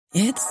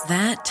It's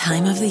that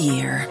time of the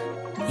year.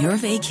 Your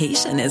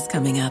vacation is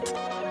coming up.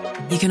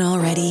 You can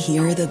already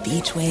hear the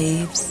beach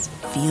waves,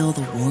 feel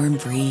the warm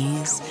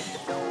breeze,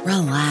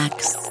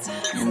 relax,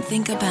 and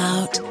think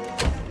about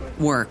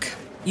work.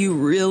 You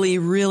really,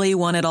 really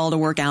want it all to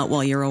work out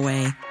while you're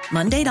away.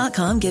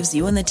 Monday.com gives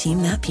you and the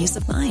team that peace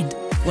of mind.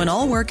 When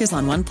all work is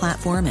on one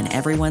platform and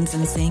everyone's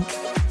in sync,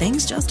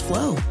 things just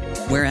flow.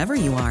 Wherever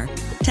you are,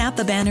 tap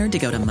the banner to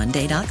go to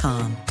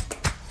Monday.com.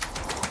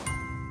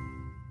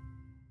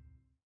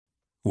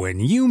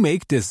 When you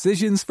make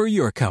decisions for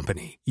your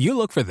company, you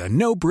look for the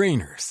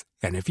no-brainers.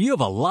 And if you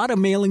have a lot of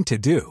mailing to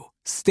do,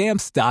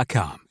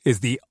 Stamps.com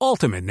is the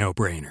ultimate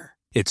no-brainer.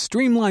 It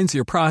streamlines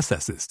your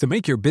processes to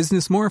make your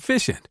business more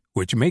efficient,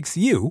 which makes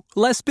you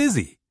less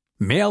busy.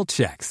 Mail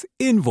checks,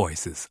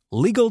 invoices,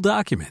 legal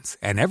documents,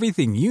 and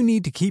everything you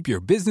need to keep your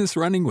business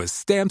running with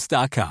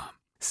Stamps.com.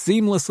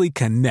 Seamlessly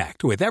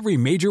connect with every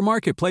major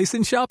marketplace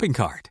and shopping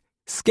cart.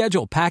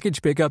 Schedule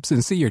package pickups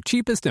and see your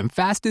cheapest and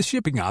fastest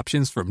shipping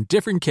options from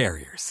different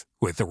carriers,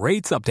 with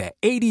rates up to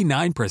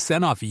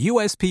 89% off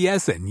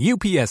USPS and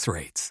UPS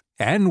rates.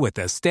 And with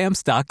the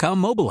Stamps.com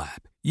mobile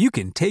app, you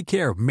can take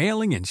care of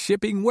mailing and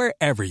shipping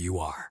wherever you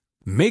are.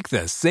 Make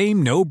the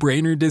same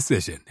no-brainer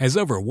decision as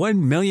over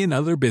 1 million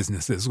other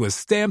businesses with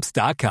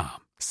Stamps.com.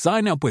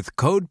 Sign up with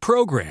code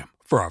PROGRAM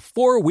for a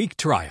 4-week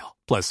trial,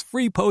 plus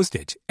free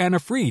postage and a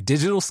free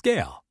digital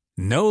scale.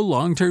 No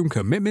long-term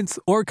commitments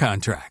or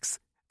contracts.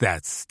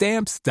 That's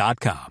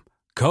Stamps.com.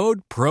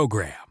 Code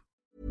PROGRAM.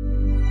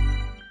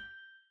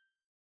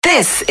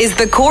 This is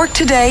the Cork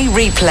Today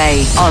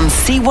replay on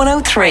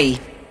C103.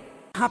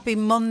 Happy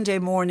Monday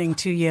morning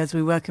to you as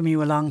we welcome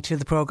you along to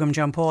the programme.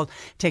 John Paul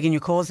taking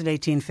your calls at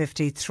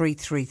 1850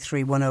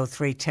 333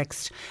 103.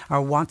 Text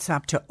or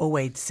WhatsApp to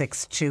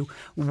 0862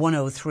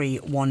 103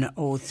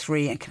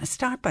 103. And can I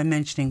start by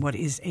mentioning what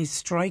is a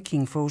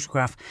striking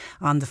photograph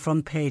on the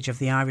front page of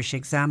the Irish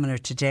Examiner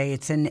today.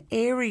 It's an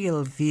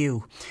aerial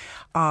view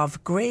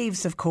of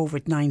graves of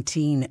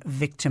COVID-19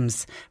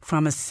 victims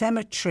from a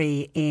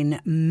cemetery in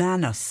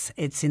Manaus.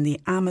 It's in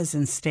the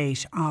Amazon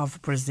state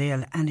of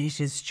Brazil, and it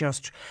is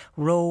just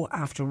row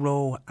after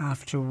row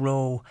after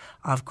row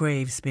of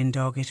graves being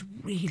dug. It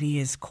really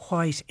is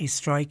quite a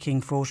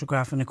striking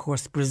photograph. And of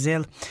course,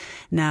 Brazil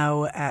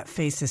now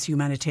faces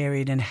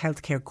humanitarian and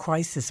healthcare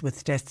crisis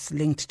with deaths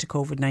linked to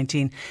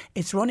COVID-19.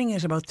 It's running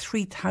at about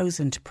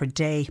 3,000 per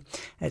day.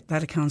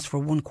 That accounts for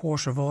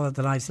 1/4 of all of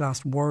the lives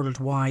lost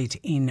worldwide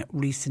in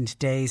recent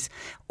days.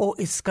 Oh,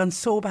 it's gone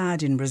so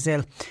bad in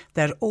Brazil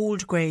that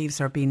old graves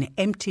are being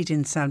emptied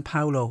in Sao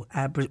Paulo,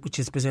 which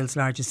is Brazil's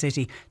largest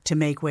city, to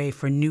make way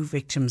for new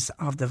victims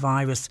of the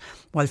virus,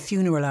 while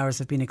funeral hours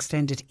have been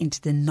extended into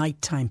the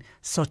night time.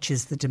 Such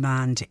is the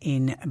demand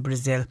in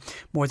Brazil.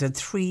 More than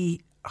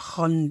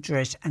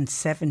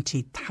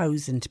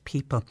 370,000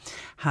 people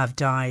have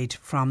died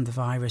from the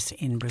virus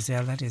in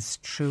Brazil. That is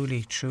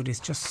truly, it's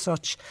just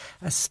such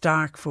a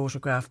stark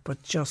photograph,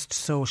 but just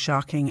so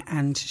shocking,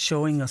 and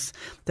showing us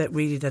that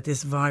really that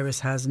this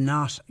virus has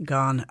not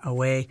gone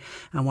away.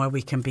 And while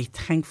we can be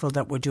thankful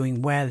that we're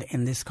doing well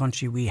in this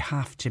country, we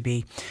have to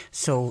be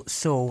so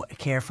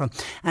careful.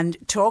 And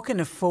talking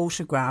of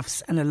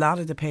photographs, and a lot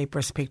of the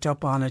papers picked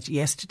up on it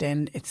yesterday,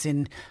 and it's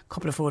in a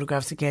couple of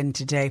photographs again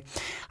today.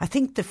 I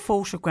think the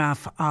photograph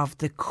of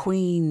the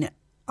Queen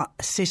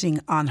sitting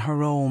on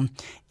her own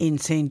in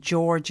St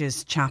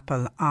George's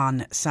Chapel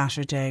on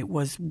Saturday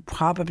was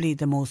probably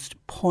the most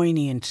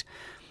poignant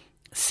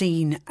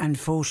scene and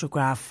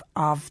photograph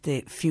of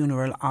the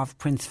funeral of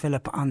Prince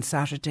Philip on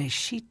Saturday.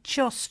 She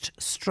just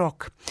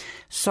struck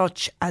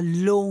such a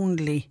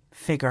lonely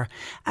figure.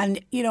 And,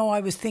 you know, I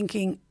was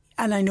thinking,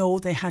 and I know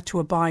they had to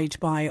abide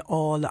by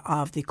all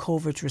of the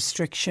COVID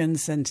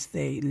restrictions, and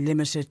they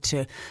limited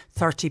to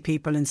 30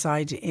 people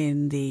inside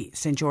in the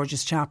St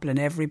George's Chapel, and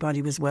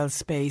everybody was well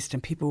spaced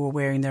and people were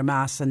wearing their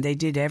masks, and they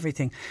did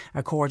everything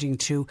according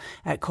to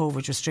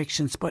COVID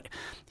restrictions. But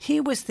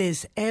here was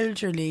this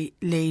elderly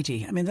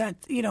lady. I mean, that,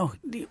 you know,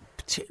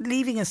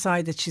 leaving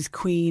aside that she's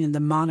queen and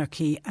the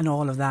monarchy and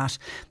all of that,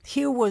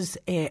 here was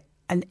an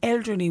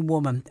elderly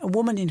woman, a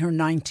woman in her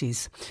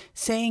 90s,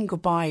 saying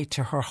goodbye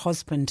to her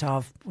husband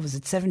of, was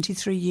it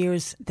 73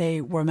 years they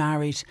were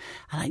married?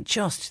 And I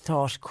just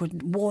thought,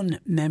 could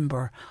one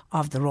member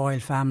of the royal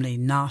family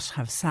not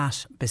have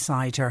sat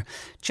beside her,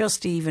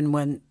 just even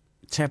when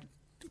to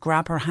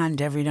grab her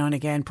hand every now and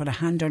again, put a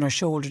hand on her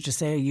shoulder to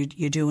say,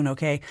 you doing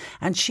okay?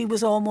 And she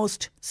was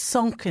almost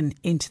sunken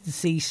into the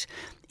seat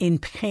in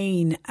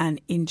pain and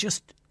in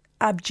just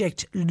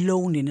abject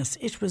loneliness.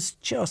 It was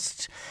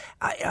just,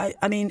 I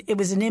mean, it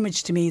was an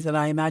image to me that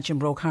I imagine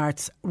broke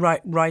hearts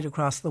right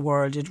across the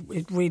world.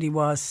 It really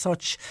was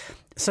such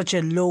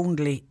a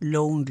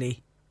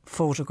lonely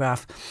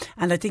photograph.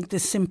 And I think the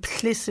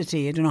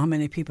simplicity, I don't know how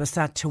many people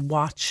sat to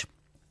watch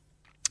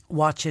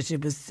it.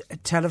 It was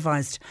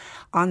televised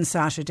on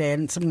Saturday,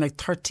 and something like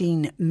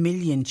 13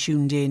 million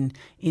tuned in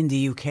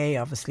the UK,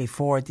 obviously,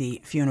 for the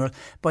funeral.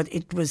 But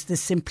it was the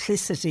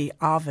simplicity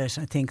of it,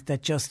 I think,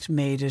 that just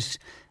made it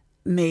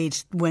made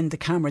when the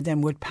camera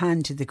then would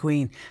pan to the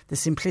Queen. The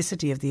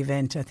simplicity of the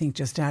event, I think,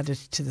 just added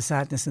to the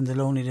sadness and the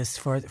loneliness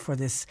for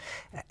this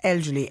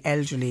elderly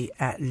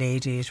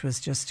lady. It was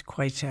just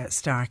quite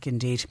stark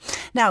indeed.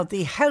 Now,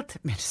 the Health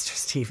Minister,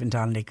 Stephen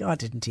Donnelly, God,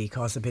 didn't he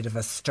cause a bit of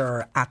a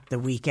stir at the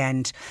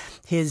weekend?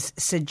 His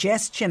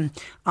suggestion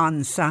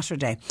on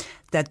Saturday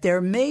that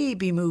there may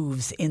be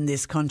moves in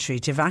this country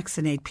to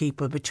vaccinate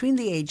people between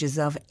the ages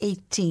of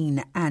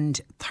 18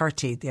 and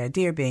 30. The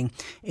idea being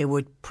it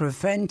would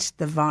prevent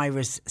the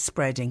virus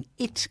spreading.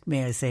 It,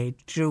 may I say,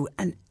 drew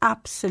an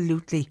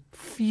absolutely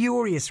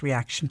furious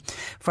reaction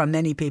from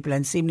many people,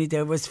 and seemingly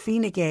there was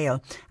Fine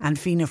Gael and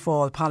Fianna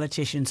Fáil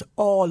politicians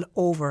all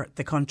over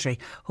the country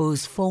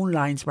whose phone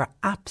lines were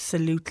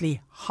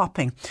absolutely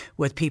hopping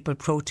with people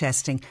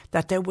protesting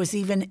that there was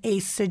even a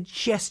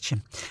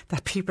suggestion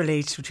that people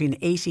aged between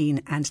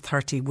 18 and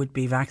 30 would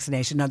be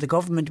vaccinated. Now, the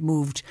government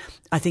moved,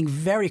 I think,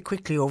 very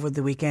quickly over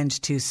the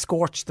weekend to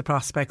scorch the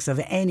prospects of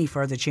any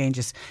further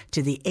changes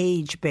to the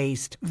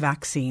age-based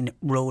vaccine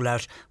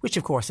rollout, which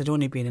of course had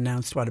only been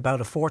announced,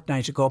 about a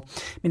fortnight ago.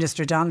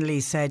 Minister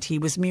Donnelly said he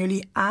was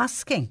merely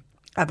asking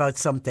about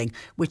something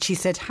which he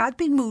said had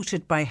been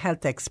mooted by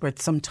health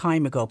experts some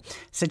time ago,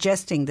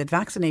 suggesting that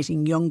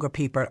vaccinating younger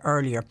people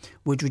earlier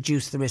would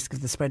reduce the risk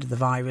of the spread of the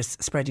virus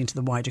spreading to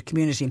the wider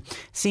community.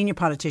 Senior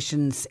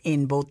politicians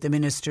in both the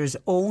minister's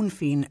own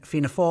Fianna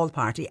Fáil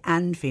party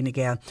and Fine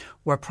Gael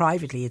were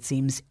privately, it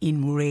seems,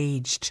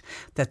 enraged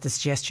that the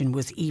suggestion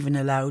was even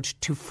allowed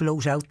to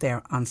float out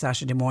there on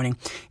Saturday morning.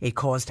 It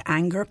caused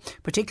anger,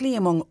 particularly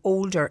among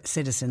older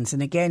citizens,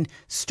 and again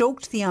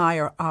stoked the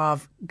ire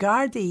of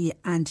Gardaí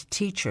and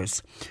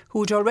teachers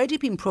who had already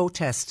been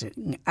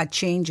protesting at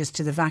changes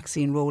to the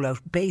vaccine rollout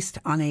based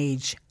on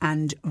age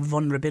and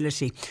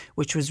vulnerability,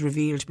 which was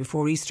revealed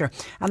before Easter.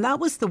 And that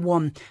was the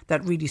one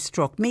that really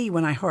struck me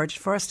when I heard it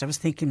first. I was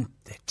thinking,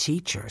 the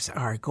teachers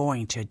are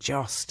going to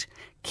just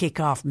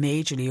kick off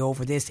majorly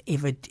over this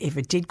if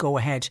it did go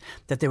ahead,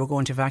 that they were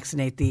going to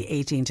vaccinate the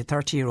 18 to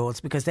 30 year olds,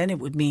 because then it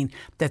would mean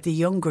that the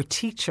younger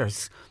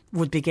teachers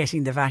would be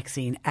getting the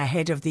vaccine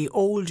ahead of the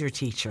older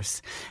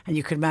teachers. And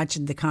you can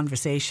imagine the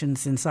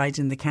conversations inside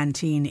in the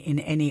canteen in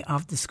any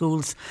of the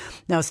schools.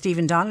 Now,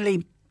 Stephen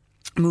Donnelly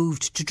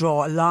moved to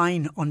draw a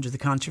line under the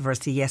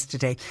controversy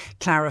yesterday,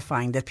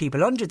 clarifying that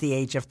people under the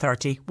age of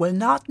 30 will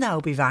not now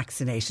be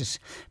vaccinated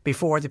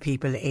before the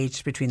people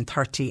aged between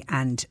 30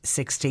 and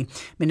 60.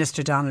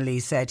 Minister Donnelly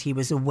said he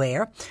was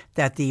aware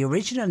that the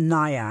original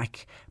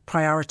NIAC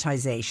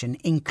prioritisation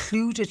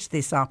included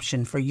this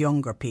option for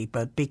younger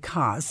people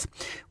because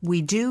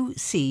we do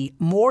see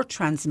more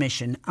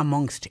transmission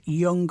amongst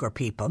younger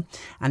people.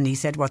 And he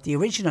said what the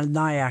original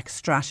NIAC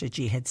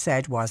strategy had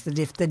said was that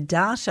if the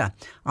data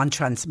on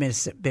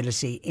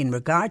transmissibility in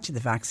regard to the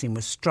vaccine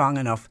was strong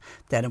enough,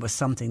 then it was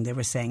something they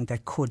were saying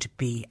that could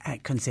be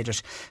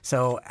considered.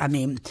 So, I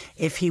mean,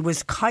 if he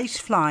was kite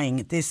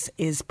flying, this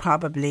is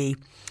probably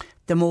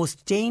the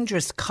most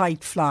dangerous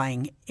kite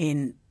flying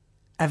in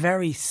a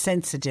very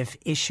sensitive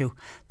issue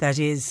that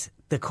is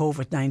the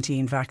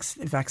COVID-19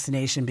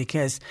 vaccination,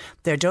 because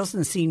there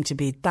doesn't seem to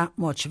be that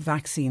much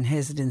vaccine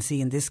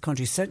hesitancy in this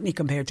country, certainly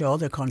compared to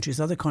other countries.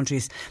 Other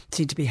countries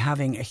seem to be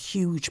having a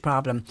huge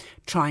problem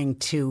trying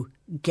to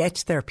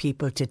get their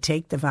people to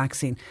take the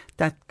vaccine.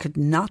 That could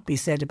not be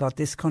said about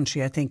this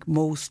country. I think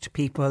most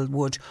people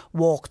would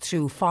walk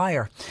through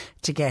fire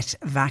to get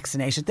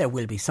vaccinated. There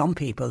will be some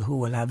people who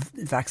will have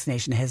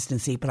vaccination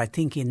hesitancy, but I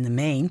think in the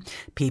main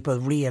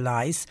people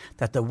realise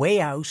that the way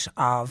out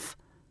of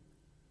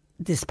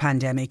this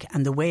pandemic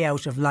and the way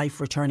out of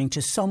life returning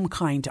to some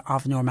kind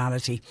of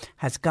normality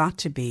has got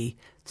to be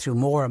through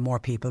more and more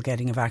people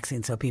getting a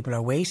vaccine. So people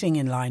are waiting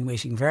in line,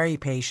 waiting very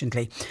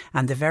patiently.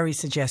 And the very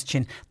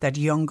suggestion that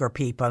younger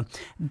people,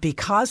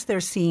 because there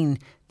seems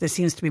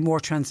to be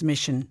more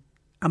transmission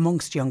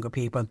amongst younger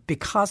people,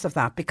 because of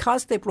that,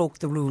 because they broke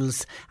the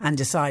rules and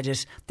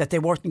decided that they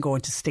weren't going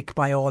to stick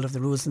by all of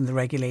the rules and the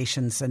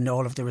regulations and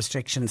all of the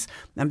restrictions,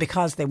 and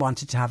because they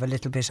wanted to have a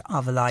little bit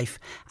of a life,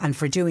 and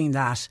for doing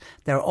that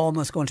they're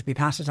almost going to be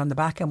patted on the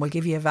back and we'll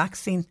give you a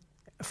vaccine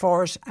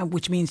for it,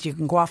 which means you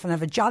can go off and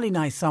have a jolly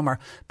nice summer,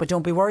 but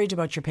don't be worried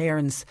about your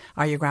parents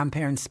or your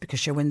grandparents, because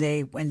sure, when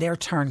their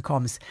turn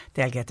comes,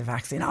 they'll get the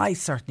vaccine. I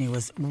certainly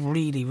was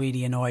really,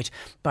 really annoyed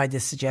by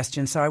this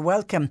suggestion, so I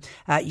welcome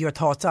your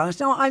thoughts on it.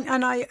 No,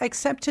 I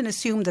accept and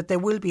assume that there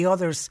will be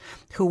others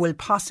who will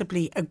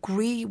possibly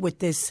agree with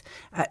this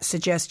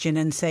suggestion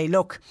and say,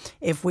 look,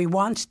 if we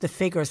want the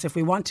figures, if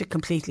we want to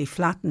completely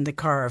flatten the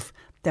curve,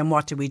 then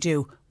what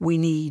do? We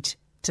need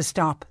to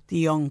stop the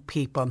young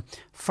people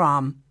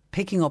from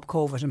picking up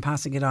COVID and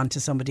passing it on to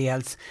somebody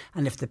else.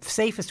 And if the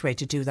safest way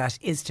to do that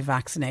is to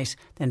vaccinate,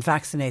 then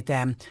vaccinate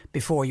them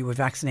before you would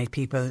vaccinate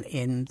people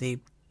in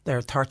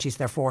their 30s,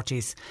 their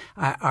 40s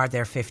or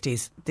their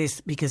 50s.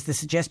 Because the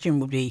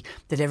suggestion would be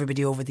that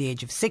everybody over the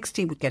age of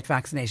 60 would get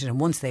vaccinated, and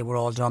once they were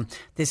all done,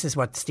 this is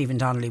what Stephen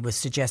Donnelly was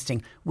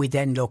suggesting, we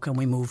then look and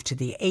we move to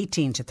the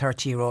 18 to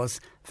 30 year olds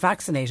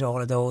vaccinate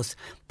all of those,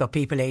 but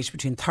people aged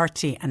between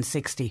 30 and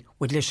 60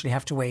 would literally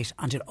have to wait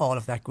until all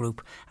of that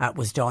group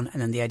was done.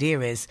 And then the idea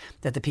is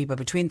that the people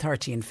between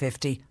 30 and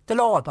 50, the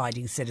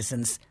law-abiding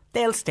citizens,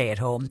 they'll stay at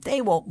home.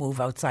 They won't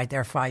move outside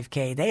their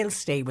 5k. They'll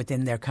stay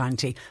within their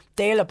county.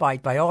 They'll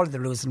abide by all of the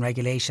rules and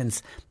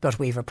regulations. But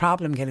we have a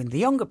problem getting the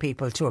younger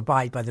people to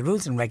abide by the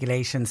rules and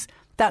regulations.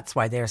 That's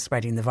why they're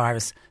spreading the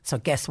virus. So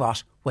guess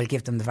what? We'll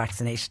give them the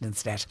vaccination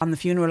instead. On the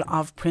funeral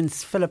of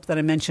Prince Philip that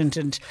I mentioned,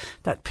 and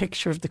that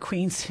picture of the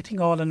Queen sitting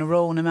all in a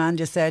row, and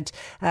Amanda said,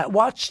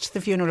 watched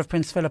the funeral of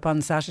Prince Philip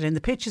on Saturday, and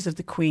the pictures of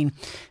the Queen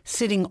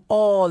sitting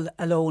all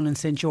alone in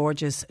St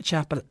George's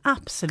Chapel,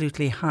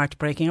 absolutely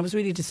heartbreaking. I was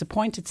really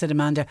disappointed, said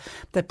Amanda,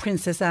 that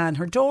Princess Anne,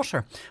 her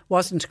daughter,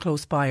 wasn't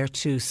close by her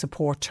to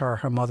support her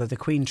mother. The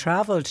Queen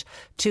travelled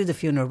to the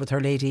funeral with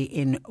her lady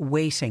in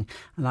waiting,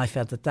 and I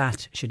felt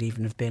that should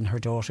even have been her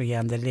daughter.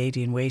 Yeah, and the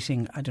lady in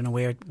waiting, I don't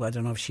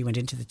know if she went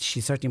into she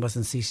certainly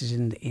wasn't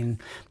seated in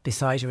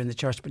beside her in the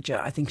church, but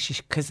I think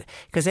because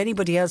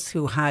anybody else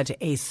who had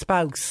a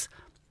spouse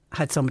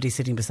had somebody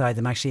sitting beside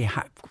them. Actually,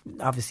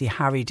 obviously Prince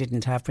Harry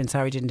didn't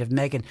have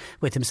Meghan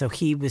with him, so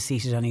he was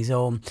seated on his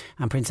own,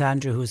 and Prince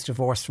Andrew, who's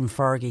divorced from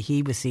Fergie,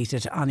 he was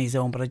seated on his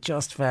own. But I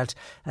just felt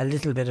a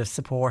little bit of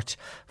support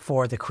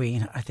for the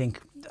Queen. I think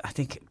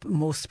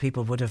most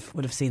people would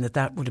have seen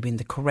that would have been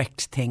the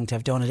correct thing to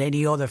have done at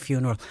any other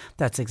funeral.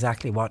 That's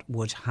exactly what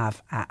would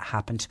have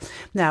happened.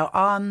 Now,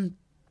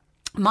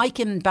 Mike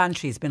in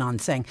Bantry has been on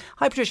saying,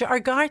 hi Patricia, are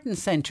garden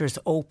centres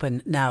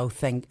open now?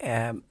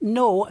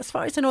 No, as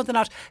far as I know they're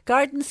not.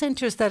 Garden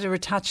centres that are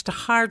attached to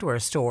hardware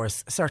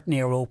stores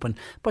certainly are open,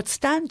 but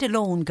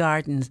standalone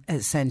garden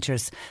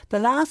centres, the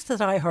last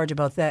that I heard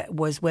about that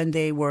was when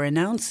they were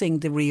announcing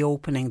the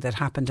reopening that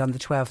happened on the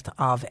 12th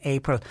of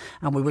April,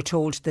 and we were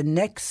told the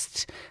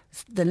next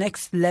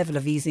level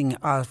of easing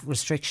of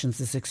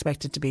restrictions is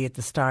expected to be at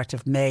the start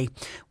of May,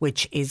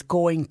 which is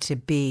going to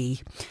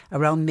be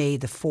around May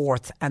the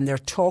 4th. And they're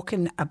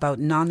talking about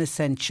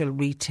non-essential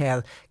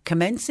retail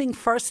commencing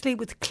firstly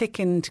with click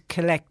and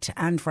collect,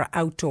 and for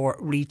outdoor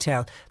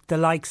retail, the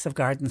likes of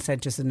garden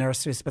centres and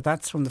nurseries, but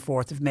that's from the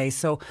 4th of May.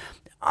 So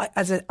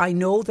I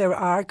know there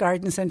are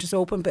garden centres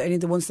open, but any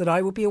of the ones that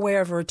I would be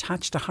aware of are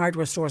attached to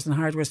hardware stores, and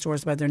hardware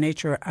stores by their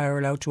nature are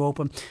allowed to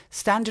open.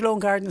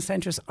 Standalone garden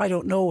centres, I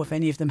don't know if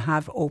any of them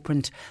have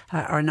opened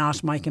or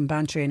not. Mike in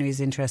Bantry anyway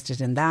is interested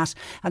in that.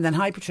 And then,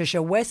 hi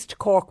Patricia, West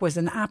Cork was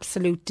an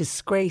absolute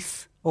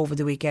disgrace over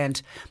the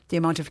weekend. The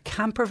amount of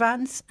camper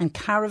vans and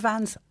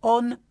caravans,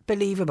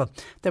 unbelievable.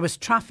 There was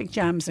traffic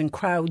jams and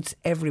crowds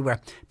everywhere.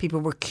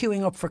 People were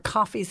queuing up for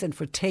coffees and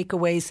for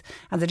takeaways,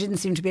 and there didn't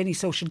seem to be any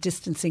social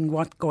distancing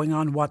going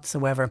on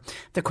whatsoever.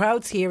 The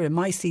crowds here in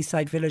my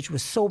seaside village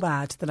was so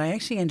bad that I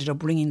actually ended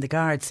up ringing the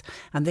guards,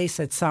 and they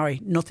said, sorry,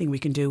 nothing we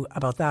can do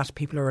about that.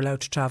 People are allowed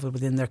to travel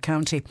within their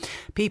county.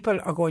 People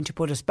are going to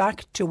put us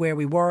back to where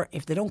we were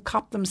if they don't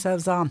cop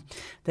themselves on.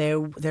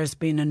 There's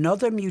been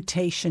another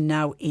mutation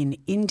now in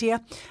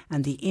India,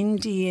 and the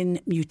Indian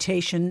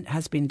mutation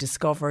has been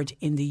discovered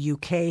in the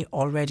UK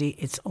already.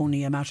 It's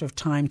only a matter of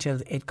time till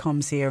it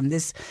comes here, and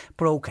this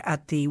broke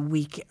at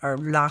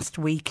last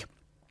week.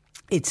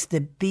 It's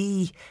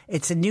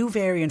a new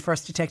variant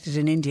first detected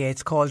in India.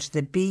 It's called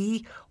the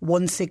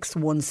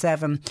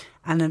B1617.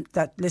 And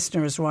that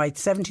listener is right,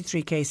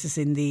 73 cases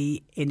in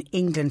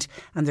England,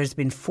 and there's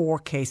been 4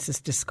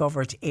 cases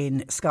discovered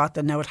in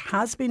Scotland. Now, it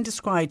has been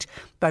described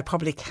by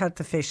public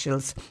health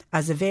officials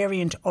as a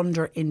variant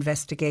under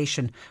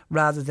investigation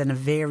rather than a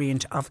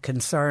variant of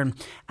concern.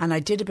 And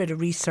I did a bit of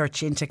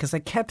research into it because I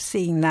kept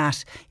seeing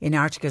that in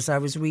articles I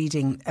was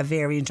reading, a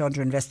variant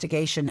under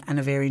investigation and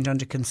a variant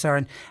under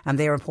concern. And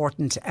they're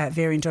important.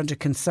 Variant under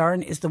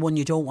concern is the one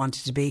you don't want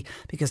it to be,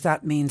 because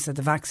that means that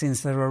the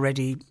vaccines that are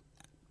already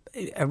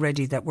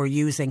that we're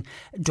using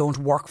don't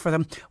work for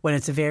them. When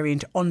it's a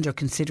variant under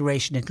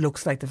consideration, it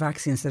looks like the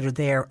vaccines that are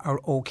there are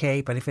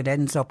okay, but if it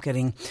ends up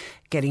getting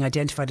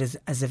identified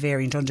as a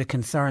variant under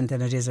concern,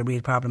 then it is a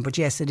real problem. But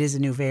yes, it is a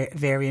new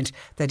variant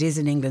that is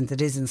in England, that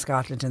is in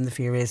Scotland, and the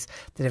fear is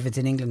that if it's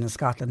in England and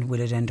Scotland, will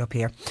it end up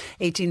here?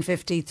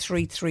 1850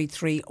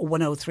 333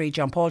 103.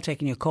 John Paul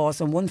taking your calls.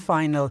 And one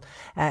final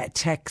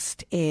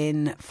text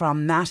in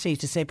from Matty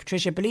to say,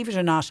 Patricia, believe it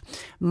or not,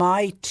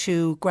 my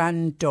 2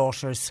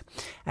 granddaughters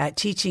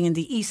teaching in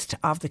the east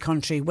of the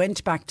country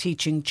went back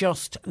teaching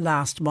just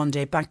last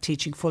Monday, back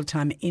teaching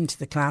full-time into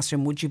the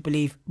classroom. Would you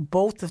believe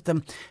both of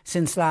them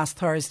since last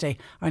Thursday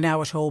are now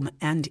at home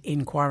and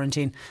in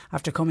quarantine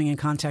after coming in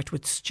contact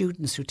with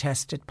students who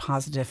tested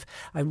positive?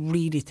 I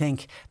really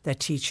think that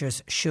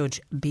teachers should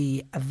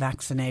be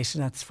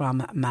vaccinated. That's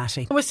from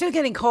Matty. We're still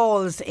getting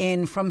calls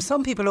in from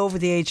some people over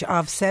the age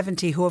of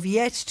 70 who have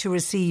yet to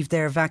receive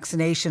their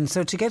vaccination.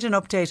 So to get an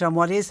update on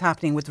what is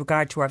happening with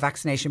regard to our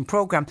vaccination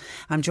programme,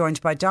 I'm joined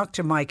by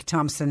Dr. Mike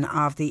Thompson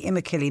of the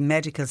Imekilly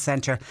Medical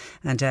Centre,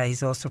 and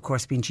he's also of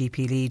course been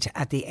GP lead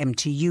at the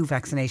MTU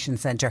Vaccination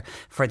Centre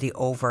for the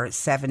over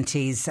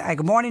 70s.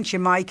 Good morning to you,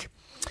 Mike.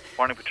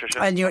 Morning,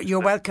 Patricia. And you're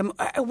welcome.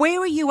 Where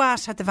are you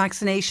at the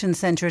vaccination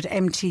centre at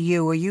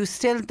MTU? Are you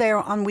still there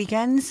on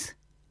weekends?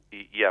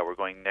 we're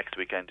going next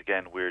weekend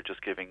again. We're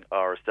just giving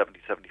our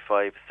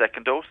 70-75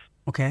 second dose.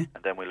 Okay.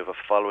 And then we'll have a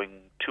following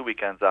 2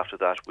 weekends after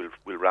that.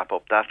 We'll wrap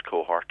up that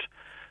cohort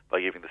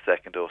by giving the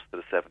second dose to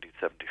the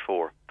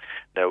 70-74.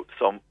 Now,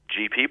 some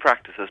GP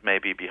practices may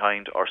be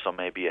behind or some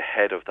may be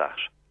ahead of that.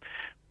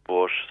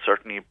 But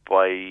certainly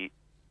by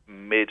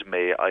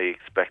mid-May, I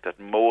expect that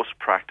most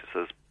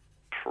practices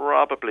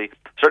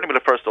certainly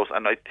with the first dose,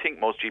 and I think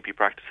most GP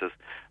practices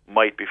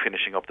might be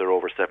finishing up their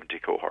over 70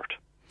 cohort.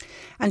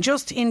 And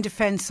just in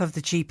defence of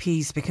the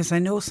GPs, because I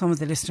know some of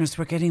the listeners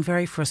were getting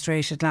very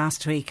frustrated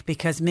last week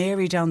because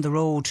Mary down the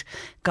road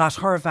got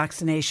her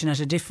vaccination at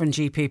a different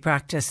GP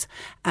practice,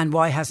 and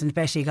why hasn't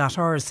Betty got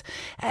hers?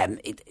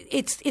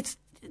 It's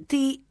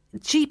the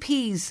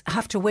GPs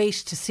have to wait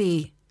to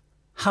see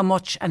how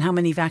much and how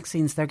many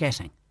vaccines they're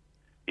getting.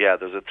 Yeah,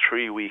 there's a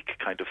 3-week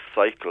kind of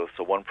cycle.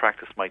 So one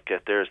practice might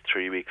get theirs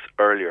 3 weeks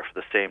earlier for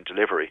the same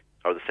delivery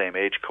or the same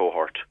age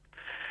cohort.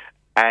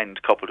 And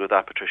coupled with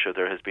that, Patricia,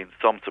 there has been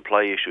some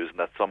supply issues and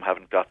that some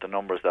haven't got the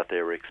numbers that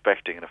they were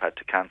expecting and have had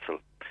to cancel.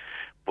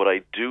 But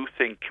I do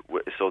think,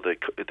 so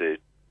the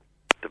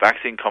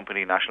vaccine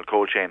company, National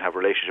Cold Chain, have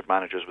relationship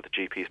managers with the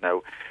GPs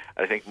now.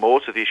 I think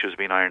most of the issues have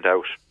been ironed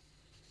out.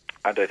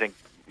 And I think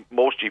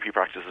most GP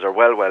practices are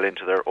well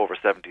into their over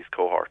 70s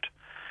cohort.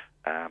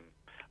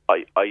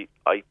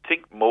 I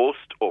think most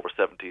over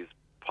 70s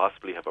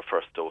possibly have a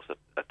first dose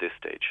at this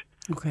stage.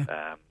 Okay.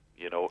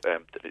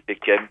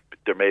 Again,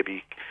 there may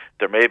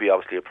be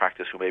obviously a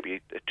practice who may be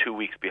 2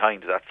 weeks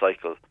behind that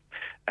cycle,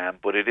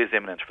 but it is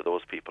imminent for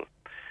those people.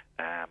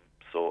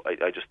 So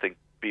I just think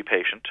be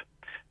patient.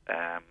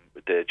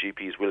 The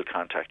GPs will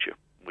contact you.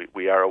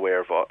 We are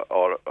aware of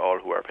all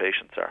who our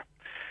patients are.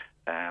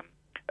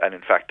 And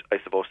in fact, I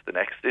suppose the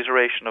next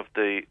iteration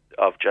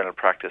of general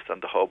practice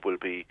and the hub will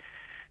be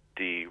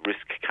the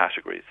risk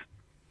categories.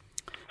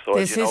 So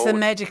this is the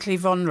medically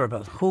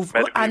vulnerable.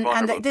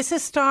 And this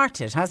has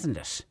started, hasn't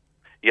it?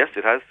 Yes,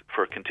 it has.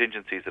 For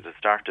contingencies, it has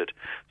started.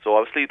 So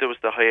obviously there was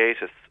the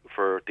hiatus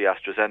for the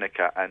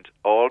AstraZeneca, and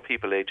all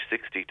people aged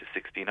 60 to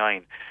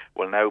 69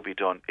 will now be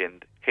done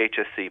in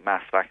HSC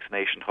mass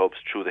vaccination hubs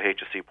through the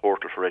HSC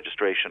portal for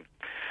registration.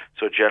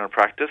 So general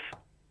practice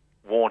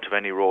won't have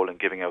any role in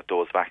giving out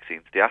those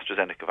vaccines, the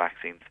AstraZeneca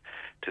vaccines,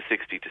 to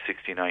 60 to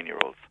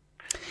 69-year-olds.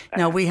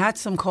 Now, we had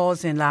some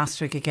calls in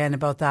last week again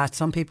about that.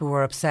 Some people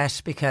were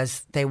upset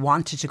because they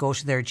wanted to go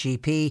to their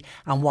GP,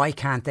 and why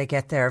can't they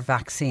get their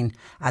vaccine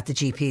at the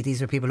GP?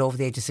 These are people over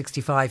the age of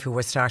 65 who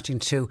were starting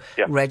to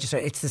register.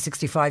 It's the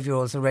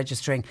 65-year-olds who are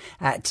registering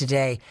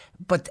today.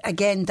 But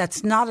again,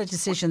 that's not a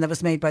decision that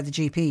was made by the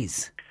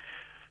GPs.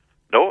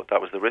 No,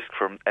 that was the risk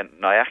from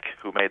NIAC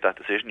who made that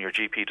decision. Your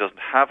GP doesn't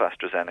have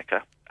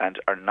AstraZeneca and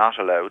are not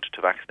allowed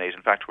to vaccinate.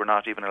 In fact, we're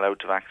not even allowed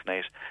to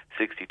vaccinate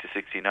 60 to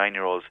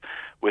 69-year-olds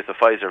with the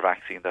Pfizer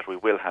vaccine that we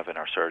will have in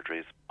our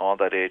surgeries. All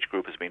that age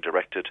group has been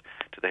directed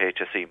to the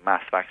HSC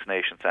mass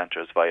vaccination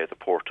centres via the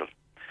portal.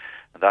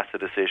 And that's the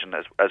decision,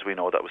 as we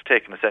know, that was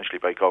taken essentially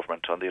by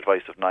government on the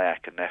advice of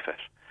NIAC and NEFIT.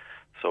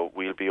 So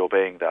we'll be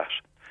obeying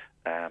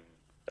that.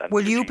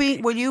 Will you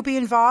be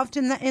involved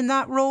in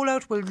that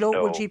rollout?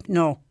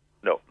 No,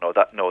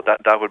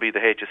 that will be the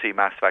HSC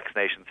mass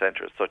vaccination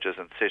centres, such as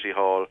in City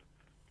Hall,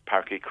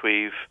 Park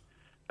Equive,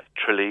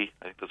 Tralee,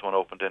 I think there's one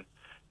opened in,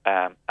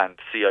 and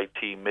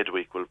CIT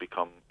midweek will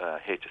become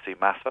HSC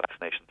mass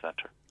vaccination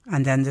centre.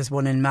 And then there's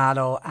one in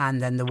Mallow,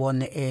 and then the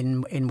one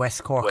in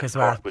West Cork as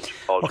well.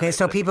 Okay,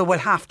 so people will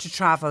have to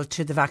travel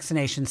to the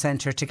vaccination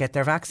centre to get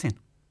their vaccine.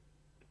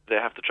 They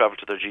have to travel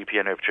to their GP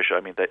anyway, Patricia.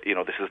 I mean,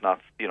 this is not,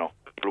 people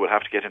will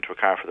have to get into a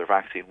car for their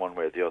vaccine one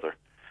way or the other.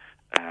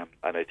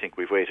 And I think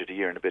we've waited a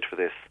year and a bit for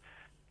this.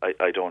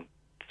 I don't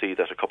see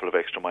that a couple of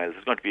extra miles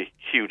is going to be a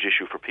huge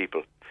issue for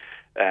people.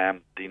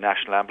 The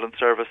National Ambulance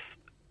Service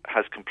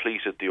has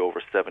completed the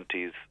over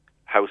 70s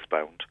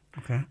housebound.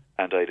 Okay.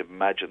 And I'd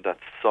imagine that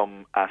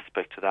some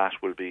aspect to that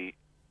will be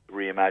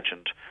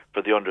reimagined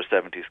for the under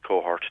 70s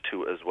cohort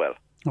too as well.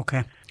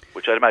 Okay.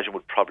 Which I'd imagine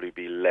would probably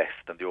be less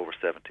than the over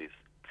 70s.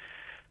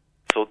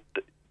 So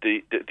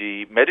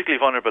the medically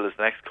vulnerable is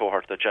the next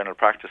cohort that general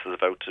practice is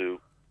about to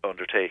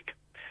undertake.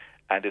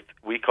 And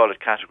we call it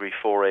Category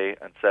 4A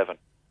and 7.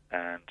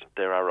 And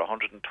there are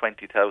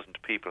 120,000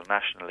 people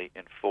nationally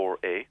in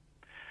 4A.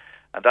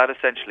 And that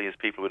essentially is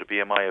people with a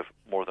BMI of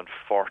more than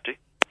 40.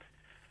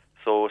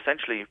 So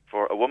essentially,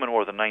 for a woman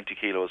more than 90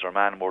 kilos or a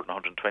man more than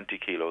 120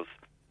 kilos,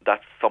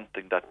 that's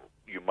something that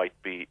you might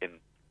be in.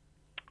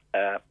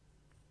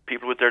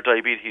 People with their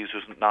diabetes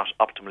who's not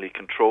optimally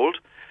controlled,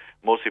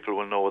 most people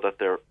will know that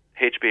their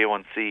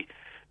HbA1c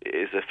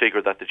is a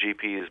figure that the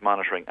GP is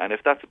monitoring. And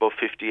if that's above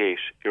 58,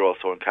 you're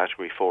also in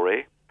Category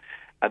 4A.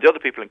 And the other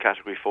people in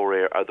Category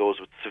 4A are those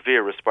with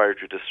severe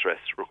respiratory distress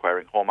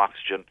requiring home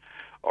oxygen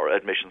or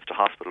admissions to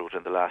hospital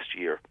within the last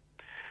year.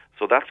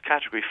 So that's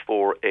Category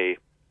 4A.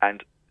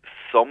 And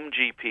some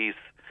GPs,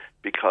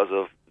 because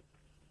of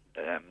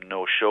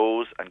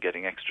no-shows and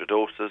getting extra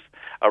doses,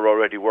 are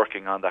already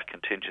working on that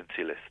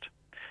contingency list.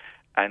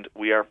 And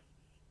we are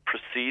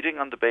proceeding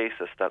on the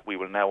basis that we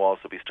will now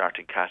also be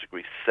starting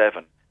Category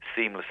 7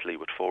 seamlessly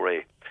with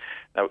 4A.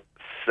 Now,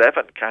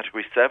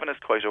 category 7 is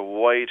quite a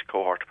wide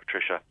cohort,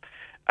 Patricia.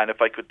 And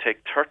if I could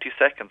take 30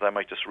 seconds, I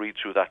might just read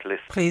through that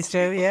list. Please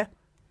do, yeah.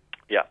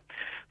 Yeah.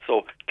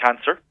 So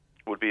cancer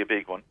would be a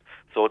big one.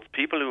 So it's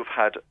people who've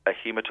had a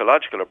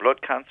hematological or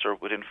blood cancer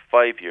within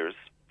 5 years,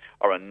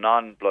 or a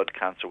non-blood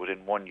cancer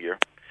within 1 year.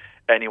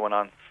 Anyone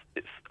on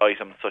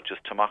items such as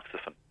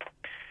tamoxifen.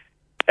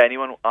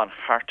 Anyone on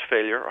heart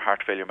failure or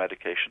heart failure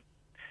medication.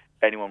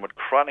 Anyone with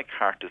chronic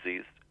heart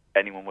disease.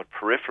 Anyone with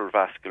peripheral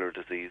vascular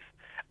disease.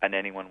 And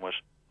anyone with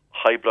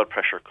high blood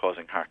pressure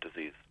causing heart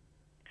disease.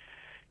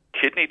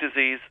 Kidney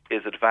disease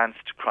is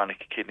advanced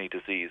chronic kidney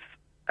disease,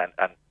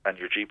 and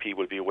your GP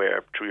will be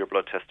aware through your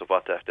blood test of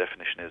what that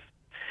definition is.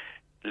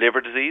 Liver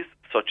disease,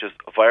 such as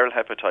viral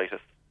hepatitis,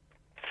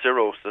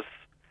 cirrhosis,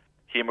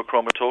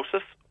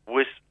 hemochromatosis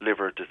with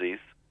liver disease,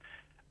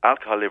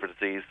 alcohol liver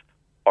disease,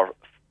 or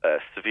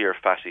severe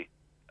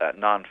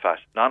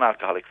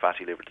non-alcoholic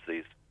fatty liver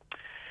disease.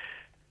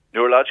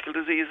 Neurological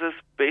diseases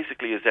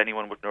basically is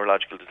anyone with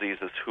neurological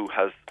diseases who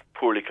has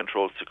poorly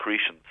controlled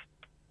secretions,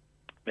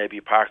 maybe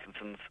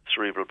Parkinson's,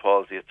 cerebral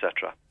palsy,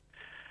 etc.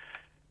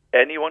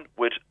 Anyone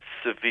with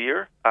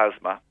severe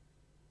asthma,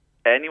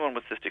 anyone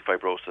with cystic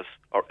fibrosis,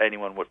 or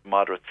anyone with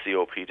moderate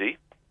COPD,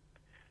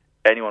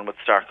 anyone with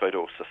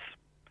sarcoidosis.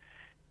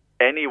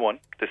 Anyone,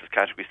 this is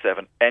category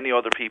 7, any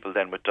other people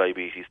then with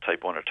diabetes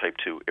type 1 or type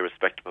 2,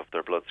 irrespective of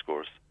their blood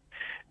scores.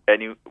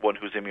 Anyone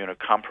who's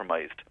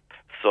immunocompromised,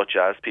 such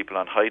as people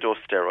on high-dose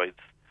steroids,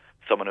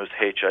 someone who's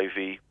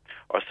HIV,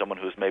 or someone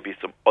who's maybe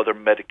some other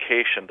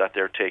medication that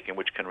they're taking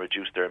which can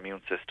reduce their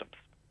immune systems.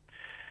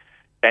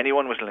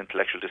 Anyone with an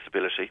intellectual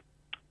disability,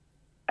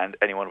 and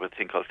anyone with a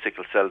thing called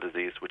sickle cell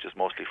disease, which is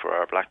mostly for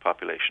our black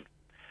population.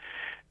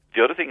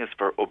 The other thing is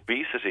for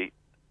obesity,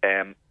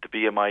 the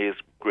BMI is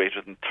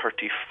greater than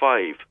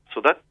 35.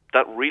 So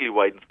that really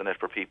widens the net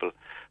for people.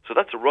 So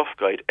that's a rough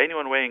guide.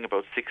 Anyone weighing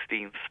about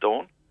 16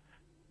 stone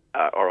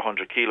or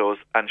 100 kilos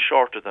and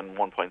shorter than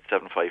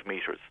 1.75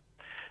 metres.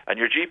 And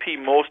your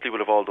GP mostly will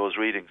have all those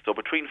readings. So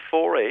between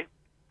 4A,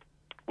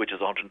 which is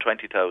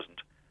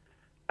 120,000,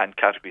 and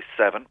category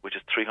 7, which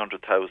is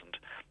 300,000,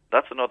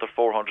 that's another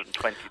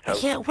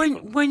 420,000. Yeah,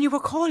 when you were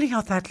calling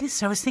out that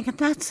list, I was thinking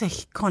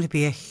that's going to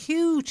be a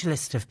huge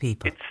list of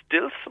people. It's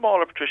still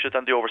smaller, Patricia,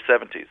 than the over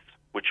 70s.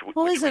 Which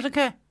is it?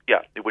 Okay.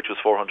 Yeah, which was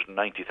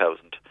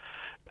 490,000.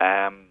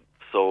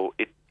 So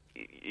it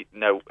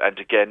now, and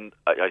again,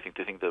 I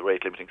think the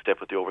rate limiting step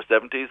with the over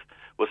 70s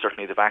was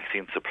certainly the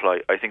vaccine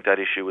supply. I think that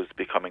issue is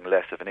becoming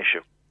less of an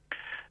issue.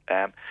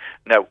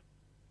 Now,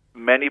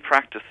 many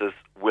practices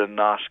will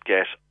not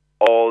get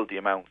all the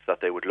amounts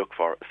that they would look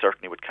for,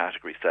 certainly with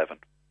category 7.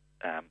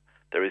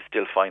 There is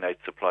still finite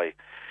supply.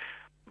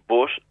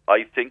 But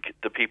I think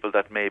the people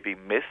that may be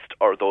missed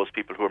are those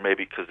people who are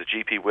maybe, because the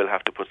GP will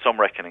have to put some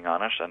reckoning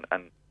on it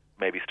and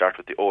maybe start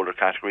with the older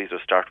categories or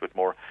start with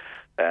more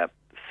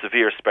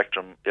severe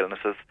spectrum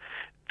illnesses.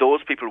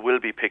 Those people will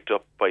be picked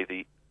up by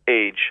the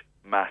age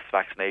mass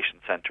vaccination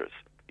centres.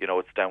 You know,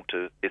 it's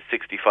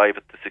 65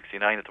 to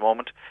 69 at the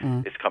moment.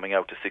 It's coming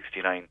out to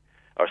 69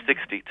 or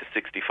 60 to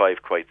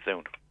 65 quite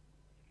soon.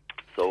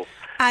 So,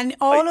 and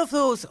all of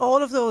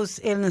those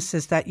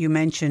illnesses that you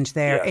mentioned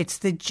there, yeah. It's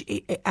the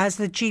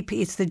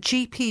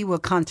GP will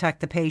contact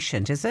the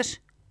patient, is it?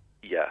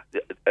 Yeah,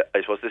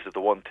 I suppose this is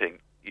the one thing.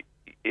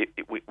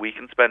 We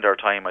can spend our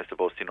time, I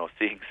suppose,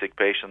 seeing sick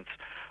patients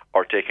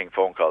or taking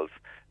phone calls.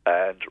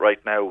 And right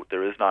now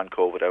there is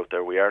non-COVID out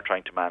there. We are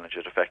trying to manage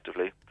it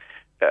effectively.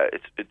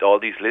 All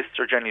these lists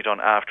are generally done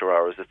after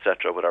hours,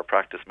 etc., with our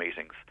practice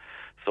meetings.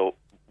 So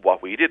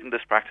what we did in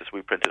this practice,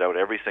 we printed out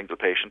every single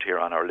patient here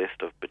on our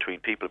list of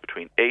people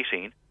between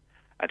 18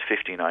 and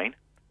 59,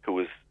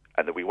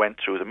 and then we went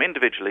through them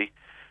individually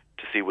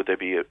to see would they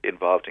be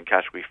involved in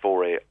category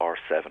 4A or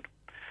 7.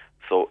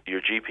 So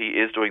your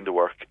GP is doing the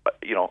work.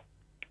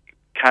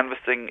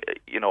 Canvassing,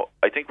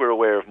 I think we're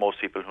aware of most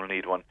people who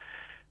need one.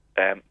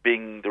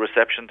 Being the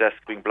reception desk,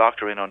 being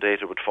blocked or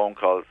inundated with phone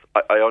calls,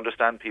 I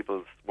understand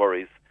people's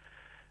worries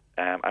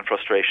and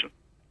frustration.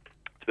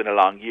 It's been a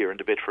long year and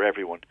a bit for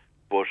everyone.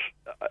 But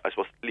I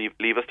suppose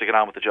leave us to get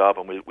on with the job,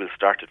 and we'll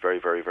start it very,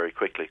 very, very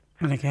quickly.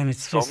 And again,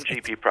 it's some just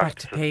GP back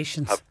to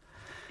patients.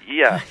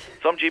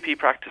 Some GP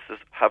practices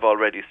have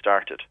already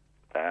started,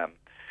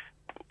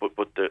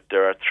 but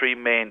there are 3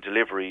 main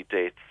delivery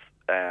dates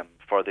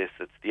for this.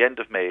 It's the end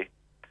of May.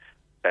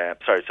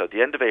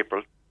 The end of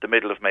April, the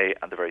middle of May,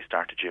 and the very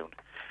start of June.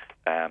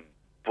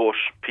 But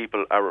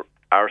people are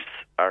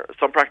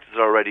some practices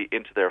are already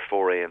into their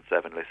 4A and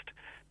 7 list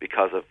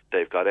because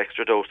they've got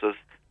extra doses.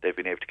 They've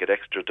been able to get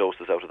extra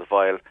doses out of the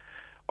vial,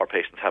 or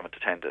patients haven't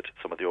attended.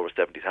 Some of the over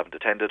 70s haven't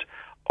attended,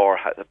 or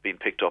have been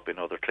picked up in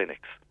other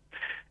clinics.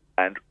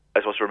 And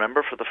I suppose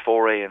remember, for the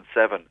 4A and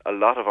 7, a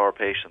lot of our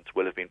patients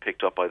will have been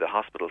picked up by the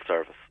hospital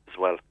service as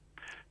well.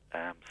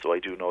 So I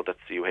do know that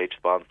CUH,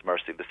 Spons,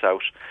 Mercy in the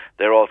South,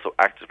 they're also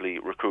actively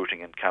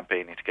recruiting and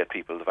campaigning to get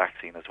people the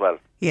vaccine as well.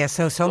 Yeah,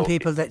 so some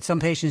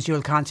patients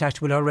you'll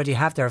contact will already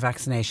have their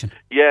vaccination.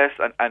 Yes,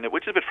 and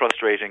which is a bit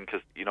frustrating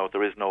because,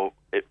 there is no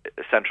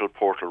central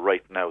portal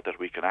right now that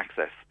we can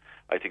access.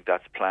 I think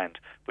that's planned.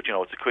 But,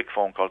 it's a quick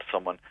phone call to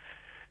someone,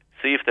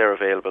 see if they're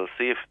available,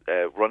 see if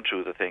run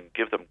through the thing,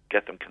 get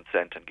them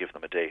consent and give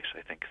them a date,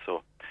 I think.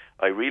 So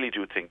I really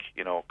do think,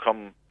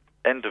 come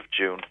end of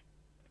June,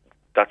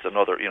 that's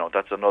another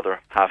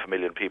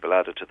 500,000 people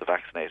added to the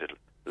vaccinated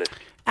list.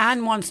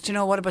 Anne wants to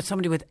know, what about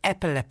somebody with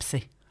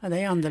epilepsy? Are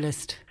they on the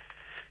list?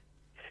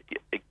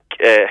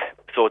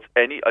 So it's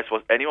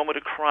anyone with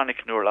a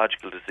chronic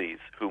neurological disease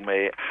who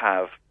may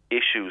have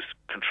issues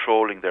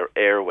controlling their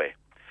airway.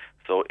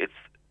 So it's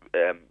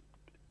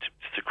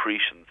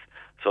secretions.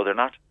 So they're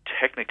not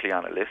technically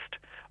on a list.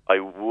 I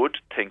would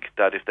think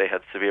that if they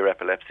had severe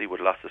epilepsy with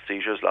lots of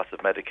seizures, lots of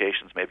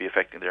medications maybe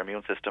affecting their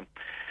immune system,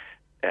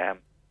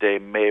 they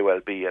may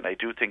well be. And I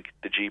do think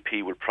the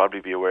GP will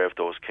probably be aware of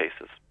those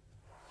cases.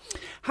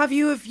 Have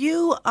you a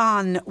view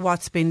on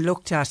what's been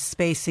looked at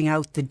spacing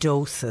out the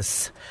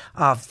doses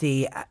of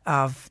the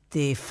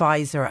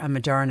Pfizer and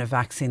Moderna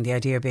vaccine, the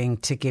idea being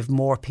to give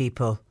more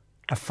people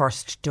a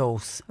first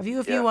dose? Have you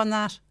a view on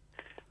that?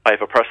 I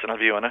have a personal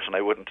view on it, and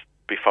I wouldn't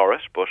be for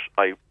it, but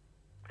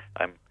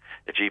I'm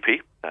a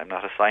GP, I'm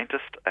not a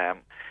scientist, and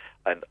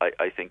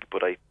I think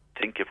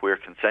if we're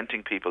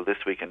consenting people this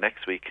week and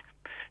next week,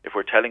 if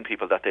we're telling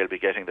people that they'll be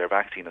getting their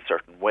vaccine a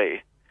certain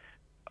way,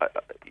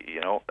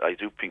 I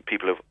do think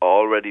people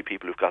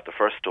who've got the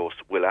first dose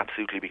will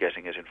absolutely be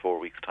getting it in 4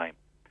 weeks' time.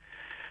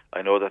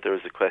 I know that there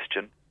is a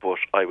question, but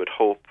I would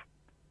hope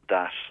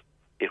that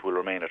it will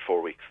remain at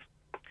 4 weeks.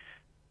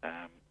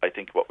 I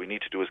think what we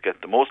need to do is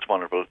get the most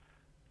vulnerable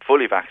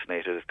fully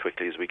vaccinated as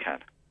quickly as we can.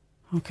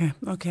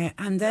 Okay.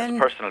 And then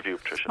personal view,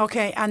 Patricia.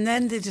 Okay, and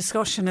then the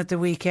discussion at the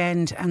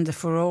weekend and the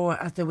furore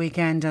at the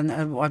weekend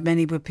and what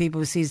many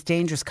people see as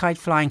dangerous kite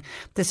flying.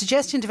 The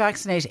suggestion to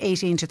vaccinate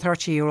 18 to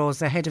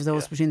 30-year-olds ahead of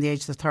those between the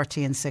ages of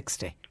 30 and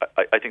 60.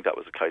 I think that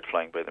was a kite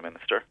flying by the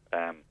Minister.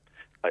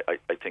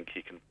 I think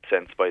he can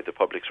sense by the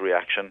public's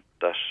reaction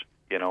that,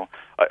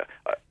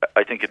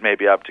 I think it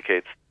maybe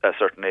abdicates a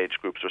certain age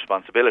group's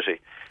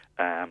responsibility.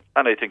 And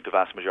I think the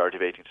vast majority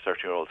of 18 to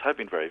 30-year-olds have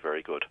been very,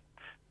 very good.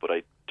 But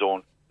I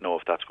don't know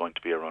if that's going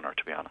to be a runner,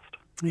 to be honest.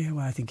 Yeah,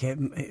 well, I think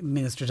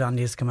Minister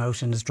Donnelly has come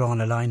out and has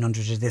drawn a line under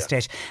it at this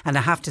stage. And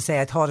I have to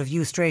say, I thought of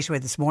you straight away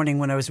this morning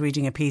when I was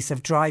reading a piece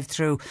of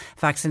drive-through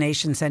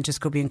vaccination centres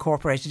could be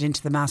incorporated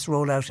into the mass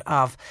rollout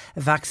of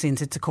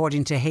vaccines. It's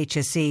according to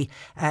HSE.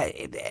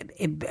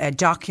 A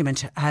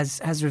document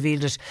has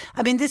revealed it.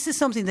 I mean, this is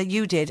something that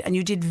you did, and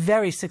you did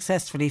very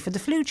successfully for the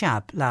flu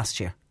jab last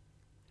year.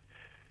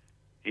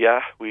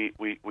 Yeah, we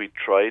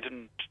tried,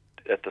 and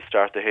at the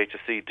start the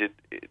HSE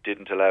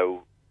didn't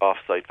allow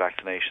off-site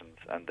vaccinations,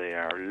 and they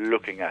are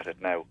looking at it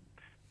now.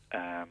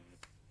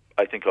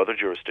 I think other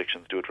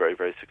jurisdictions do it very,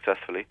 very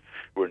successfully.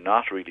 We're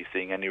not really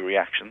seeing any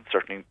reaction.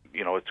 Certainly,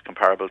 it's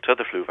comparable to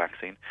the flu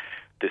vaccine.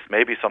 This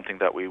may be something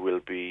that we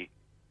will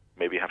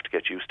maybe have to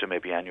get used to,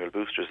 maybe annual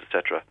boosters,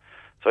 etc.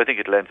 So I think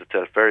it lends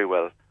itself very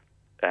well,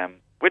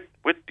 with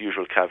the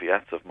usual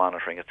caveats of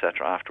monitoring,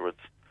 etc. afterwards,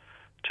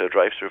 to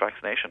drive-through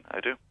vaccination. I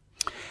do.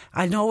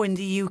 I know in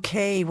the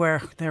UK,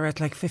 where they're at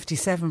like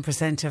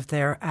 57% of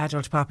their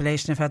adult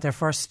population have had their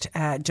first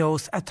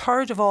dose, a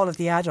third of all of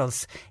the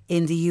adults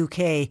in the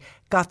UK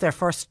got their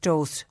first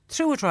dose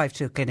through a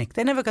drive-through clinic.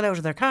 They never got out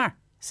of their car.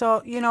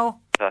 So,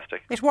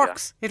 fantastic. It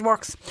works. Yeah. It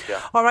works.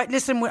 Yeah. All right,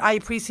 listen, I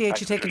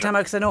appreciate you taking time out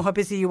because I know how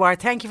busy you are.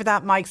 Thank you for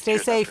that, Mike. Stay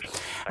safe.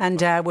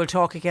 And we'll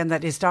talk again.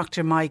 That is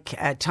Dr. Mike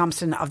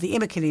Thompson of the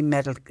Immokalee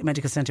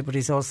Medical Centre, but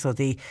he's also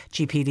the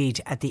GP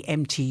lead at the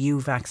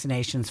MTU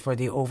vaccinations for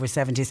the over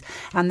 70s.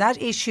 And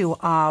that issue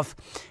of,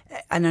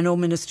 and I know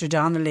Minister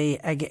Donnelly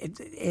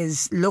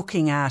is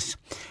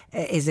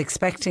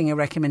expecting a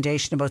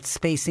recommendation about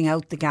spacing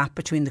out the gap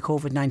between the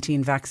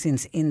COVID-19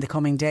 vaccines in the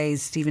coming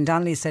days. Stephen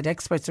Donnelly said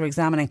experts are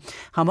examining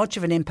how much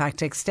of an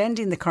impact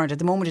extending the current, at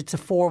the moment it's a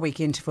 4-week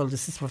interval,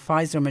 this is for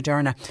Pfizer and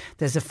Moderna,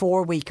 there's a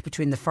 4-week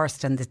between the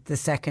first and the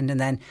second, and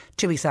then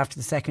 2 weeks after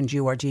the second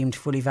you are deemed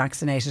fully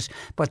vaccinated.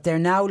 But they're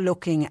now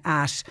looking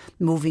at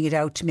moving it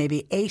out to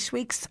maybe 8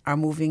 weeks or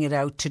moving it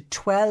out to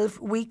 12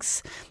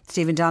 weeks.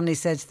 Stephen Donnelly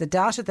says the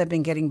data they've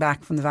been getting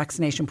back from the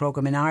vaccination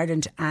programme in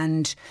Ireland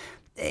and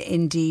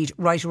indeed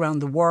right around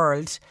the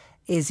world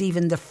is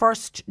even the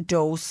first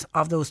dose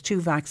of those two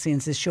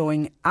vaccines is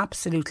showing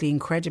absolutely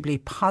incredibly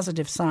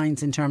positive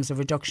signs in terms of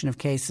reduction of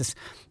cases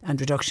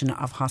and reduction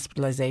of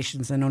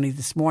hospitalisations. And only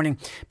this morning,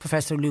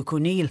 Professor Luke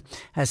O'Neill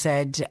has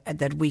said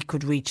that we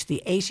could reach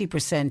the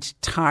 80%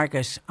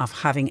 target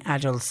of having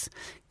adults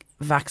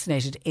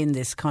vaccinated in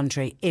this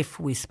country if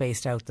we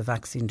spaced out the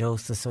vaccine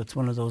doses. So it's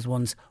one of those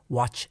ones,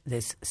 watch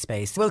this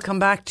space. We'll come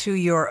back to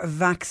your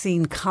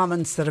vaccine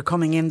comments that are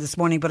coming in this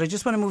morning, but I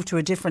just want to move to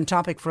a different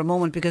topic for a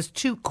moment, because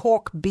 2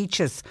 Cork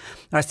beaches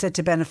are set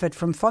to benefit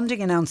from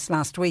funding announced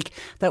last week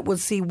that will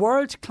see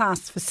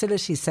world-class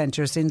facility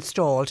centres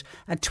installed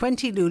at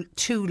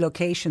 22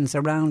 locations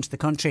around the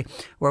country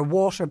where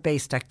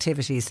water-based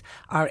activities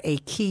are a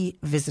key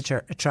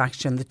visitor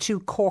attraction. The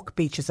 2 Cork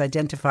beaches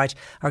identified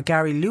are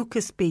Gary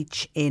Lucas Beach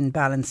in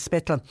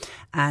Ballinspittle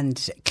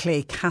and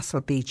Clay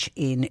Castle Beach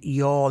in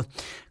Youghal.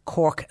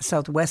 Cork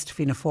Southwest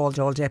Fianna Fáil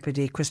Dáil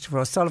Deputy Christopher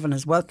O'Sullivan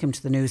is welcome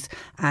to the news,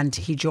 and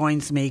he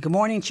joins me. Good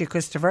morning to you,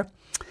 Christopher.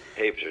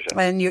 Hey, Patricia.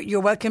 And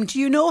you're welcome. Do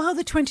you know how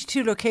the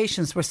 22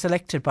 locations were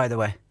selected, by the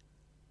way?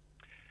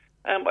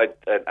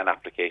 An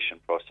application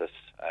process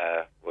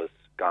was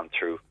gone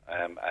through,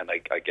 and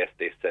I guess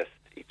they assessed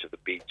each of the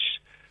beach.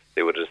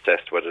 They would have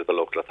assessed whether the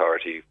local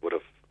authority would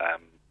have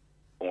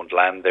owned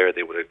land there.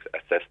 They would have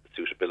assessed the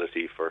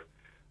suitability for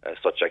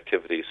such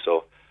activities.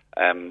 So,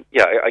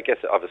 I guess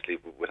obviously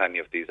with any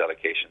of these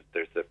allocations,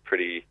 there's a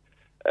pretty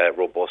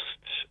robust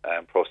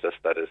process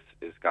that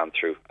is gone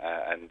through,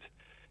 and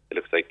it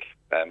looks like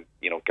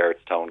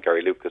Garrettstown,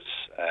 Gary Lucas,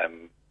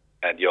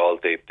 and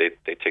Youghal, they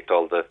ticked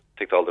all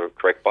the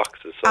correct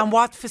boxes. So, and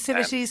what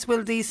facilities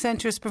will these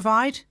centres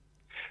provide?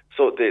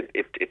 So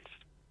it's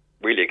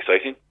really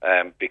exciting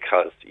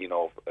because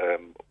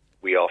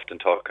we often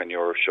talk on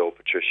your show,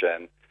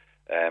 Patricia,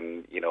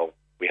 and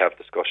we have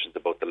discussions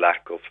about the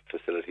lack of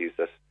facilities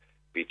at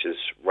beaches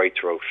right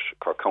throughout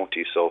Cork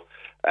County. So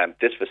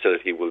this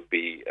facility will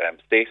be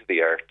state of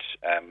the art,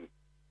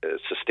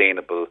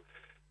 sustainable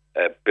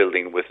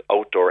building with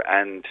outdoor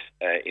and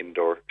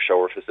indoor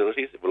shower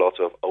facilities. It will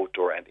also have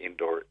outdoor and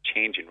indoor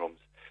changing rooms.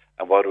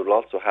 And what it will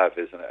also have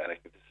is, and I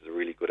think this is a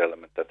really good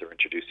element that they're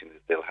introducing,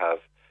 is they'll have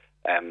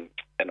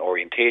an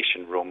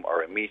orientation room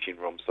or a meeting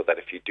room, so that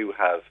if you do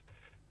have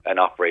an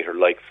operator,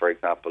 like for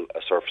example a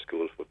surf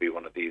school would be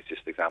one of these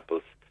just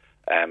examples,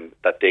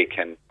 that they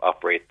can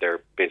operate their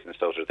business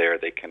out of there.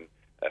 They can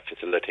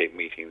facilitate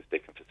meetings, they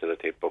can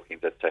facilitate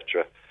bookings,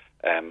 etc.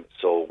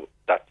 So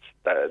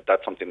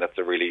that's something that's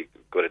a really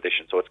good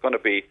addition. So it's going to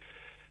be,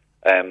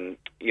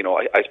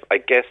 I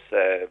guess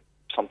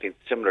something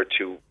similar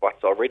to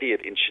what's already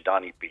at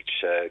Inchydoney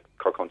Beach.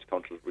 Cork County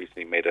Council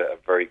recently made a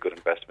very good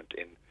investment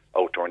in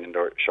outdoor and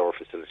indoor shower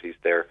facilities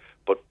there,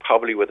 but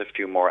probably with a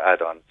few more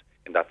add-ons,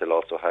 in that they'll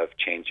also have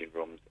changing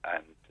rooms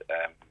and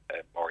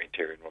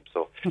orienteering rooms.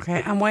 So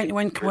okay, and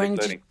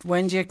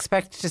when do you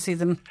expect to see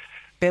them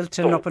built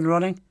and up and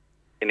running?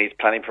 It needs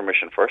planning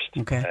permission first.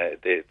 Okay.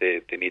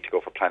 They need to go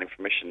for planning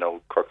permission.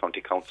 Now, Cork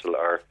County Council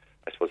are,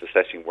 I suppose,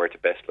 assessing where to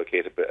best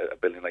locate a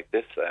building like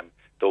this.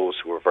 Those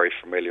who are very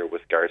familiar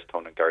with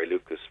Garrettstown and Gary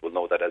Lucas will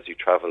know that as you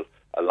travel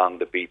along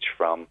the beach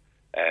from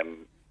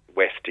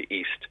west to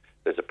east,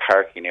 there's a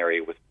parking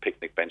area with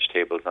picnic bench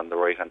tables on the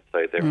right-hand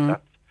side there. Mm.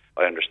 That,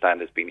 I understand,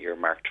 has been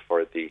earmarked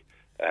for the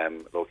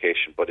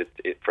location, but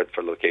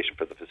for location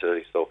for the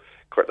facility. So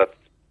that's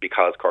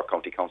because Cork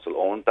County Council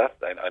owns that.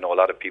 I know a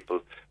lot of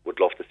people would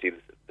love to see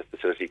the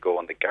facility go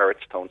on the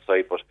Garrettstown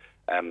side, but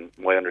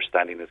my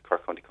understanding is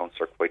Cork County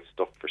Council are quite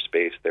stuck for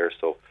space there,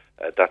 so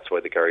that's why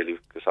the Gary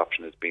Lucas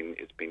option is being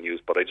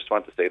used. But I just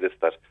want to say this,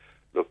 that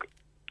look,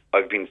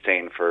 I've been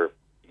saying for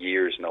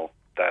years now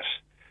that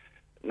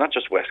not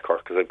just West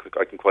Cork, because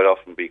I can quite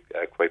often be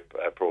quite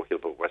parochial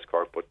about West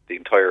Cork, but the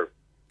entire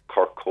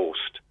Cork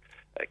coast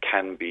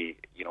can be,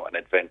 an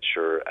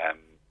adventure.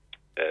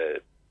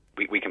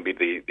 We can be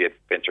the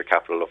adventure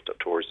capital of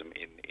tourism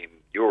in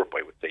Europe,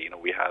 I would say.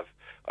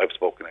 I've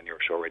spoken on your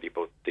show already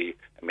about the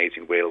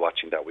amazing whale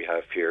watching that we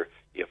have here.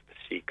 You have the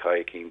sea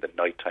kayaking, the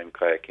nighttime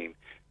kayaking.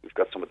 We've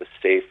got some of the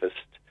safest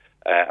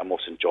and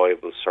most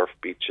enjoyable surf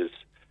beaches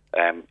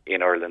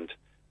in Ireland.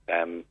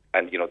 And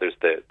there's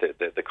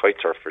the kite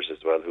surfers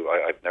as well, who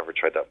I've never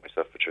tried that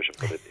myself, Patricia,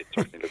 but it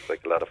certainly looks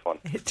like a lot of fun.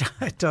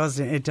 It does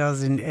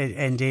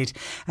indeed.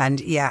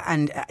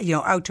 And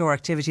outdoor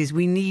activities,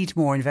 we need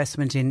more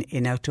investment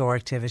in outdoor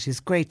activities.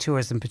 Great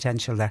tourism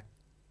potential there.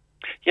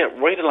 Yeah,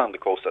 right along the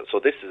coast. So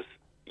this is,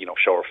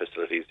 shower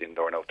facilities,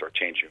 indoor and outdoor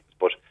changing rooms.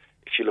 But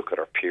if you look at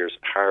our piers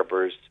and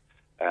harbours,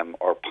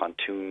 our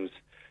pontoons,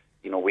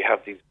 we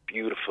have these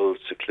beautiful,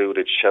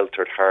 secluded,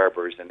 sheltered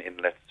harbours and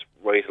inlets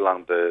right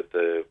along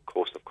the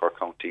coast of Cork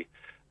County.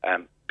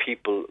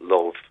 People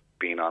love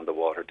being on the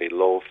water. They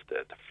love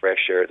the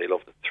fresh air. They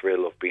love the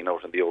thrill of being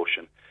out in the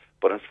ocean.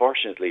 But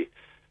unfortunately,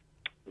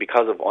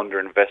 because of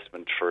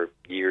underinvestment for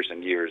years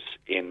and years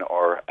in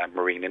our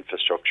marine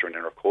infrastructure and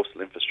in our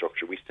coastal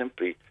infrastructure, we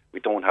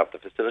don't have the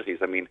facilities.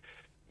 I mean,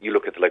 you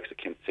look at the likes of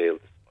Kinsale,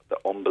 the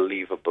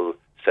unbelievable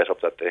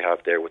setup that they have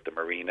there with the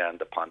marina and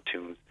the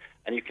pontoons,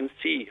 and you can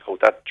see how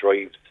that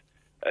drives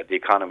the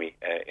economy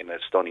in a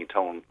stunning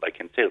town like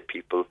Kinsale.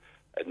 People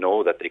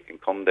know that they can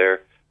come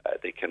there,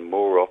 they can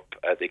moor up,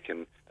 they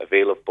can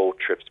avail of boat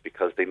trips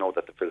because they know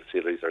that the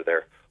facilities are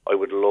there. I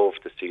would love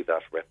to see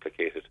that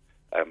replicated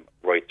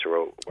right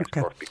throughout West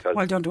Cork, because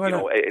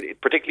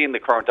particularly in the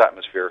current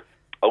atmosphere,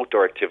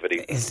 outdoor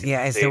activity is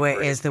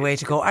the way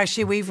to go.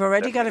 Actually, we've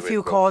already got a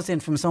few calls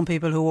in from some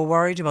people who were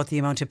worried about the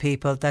amount of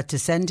people that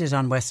descended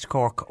on West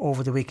Cork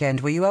over the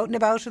weekend. Were you out and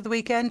about at the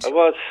weekend? I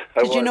was.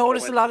 Did you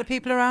notice a lot of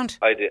people around?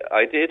 I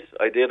did,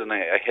 and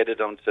I headed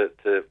down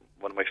to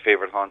one of my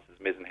favourite haunts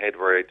is Mizen Head,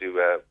 where I do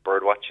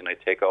bird watching. I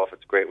take off.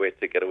 It's a great way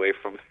to get away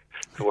from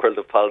the world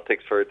of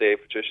politics for a day,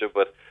 Patricia.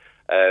 But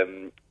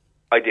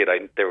I did.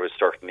 There was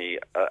certainly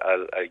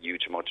a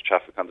huge amount of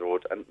traffic on the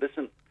road. And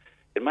listen,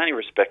 in many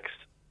respects,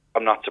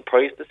 I'm not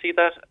surprised to see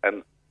that,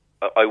 and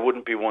I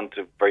wouldn't be one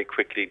to very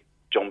quickly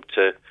jump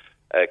to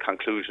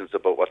conclusions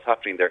about what's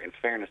happening there. In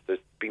fairness, there's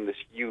been this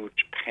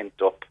huge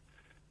pent-up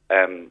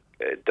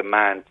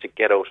demand to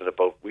get out and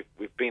about.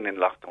 We've been in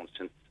lockdown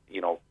since,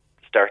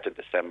 start of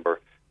December.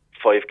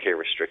 5K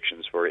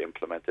restrictions were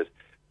implemented.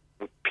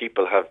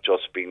 People have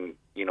just been,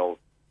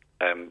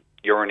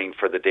 yearning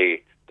for the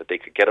day that they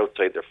could get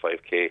outside their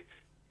 5K.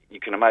 You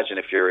can imagine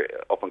if you're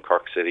up in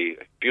Cork City,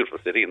 beautiful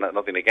city, and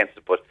nothing against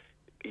it, but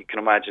you can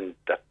imagine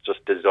that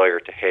just desire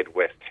to head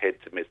west, head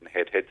to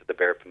Mizenhead, head to the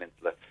Bear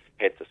Peninsula,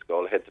 head to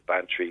Schull, head to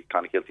Bantry,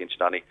 Clonakilty and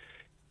Shinani.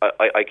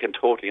 I can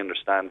totally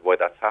understand why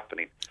that's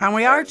happening. And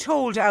we are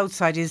told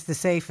outside is the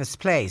safest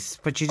place,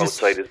 but you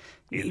just... Outside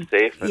is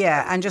safe.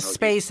 And just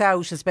space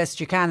out as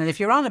best you can. And if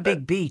you're on a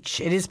big beach,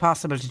 it is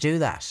possible to do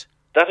that.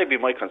 That would be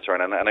my concern,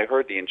 and I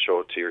heard the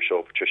intro to your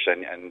show, Patricia,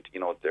 and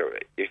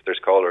if there's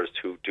callers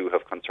who do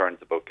have concerns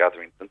about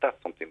gatherings, then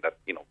that's something that,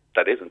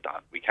 that isn't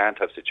done. We can't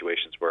have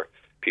situations where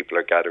people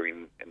are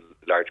gathering in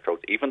large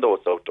crowds, even though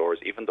it's outdoors,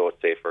 even though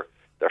it's safer.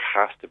 There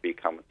has to be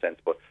common sense,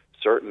 but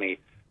certainly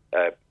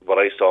what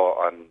I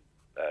saw on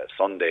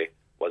Sunday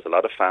was a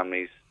lot of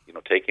families,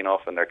 taking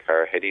off in their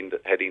car, heading, to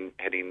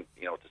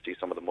see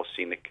some of the most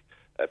scenic,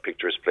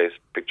 picturesque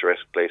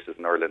places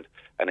in Ireland,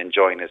 and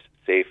enjoying it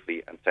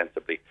safely and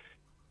sensibly.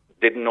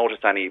 Didn't notice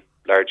any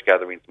large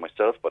gatherings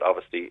myself, but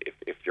obviously,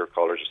 if your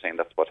callers are saying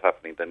that's what's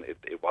happening, then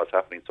it was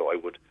happening. So I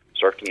would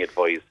certainly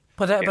advise.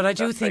 But I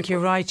do think you're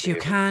right. You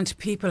can't.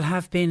 People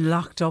have been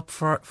locked up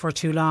for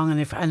too long,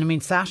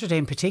 and Saturday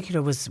in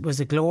particular was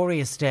a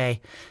glorious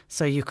day.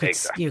 So you could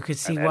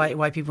see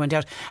why people went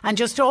out. And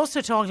just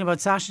also talking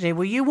about Saturday,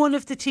 were you one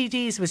of the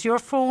TDs? Was your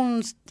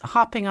phone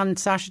hopping on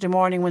Saturday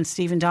morning when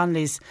Stephen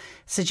Donnelly's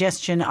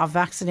suggestion of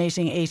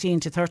vaccinating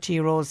 18 to 30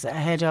 year olds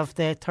ahead of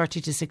the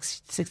 30 to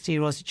 60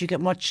 year olds? Did you get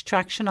much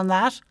traction on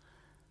that?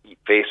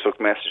 Facebook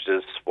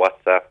messages,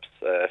 WhatsApps,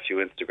 a few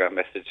Instagram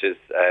messages.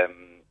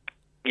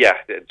 Yeah,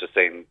 just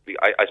saying.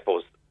 I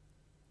suppose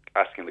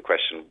asking the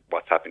question,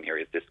 what's happening here?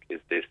 Is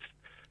this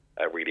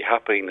really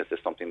happening? Is this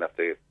something that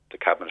the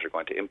cabinet are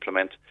going to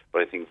implement?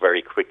 But I think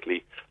very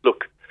quickly,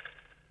 look,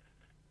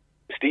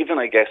 Stephen,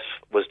 I guess,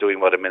 was doing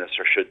what a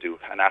minister should do,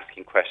 and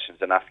asking questions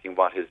and asking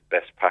what is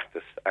best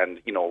practice. And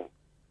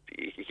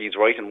he's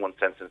right in one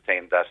sense in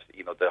saying that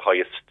the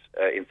highest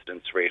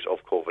incidence rate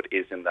of COVID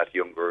is in that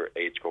younger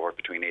age cohort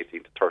between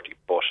 18 to 30.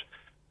 But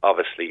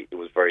obviously, it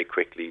was very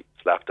quickly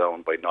slapped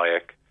down by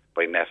NIAC,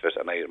 by NPHET,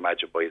 and I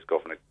imagine by his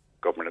government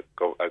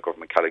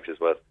colleagues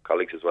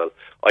as well.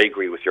 I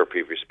agree with your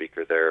previous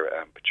speaker there,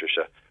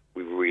 Patricia.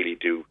 We really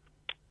do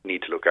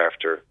need to look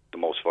after the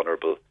most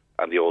vulnerable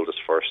and the oldest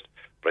first.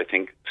 But I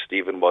think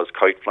Stephen was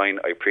kite flying.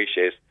 I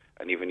appreciate,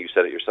 and even you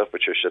said it yourself,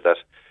 Patricia, that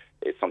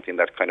it's something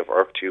that kind of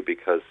irked you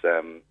because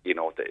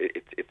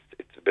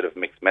it's a bit of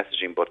mixed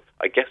messaging. But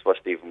I guess what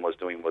Stephen was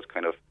doing was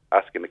kind of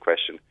asking the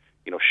question,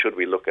 should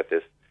we look at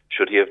this?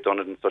 Should he have done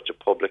it in such a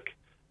public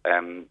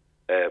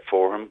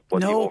forum?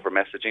 Was he over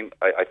messaging?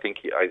 I think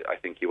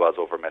he was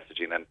over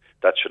messaging, and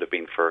that should have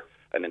been for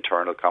an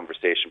internal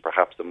conversation,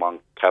 perhaps among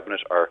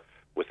cabinet or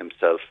with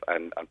himself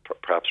and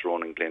perhaps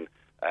Ronan Glynn,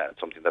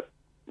 something that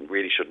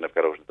really shouldn't have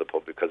got out into the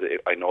public, because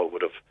I know it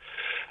would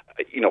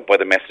have, by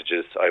the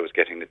messages I was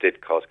getting, it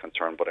did cause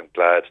concern. But I'm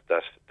glad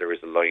that there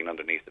is a line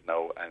underneath it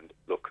now. And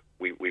look,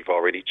 we've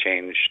already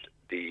changed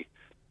the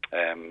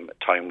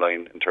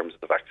timeline in terms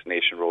of the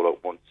vaccination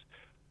rollout. Once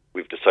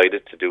we've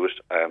decided to do it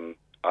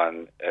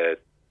on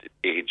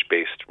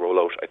age-based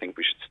rollout, I think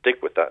we should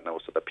stick with that now,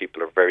 so that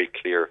people are very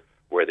clear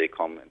where they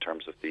come in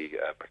terms of the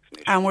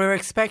vaccination. And we're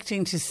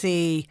expecting to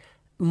see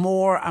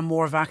more and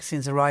more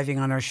vaccines arriving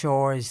on our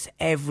shores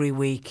every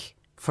week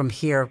from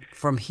here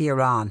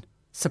on.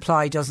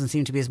 Supply doesn't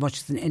seem to be as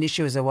much an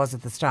issue as it was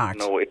at the start.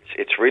 No,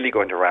 it's really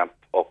going to ramp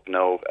up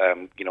now.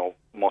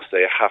 Must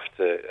say I have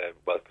to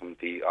welcome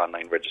the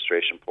online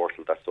registration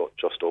portal that's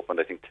just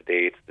opened. I think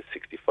today it's the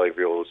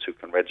 65-year-olds who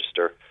can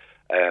register.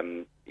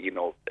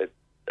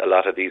 A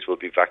lot of these will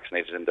be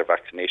vaccinated in their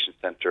vaccination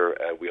centre.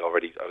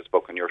 I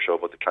spoke on your show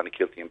about the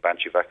Clonakilty and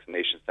Bantry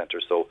vaccination centre.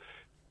 So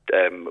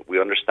we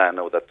understand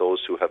now that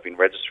those who have been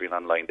registering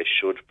online, they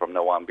should from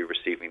now on be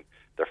receiving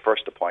their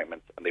first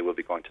appointment, and they will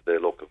be going to the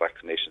local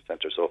vaccination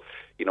centre. So,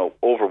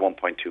 over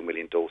 1.2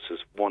 million doses.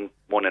 One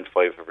in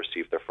 5 have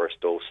received their first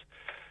dose.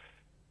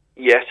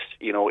 Yes,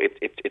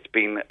 it's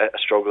been a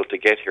struggle to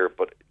get here,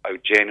 but I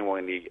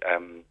genuinely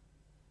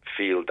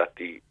feel that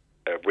the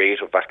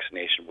rate of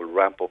vaccination will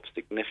ramp up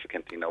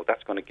significantly now.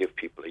 That's going to give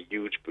people a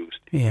huge boost,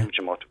 a huge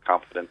amount of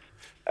confidence.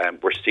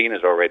 We're seeing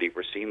it already.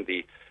 We're seeing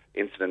the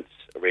incidence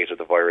rate of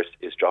the virus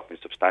is dropping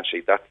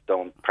substantially. That's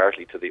down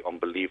partly to the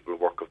unbelievable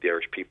work of the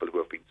Irish people who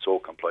have been so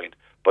compliant,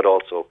 but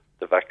also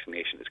the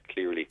vaccination is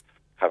clearly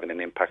having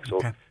an impact. So,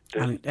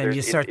 and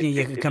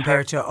you can compare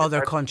it to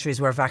other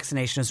countries where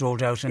vaccination is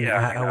rolled out and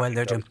how well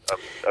they're doing.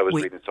 I was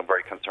reading some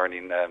very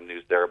concerning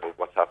news there about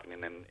what's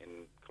happening in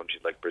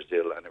countries like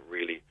Brazil, and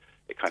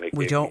it kind of...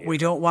 We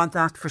don't want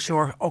that for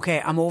sure.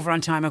 OK, I'm over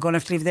on time. I'm going to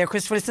have to leave it there.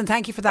 Christopher, listen,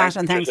 thank you for that,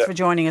 and thanks for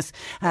joining us.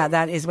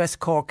 That is West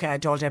Cork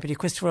Dáil Deputy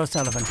Christopher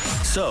O'Sullivan.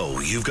 So,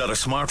 you've got a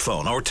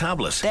smartphone or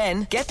tablet.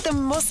 Then get the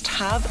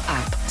must-have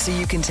app so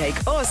you can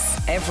take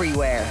us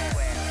everywhere.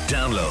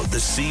 Download the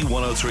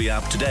C103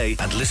 app today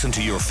and listen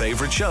to your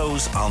favourite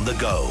shows on the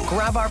go.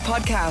 Grab our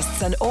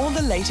podcasts and all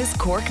the latest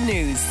Cork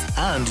news.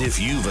 And if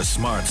you've a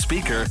smart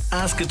speaker,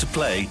 ask it to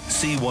play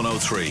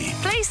C103.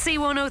 Play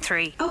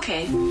C103.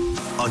 OK.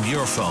 On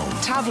your phone,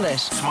 tablet,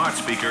 smart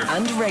speaker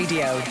and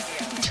radio.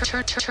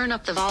 Turn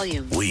up the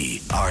volume.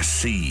 We are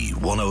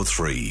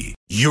C103.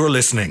 You're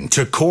listening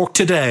to Cork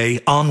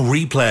Today on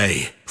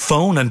replay.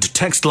 Phone and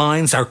text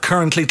lines are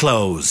currently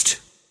closed.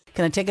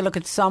 Can I take a look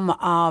at some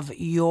of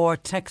your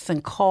texts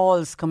and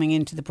calls coming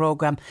into the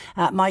programme?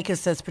 Michael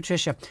says,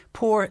 Patricia,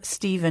 poor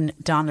Stephen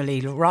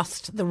Donnelly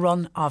lost the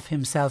run of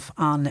himself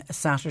on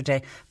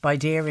Saturday by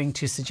daring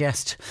to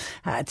suggest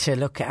to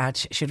look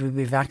at should we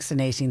be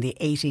vaccinating the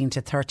 18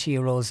 to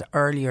 30-year-olds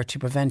earlier to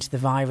prevent the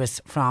virus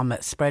from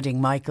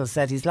spreading. Michael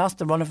said he's lost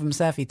the run of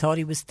himself. He thought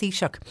he was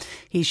Taoiseach.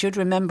 He should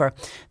remember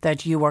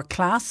that you are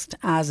classed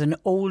as an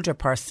older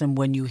person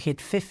when you hit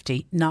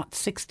 50, not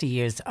 60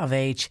 years of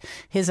age.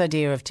 His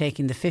idea of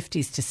taking the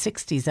 50s to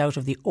 60s out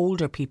of the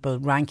older people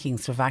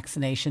rankings for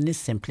vaccination is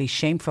simply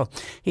shameful.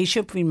 He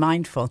should be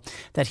mindful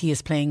that he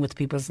is playing with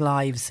people's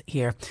lives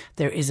here.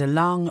 There is a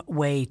long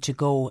way to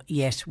go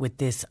yet with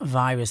this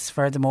virus.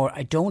 Furthermore,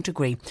 I don't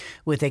agree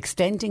with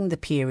extending the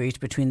period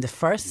between the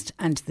first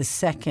and the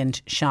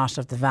second shot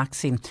of the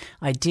vaccine.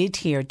 I did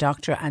hear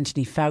Dr.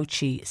 Anthony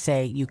Fauci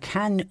say you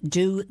can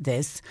do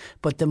this,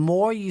 but the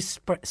more you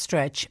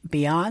stretch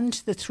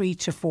beyond the 3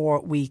 to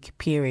 4 week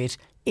period,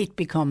 it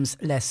becomes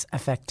less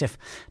effective.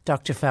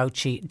 Dr.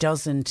 Fauci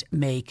doesn't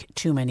make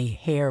too many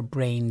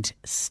harebrained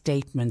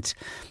statements.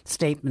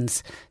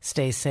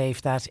 Stay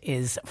safe. That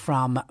is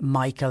from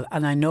Michael.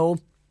 And I know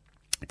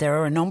there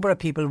are a number of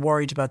people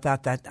worried about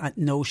that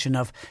notion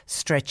of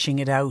stretching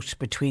it out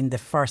between the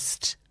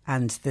first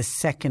and the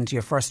second,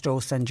 your first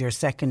dose and your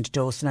second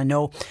dose. And I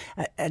know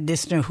a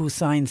listener who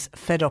signs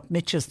Fed Up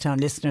Mitchelstown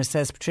listener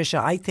says,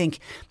 Patricia, I think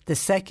the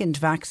second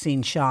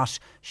vaccine shot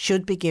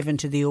should be given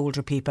to the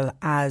older people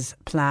as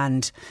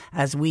planned,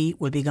 as we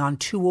will be gone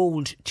too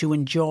old to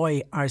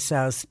enjoy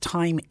ourselves.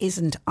 Time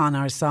isn't on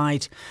our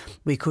side.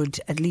 We could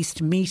at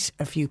least meet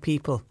a few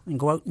people and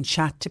go out and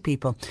chat to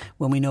people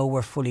when we know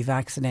we're fully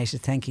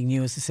vaccinated. Thanking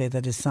you, as I say,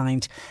 that is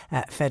signed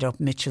Fed Up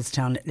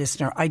Mitchelstown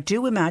listener. I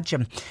do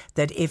imagine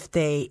that if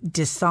they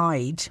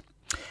decide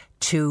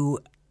to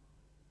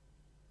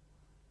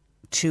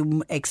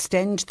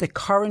extend the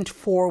current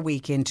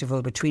 4-week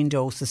interval between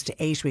doses to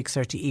 8 weeks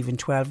or to even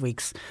 12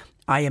 weeks,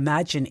 I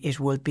imagine it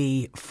will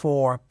be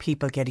for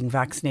people getting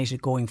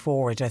vaccinated going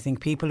forward. I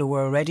think people who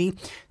were already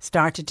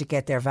started to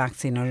get their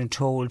vaccine are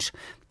told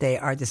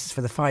this is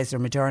for the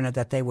Pfizer Moderna,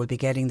 that they will be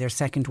getting their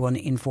second one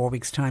in 4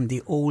 weeks' time.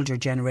 The older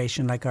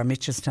generation, like our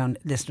Mitchelstown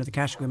listener, the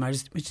category my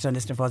Mitchelstown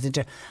listener falls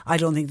into, I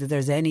don't think that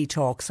there's any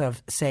talks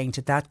of saying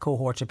to that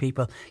cohort of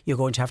people, you're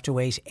going to have to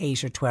wait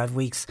 8 or 12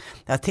 weeks.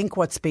 I think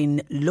what's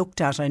been looked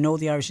at, I know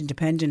the Irish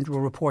Independent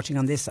were reporting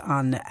on this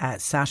on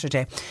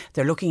Saturday,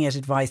 they're looking at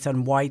advice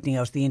on widening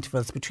out the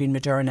intervals between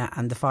Moderna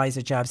and the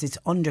Pfizer jabs. It's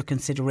under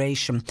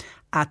consideration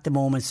at the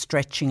moment,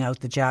 stretching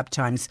out the jab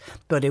times,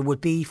 but it would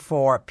be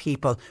for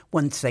people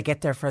once they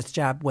get their first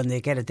jab, when they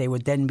get it, they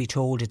would then be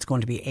told it's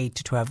going to be 8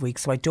 to 12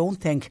 weeks. So I don't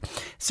think,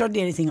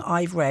 certainly anything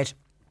I've read,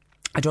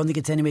 I don't think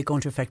it's anyway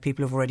going to affect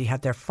people who've already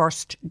had their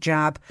first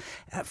jab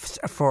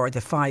for the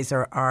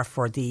Pfizer or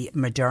for the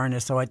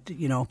Moderna.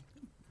 So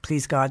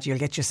please God, you'll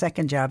get your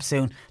second jab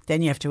soon.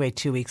 Then you have to wait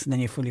 2 weeks and then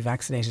you're fully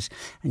vaccinated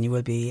and you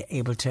will be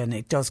able to, and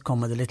it does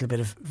come with a little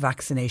bit of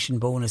vaccination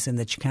bonus in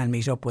that you can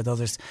meet up with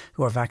others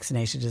who are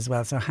vaccinated as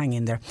well. So hang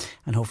in there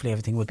and hopefully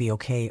everything will be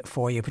okay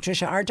for you.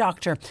 Patricia, our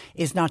doctor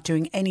is not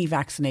doing any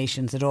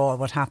vaccinations at all.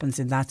 What happens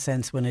in that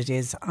sense when it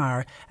is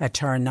our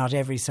turn? Not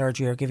every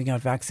surgery are giving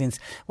out vaccines.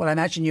 Well, I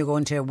imagine you're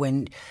going to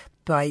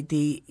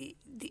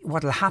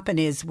what will happen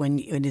is when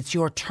it's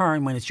your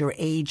turn, when it's your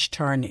age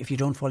turn, if you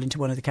don't fall into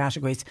one of the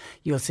categories,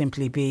 you'll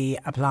simply be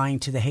applying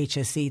to the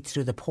HSE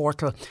through the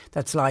portal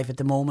that's live at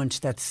the moment,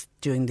 that's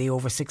doing the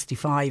over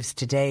 65s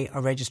today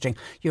are registering.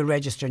 You'll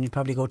register and you'll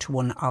probably go to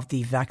one of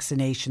the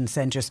vaccination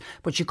centres,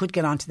 but you could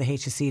get onto the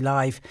HSE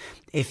live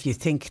if you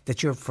think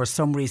that you're, for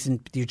some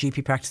reason, your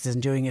GP practice isn't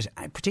doing it,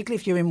 particularly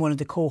if you're in one of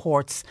the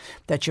cohorts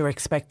that you're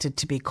expected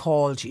to be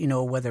called,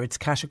 whether it's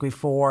category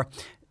 4,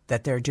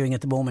 that they're doing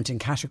at the moment in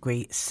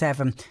category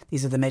 7.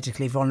 These are the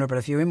medically vulnerable.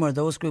 If you're in one of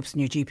those groups and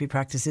your GP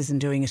practice isn't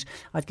doing it,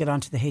 I'd get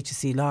onto the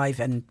HSE live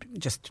and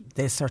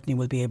they certainly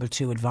will be able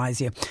to advise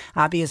you.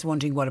 Abby is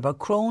wondering, what about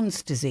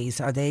Crohn's disease?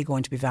 Are they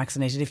going to be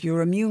vaccinated? If you're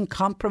immune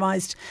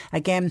compromised,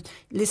 again,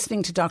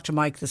 listening to Dr.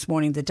 Mike this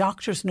morning, the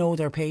doctors know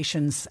their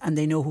patients and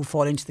they know who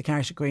fall into the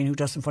category and who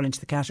doesn't fall into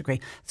the category.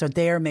 So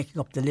they're making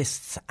up the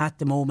lists at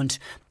the moment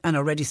and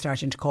already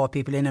starting to call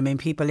people in. I mean,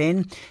 people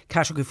in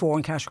category 4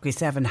 and category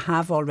 7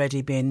 have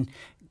already been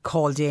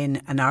called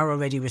in and are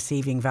already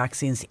receiving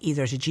vaccines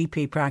either at a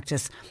GP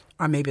practice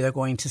or maybe they're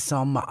going to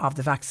some of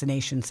the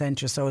vaccination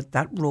centres. So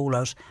that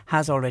rollout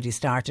has already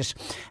started.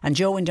 And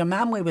Joe in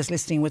Dunmanway was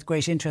listening with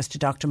great interest to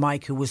Dr.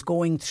 Mike, who was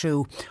going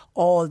through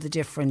all the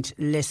different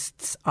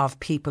lists of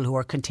people who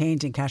are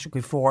contained in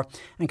Category 4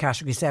 and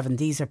Category 7.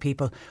 These are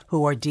people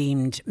who are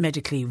deemed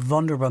medically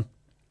vulnerable.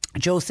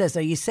 Joe says,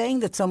 are you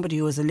saying that somebody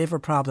who has a liver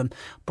problem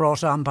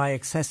brought on by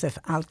excessive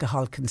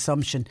alcohol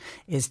consumption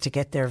is to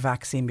get their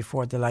vaccine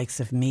before the likes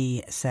of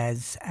me,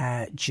 says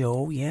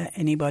Joe? Yeah,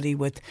 anybody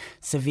with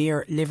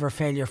severe liver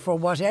failure for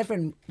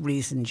whatever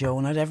reason, Joe.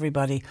 Not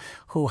everybody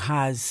who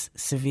has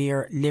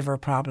severe liver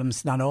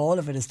problems, not all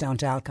of it is down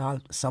to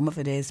alcohol. Some of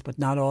it is, but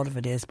not all of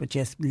it is. But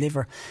just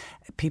liver,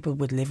 people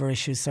with liver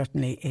issues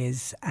certainly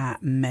is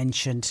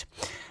mentioned.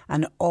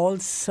 And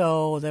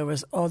also there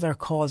was other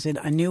calls in.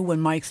 I knew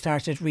when Mike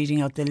started reading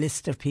out the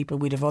list of people,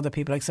 we'd have other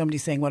people, like somebody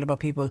saying, what about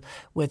people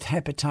with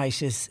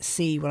hepatitis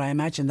C? Well, I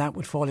imagine that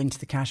would fall into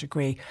the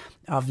category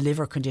of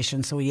liver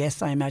conditions. So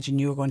yes, I imagine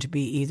you're going to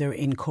be either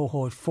in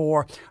cohort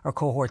 4 or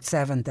cohort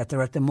 7 that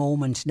they're at the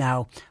moment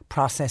now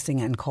processing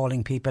and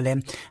calling people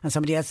in. And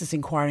somebody else is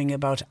inquiring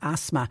about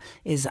asthma.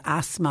 Is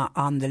asthma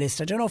on the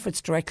list? I don't know if it's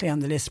directly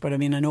on the list, but I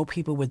mean, I know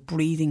people with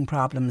breathing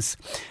problems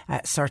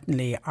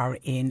certainly are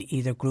in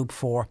either group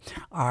 4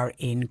 or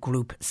in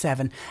group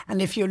 7.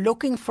 And if you're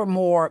looking for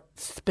more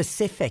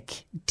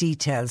specific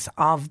details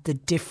of the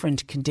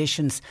different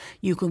conditions,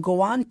 you can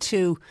go on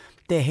to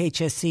the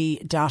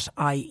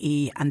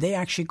hse.ie and they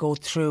actually go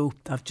through,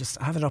 I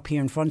have it up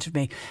here in front of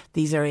me.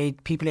 These are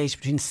people aged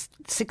between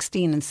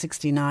 16 and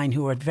 69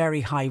 who are at very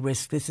high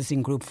risk. This is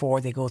in group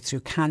 4. They go through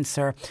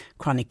cancer,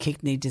 chronic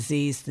kidney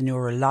disease, the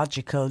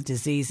neurological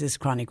diseases,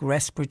 chronic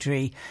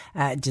respiratory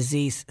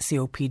disease,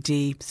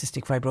 COPD,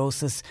 cystic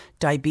fibrosis,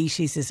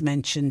 diabetes is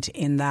mentioned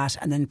in that,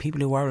 and then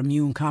people who are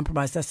immune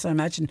compromised. That's, I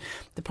imagine,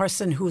 the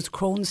person who has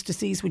Crohn's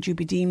disease, would you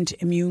be deemed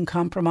immune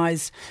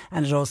compromised?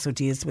 And it also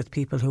deals with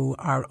people who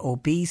are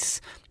obese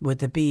with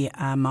the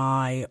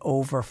BMI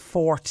over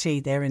 40.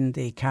 They're in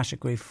the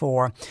category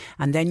 4.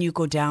 And then you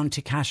go down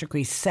to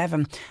category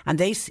 7. And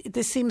this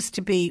seems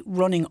to be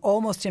running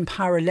almost in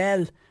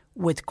parallel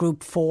with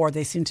group 4.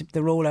 The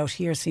rollout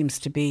here seems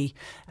to be,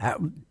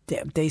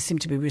 they seem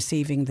to be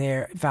receiving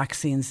their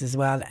vaccines as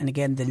well. And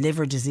again, the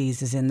liver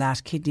disease is in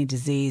that, kidney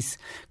disease,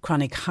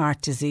 chronic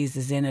heart disease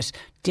is in it,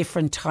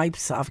 different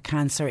types of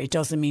cancer. It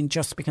doesn't mean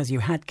just because you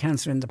had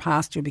cancer in the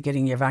past you'll be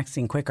getting your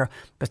vaccine quicker,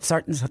 but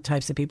certain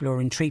types of people who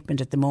are in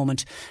treatment at the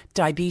moment.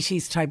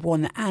 Diabetes type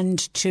 1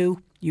 and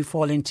 2, you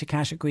fall into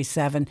category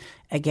 7.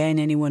 Again,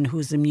 anyone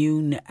who's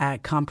immune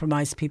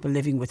compromised, people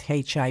living with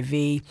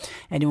HIV,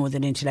 anyone with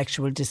an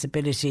intellectual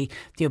disability.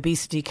 The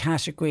obesity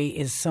category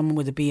is someone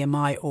with a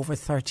BMI over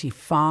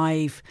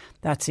 35.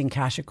 That's in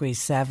category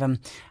 7.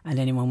 And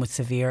anyone with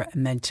severe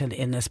mental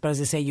illness. But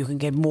as I say, you can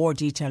get more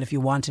detail if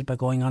you wanted by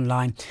going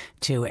online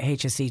to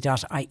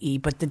hse.ie.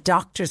 But the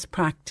doctor's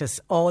practice,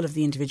 all of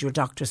the individual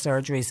doctor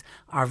surgeries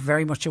are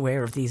very much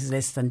aware of these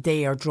lists, and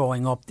they are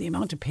drawing up the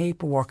amount of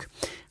paperwork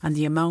and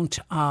the amount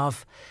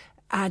of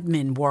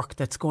admin work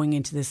that's going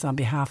into this on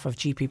behalf of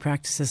GP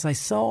practices. I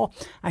saw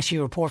actually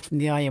a report from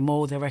the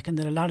IMO. They reckon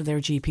that a lot of their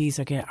GPs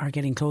are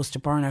getting close to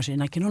burnout,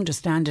 and I can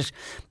understand it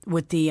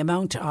with the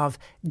amount of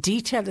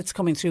detail that's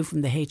coming through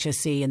from the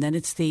HSE. And then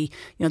it's the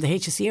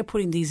HSE are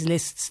putting these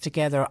lists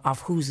together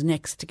of who's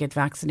next to get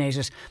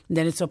vaccinated, and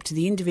then it's up to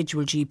the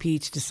individual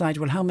GP to decide,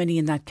 well, how many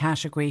in that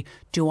category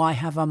do I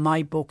have on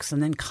my books,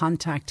 and then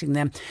contacting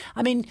them.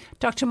 I mean,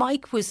 Dr.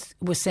 Mike was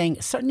saying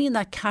certainly in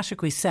that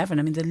category 7,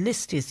 I mean, the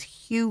list is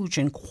huge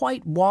and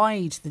quite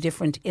wide, the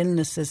different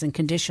illnesses and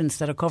conditions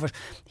that are covered.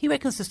 He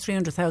reckons there's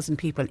 300,000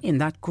 people in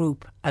that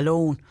group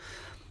alone.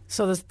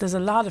 So there's a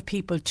lot of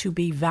people to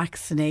be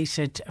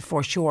vaccinated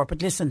for sure.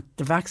 But listen,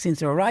 the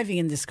vaccines are arriving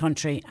in this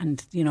country,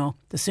 and, you know,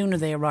 the sooner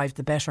they arrive,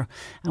 the better.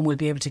 And we'll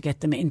be able to get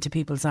them into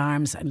people's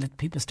arms and let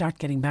people start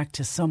getting back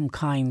to some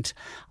kind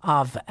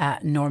of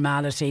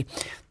normality.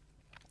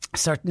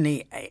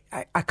 Certainly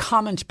a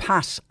comment,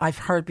 Pat, I've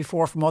heard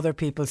before from other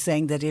people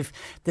saying that if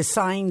the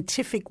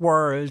scientific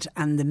world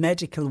and the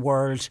medical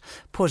world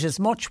put as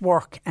much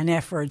work and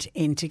effort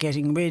into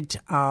getting rid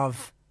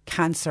of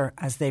cancer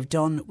as they've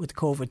done with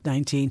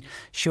COVID-19,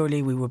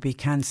 surely we would be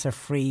cancer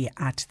free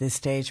at this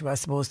stage. Well, I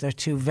suppose they're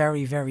two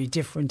very, very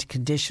different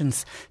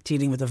conditions,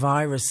 dealing with a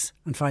virus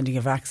and finding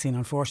a vaccine.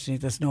 Unfortunately,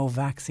 there's no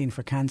vaccine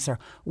for cancer.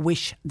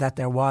 Wish that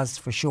there was,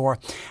 for sure.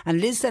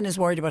 And Liz then is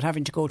worried about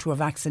having to go to a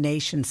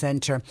vaccination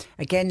centre.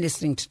 Again,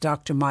 listening to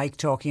Dr. Mike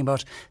talking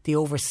about the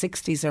over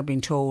 60s are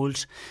being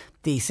told.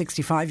 The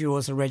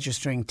 65-year-olds are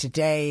registering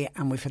today,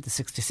 and we've had the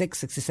 66,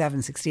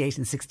 67, 68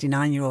 and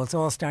 69-year-olds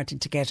all starting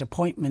to get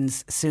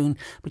appointments soon.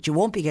 But you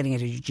won't be getting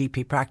it at your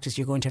GP practice.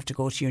 You're going to have to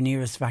go to your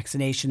nearest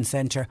vaccination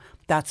centre.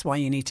 That's why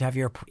you need to have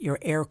your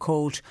air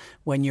code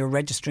when you're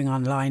registering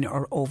online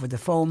or over the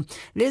phone.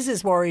 Liz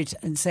is worried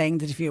and saying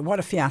that what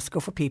a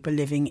fiasco for people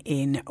living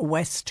in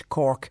West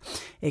Cork.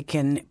 It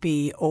can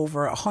be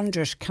over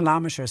 100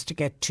 kilometres to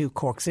get to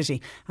Cork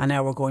City, and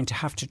now we're going to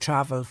have to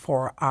travel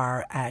for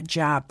our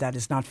jab. That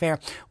is not fair. there.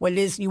 Well,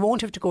 Liz, you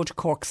won't have to go to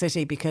Cork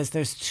City because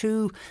there's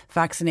 2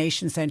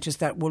 vaccination centres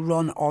that will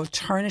run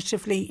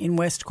alternatively in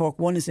West Cork.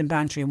 One is in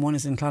Bantry and one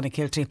is in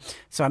Clonakilty.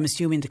 So I'm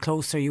assuming the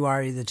closer you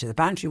are either to the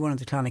Bantry one or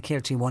the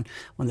Clonakilty one,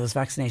 when those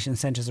vaccination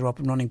centres are up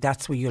and running,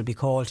 that's where you'll be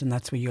called and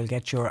that's where you'll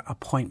get your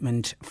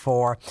appointment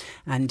for.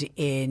 And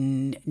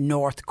in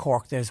North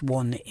Cork, there's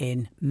one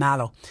in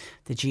Mallow.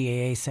 The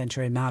GAA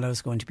centre in Mallow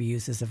is going to be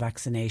used as a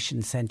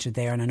vaccination centre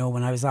there. And I know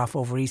when I was off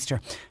over Easter,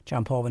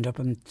 John Paul went up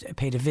and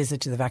paid a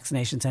visit to the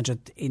vaccination centre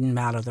in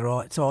Mallow.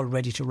 It's all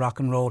ready to rock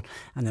and roll.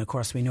 And then, of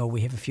course, we know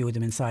we have a few of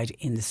them inside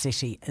in the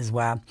city as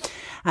well.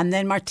 And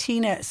then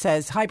Martina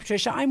says, hi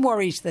Patricia, I'm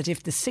worried that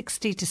if the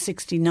 60 to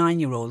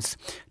 69-year-olds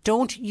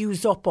don't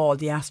use up all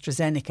the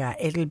AstraZeneca,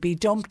 it'll be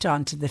dumped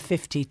onto the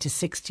 50 to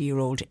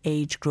 60-year-old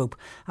age group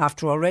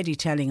after already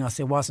telling us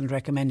it wasn't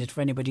recommended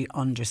for anybody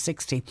under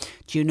 60.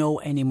 Do you know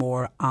any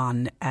more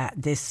on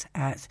this?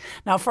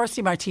 Now,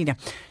 firstly, Martina,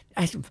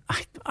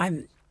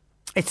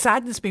 it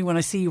saddens me when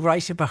I see you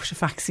write about a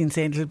vaccine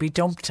saying it'll be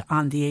dumped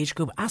on the age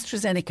group.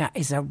 AstraZeneca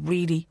is a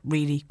really,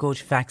 really good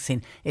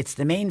vaccine. It's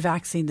the main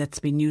vaccine that's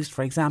been used,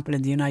 for example,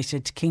 in the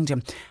United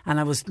Kingdom. And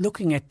I was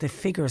looking at the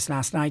figures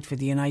last night for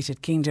the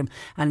United Kingdom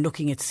and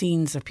looking at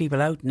scenes of people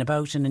out and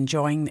about and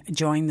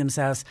enjoying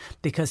themselves,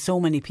 because so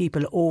many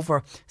people,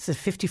 over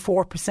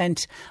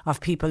 54%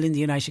 of people in the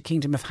United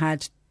Kingdom have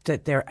had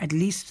at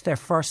least their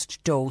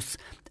first dose,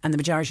 and the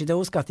majority of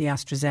those got the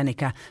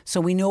AstraZeneca.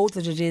 So we know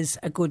that it is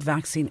a good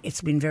vaccine.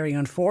 It's been very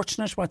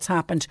unfortunate what's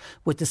happened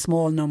with the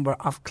small number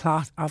of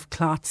clots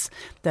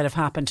that have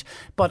happened.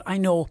 But I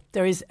know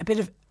there is a bit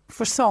of,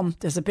 for some,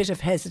 there's a bit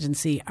of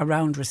hesitancy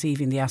around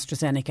receiving the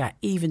AstraZeneca,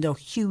 even though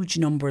huge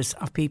numbers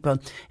of people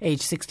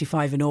aged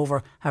 65 and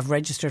over have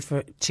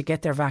registered to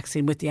get their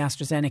vaccine with the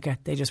AstraZeneca.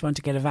 They just want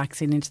to get a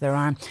vaccine into their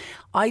arm.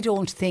 I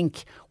don't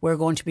think we're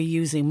going to be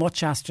using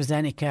much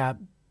AstraZeneca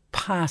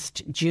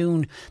past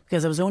June,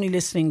 because I was only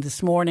listening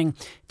this morning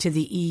to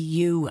the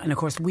EU, and of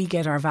course we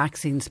get our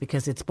vaccines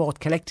because it's bought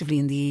collectively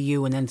in the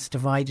EU and then it's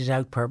divided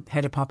out per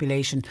head of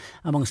population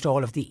amongst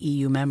all of the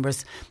EU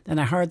members. And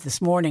I heard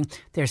this morning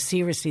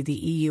the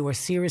EU are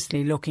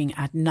seriously looking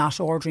at not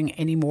ordering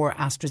any more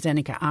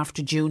AstraZeneca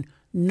after June.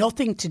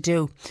 Nothing to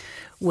do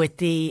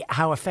with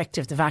how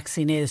effective the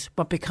vaccine is,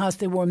 but because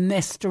they were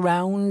messed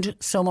around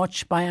so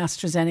much by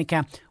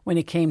AstraZeneca when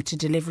it came to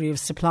delivery of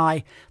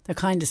supply. They're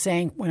kind of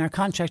saying, when our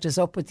contract is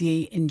up with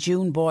you in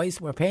June, boys,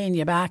 we're paying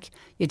you back.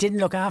 You didn't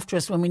look after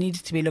us when we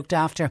needed to be looked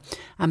after.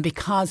 And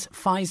because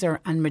Pfizer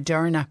and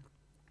Moderna,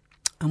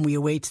 and we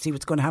await to see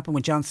what's going to happen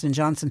with Johnson &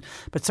 Johnson.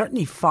 But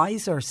certainly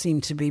Pfizer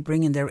seem to be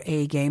bringing their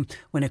A game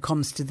when it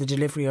comes to the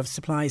delivery of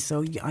supplies. So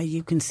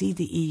you can see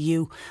the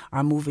EU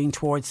are moving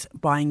towards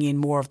buying in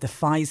more of the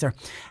Pfizer,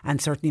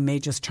 and certainly may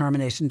just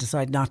terminate and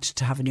decide not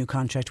to have a new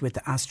contract with the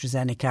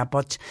AstraZeneca.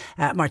 But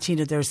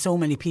Martina, there are so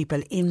many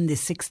people in the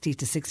 60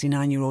 to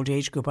 69-year-old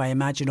age group. I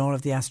imagine all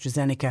of the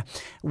AstraZeneca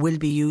will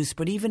be used.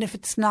 But even if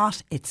it's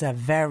not, it's a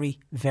very,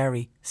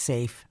 very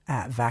safe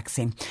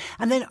vaccine.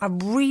 And then I'm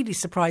really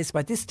surprised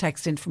by this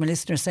text in from a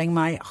listener saying,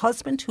 my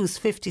husband, who's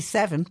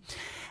 57,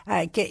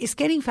 is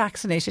getting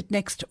vaccinated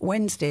next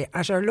Wednesday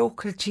at our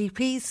local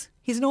GP's.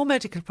 He's no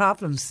medical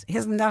problems. He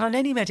hasn't not on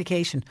any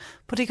medication,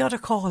 but he got a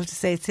call to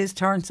say it's his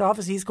turn. So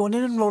obviously he's going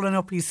in and rolling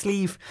up his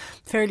sleeve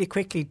fairly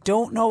quickly.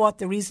 Don't know what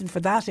the reason for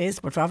that is,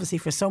 but obviously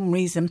for some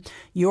reason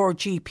your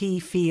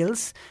GP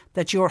feels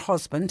that your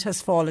husband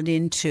has fallen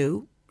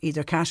into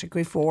either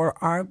category 4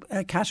 or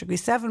category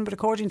 7. But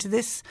according to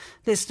this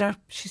listener,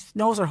 she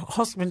knows her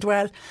husband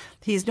well.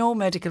 He has no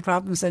medical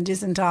problems and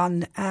isn't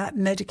on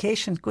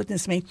medication.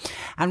 Goodness me.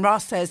 And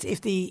Ross says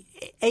if the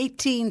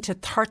 18 to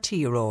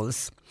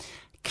 30-year-olds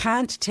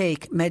can't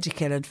take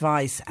medical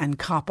advice and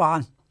cop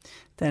on,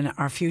 then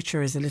our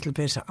future is a little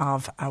bit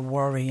of a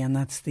worry. And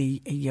that's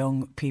the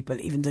young people,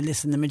 even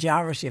the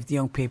majority of the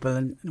young people.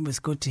 And it was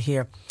good to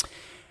hear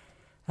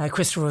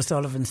Christopher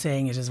O'Sullivan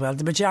saying it as well.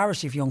 The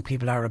majority of young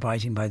people are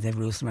abiding by the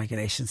rules and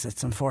regulations.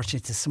 It's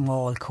unfortunate a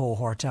small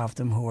cohort of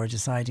them who are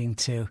deciding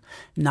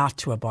not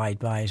to abide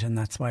by it, and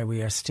that's why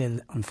we are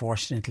still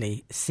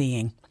unfortunately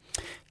seeing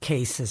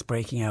cases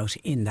breaking out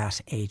in that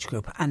age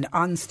group. And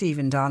on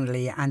Stephen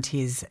Donnelly and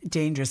his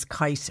dangerous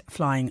kite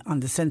flying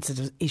on the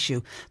sensitive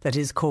issue that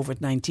is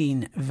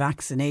COVID-19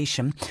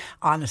 vaccination,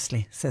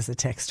 honestly, says the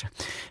texter,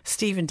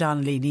 Stephen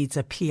Donnelly needs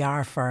a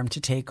PR firm to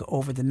take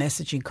over the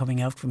messaging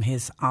coming out from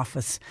his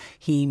office.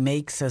 He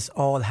makes us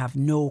all have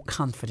no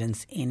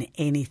confidence in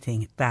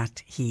anything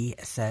that he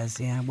says.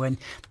 Yeah, when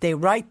they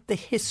write the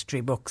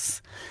history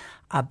books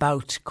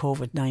about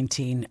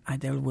COVID-19,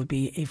 there will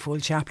be a full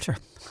chapter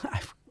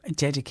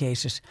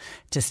dedicated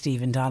to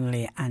Stephen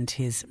Donnelly and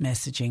his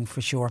messaging for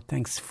sure.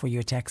 Thanks for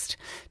your text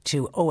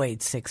to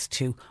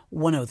 0862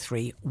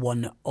 103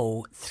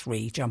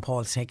 103. John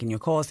Paul's taking your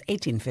calls,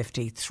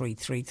 1850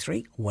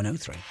 333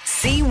 103.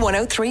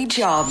 C103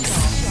 Jobs.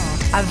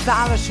 A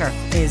valeter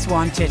is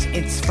wanted.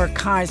 It's for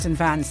cars and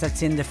vans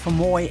that's in the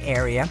Fermoy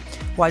area,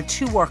 while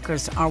 2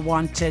 workers are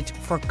wanted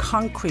for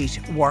concrete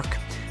work,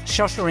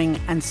 shuttering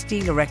and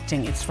steel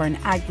erecting. It's for an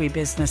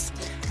agri-business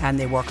and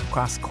they work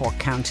across Cork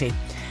County.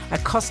 A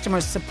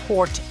customer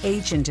support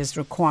agent is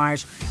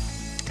required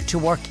to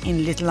work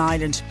in Little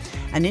Island.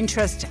 An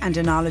interest and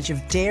a knowledge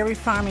of dairy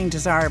farming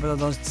desirable,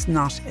 although it's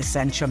not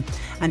essential.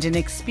 And an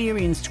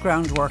experienced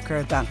ground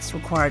worker that's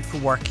required for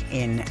work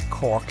in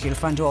Cork. You'll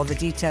find all the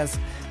details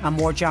and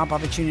more job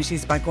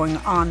opportunities by going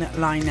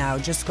online now.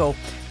 Just go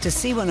to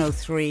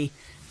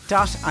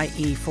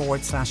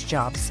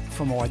c103.ie/jobs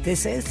for more.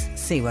 This is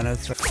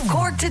C103.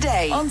 Cork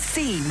Today on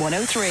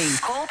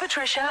C103. Call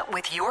Patricia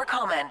with your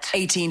comment.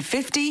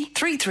 1850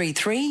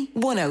 333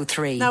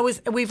 103. Now,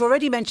 we've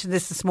already mentioned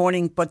this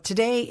morning, but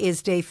today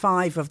is day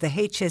 5 of the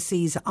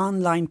HSE's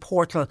online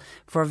portal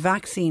for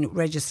vaccine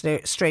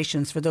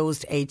registrations for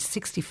those aged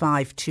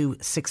 65 to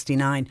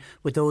 69,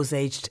 with those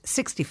aged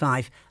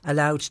 65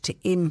 allowed to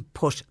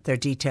input their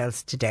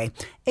details today.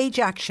 Age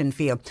Action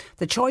feel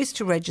the choice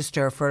to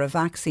register for a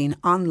vaccine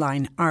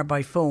online or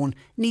by phone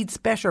needs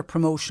better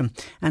promotion.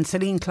 And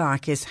Celine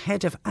Clark is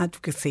Head of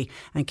Advocacy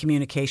and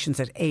Communications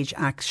at Age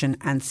Action,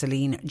 and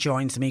Celine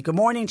joins me. Good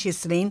morning to you,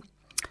 Celine.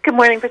 Good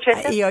morning,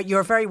 Patricia.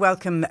 You're very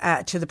welcome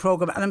to the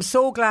programme, and I'm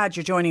so glad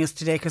you're joining us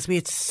today, because we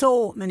had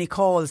so many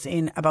calls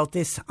in about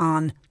this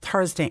on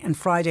Thursday and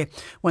Friday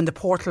when the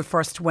portal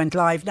first went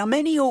live. Now,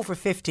 many over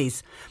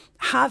 50s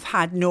have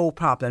had no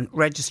problem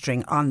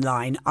registering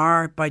online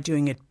or by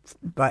doing it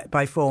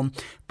by phone.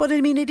 But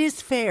I mean, it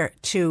is fair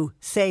to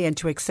say and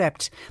to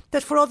accept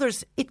that for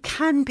others it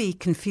can be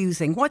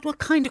confusing. What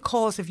kind of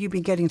calls have you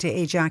been getting to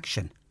Age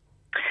Action?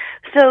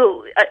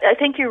 So I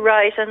think you're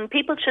right, and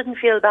people shouldn't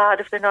feel bad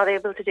if they're not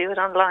able to do it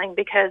online,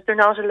 because they're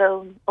not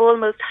alone.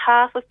 Almost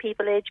half of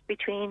people aged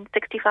between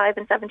 65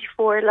 and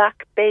 74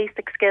 lack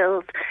basic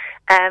skills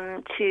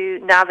to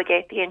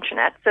navigate the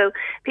internet. So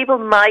people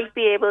might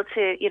be able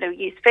to,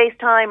 use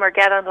FaceTime or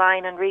get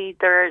online and read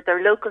their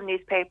local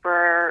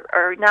newspaper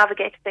or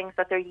navigate things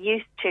that they're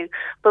used to.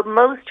 But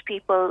most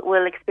people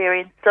will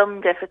experience some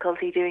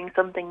difficulty doing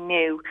something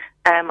new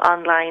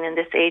online in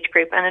this age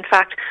group. And in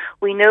fact,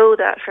 we know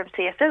that from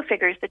CSO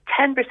figures that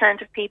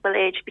 10% of people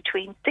aged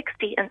between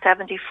 60 and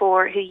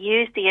 74 who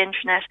use the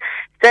internet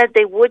said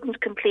they wouldn't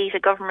complete a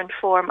government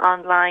form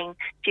online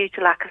due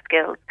to lack of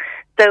skills.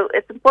 So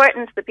it's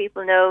important that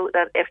people know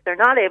that if they're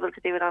not able to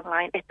do it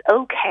online, it's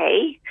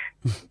okay.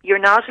 You're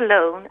not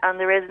alone, and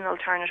there is an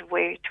alternative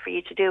way for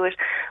you to do it.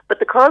 But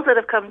the calls that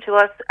have come to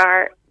us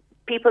are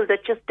people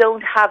that just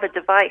don't have a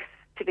device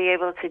to be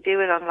able to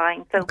do it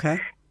online. So,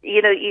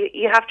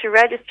 you have to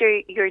register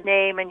your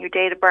name and your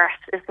date of birth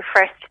is the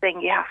first thing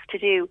you have to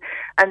do.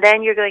 And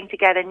then you're going to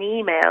get an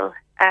email.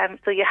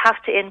 So you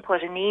have to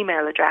input an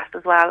email address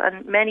as well,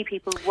 and many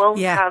people won't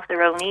have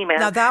their own email.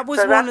 Now that was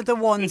one of the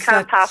ones you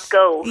can't pass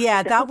go.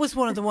 Yeah, that was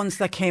one of the ones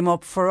that came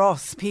up for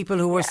us. People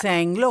who were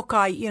saying, "Look,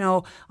 I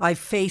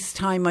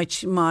FaceTime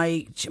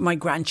my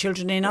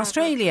grandchildren in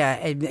Australia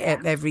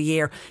every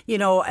year.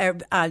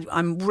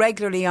 I'm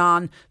regularly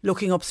on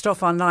looking up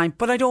stuff online,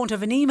 but I don't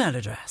have an email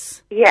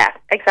address." Yeah,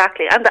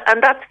 exactly, and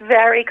that's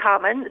very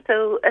common.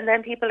 So, and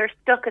then people are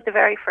stuck at the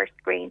very first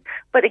screen.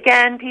 But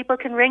again, people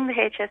can ring the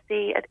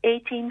HSE at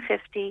 1850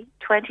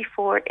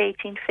 24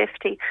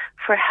 1850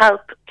 for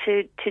help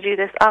to do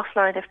this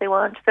offline if they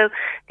want. So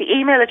the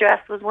email address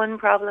was one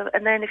problem,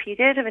 and then if you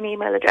did have an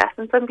email address,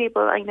 and some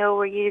people I know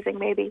were using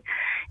maybe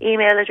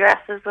email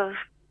addresses of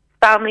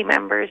family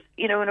members,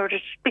 in order to,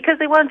 because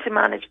they want to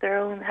manage their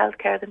own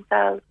healthcare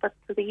themselves, but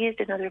so they used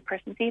another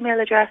person's email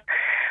address.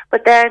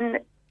 But then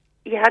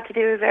you had to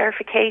do a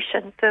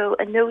verification. So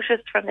a notice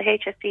from the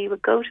HSE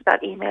would go to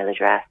that email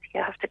address.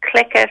 You have to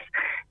click it.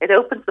 It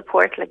opens the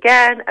portal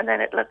again, and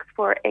then it looks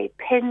for a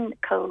PIN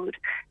code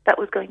that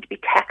was going to be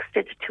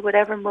texted to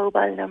whatever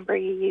mobile number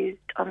you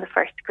used on the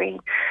first screen.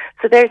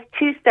 So there's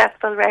 2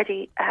 steps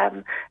already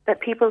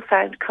that people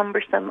found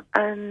cumbersome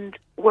and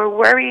were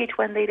worried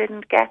when they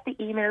didn't get the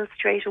email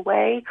straight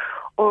away,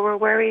 or were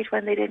worried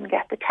when they didn't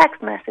get the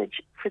text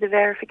message for the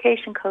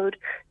verification code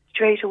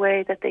straight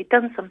away that they'd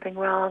done something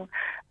wrong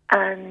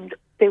and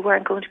they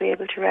weren't going to be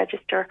able to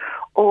register,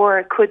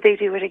 or could they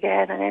do it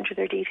again and enter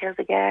their details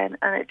again?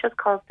 And it just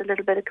caused a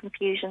little bit of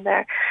confusion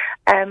there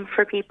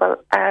for people.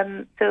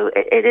 So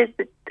it is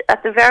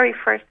at the very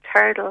first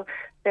hurdle,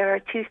 there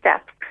are 2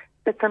 steps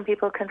that some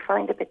people can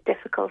find a bit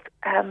difficult.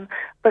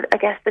 But I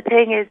guess the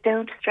thing is,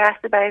 don't stress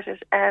about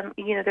it.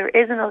 There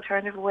is an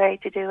alternative way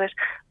to do it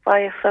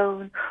via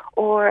phone,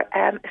 or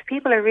if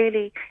people are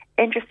really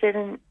interested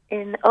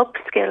in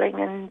upskilling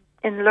and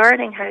in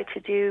learning how to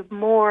do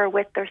more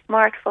with their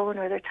smartphone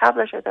or their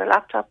tablet or their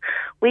laptop,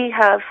 we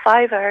have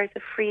 5 hours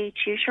of free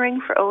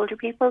tutoring for older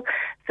people.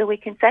 So we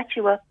can set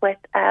you up with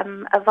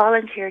a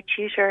volunteer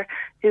tutor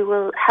who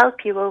will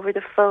help you over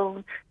the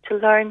phone to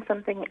learn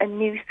a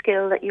new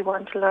skill that you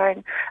want to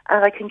learn.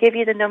 And I can give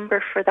you the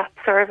number for that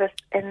service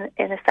in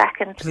a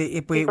second.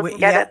 We can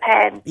get a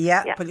pen.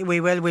 Yeah, but we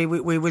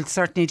will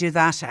certainly do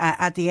that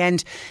at the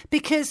end.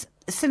 Because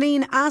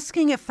Celine,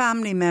 asking a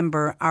family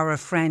member or a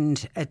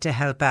friend to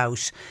help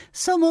out,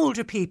 some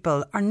older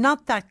people are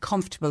not that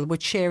comfortable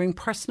with sharing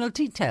personal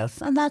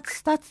details, and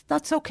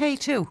that's okay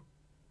too.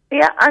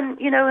 Yeah, and,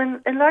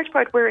 in large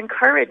part, we're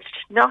encouraged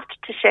not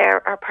to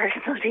share our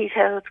personal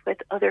details with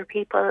other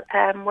people.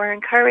 We're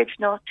encouraged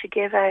not to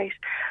give out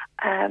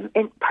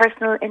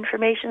personal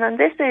information, and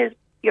this is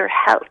your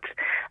health,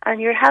 and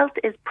your health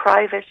is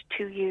private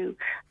to you,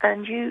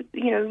 and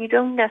you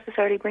don't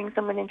necessarily bring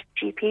someone into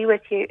GP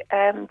with you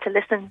to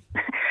listen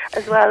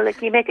as well.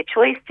 Like, you make a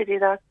choice to do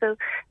that, so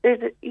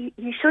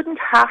you shouldn't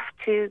have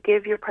to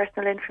give your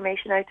personal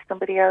information out to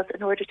somebody else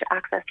in order to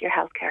access your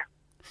healthcare.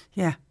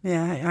 Yeah,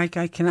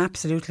 I can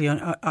absolutely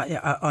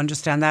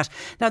understand that.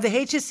 Now, the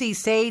HSE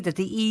say that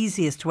the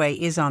easiest way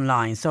is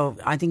online. So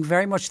I think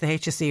very much the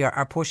HSE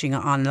are pushing it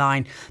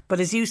online.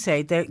 But as you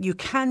say, you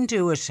can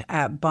do it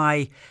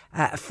by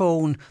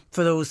phone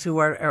for those who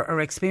are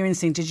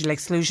experiencing digital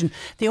exclusion.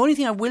 The only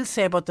thing I will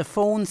say about the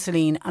phone,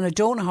 Celine, and I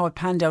don't know how it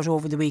panned out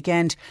over the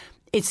weekend,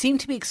 it seemed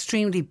to be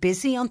extremely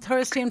busy on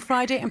Thursday and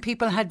Friday, and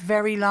people had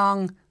very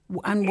long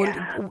and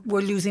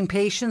were losing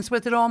patience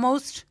with it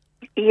almost.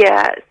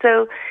 Yeah,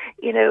 so,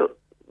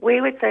 we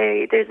would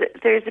say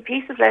there's a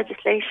piece of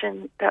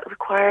legislation that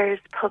requires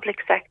public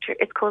sector.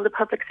 It's called the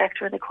Public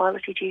Sector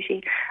Inequality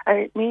Duty, and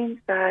it means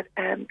that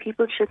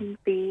people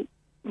shouldn't be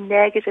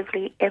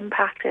negatively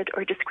impacted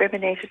or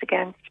discriminated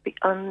against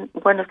on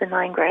one of the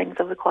 9 grounds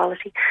of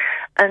equality.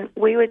 And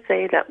we would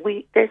say that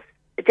this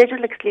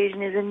digital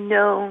exclusion is a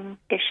known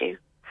issue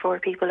for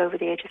people over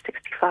the age of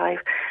 65,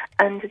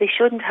 and they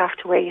shouldn't have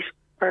to wait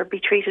or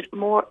be treated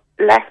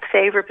less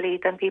favourably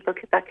than people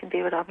that can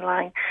do it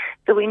online.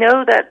 So we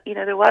know that,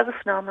 there was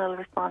a phenomenal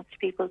response to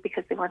people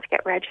because they want to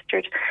get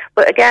registered.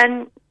 But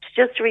again,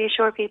 just to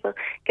reassure people,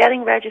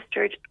 getting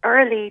registered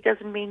early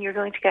doesn't mean you're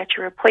going to get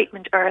your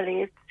appointment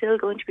early. It's still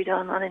going to be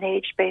done on an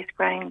age-based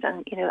ground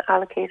and,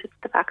 allocated to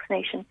the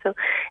vaccination. So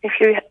if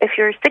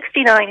you're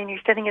 69 and you're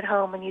sitting at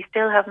home and you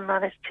still haven't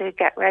managed to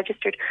get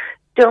registered,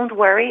 don't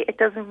worry. It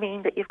doesn't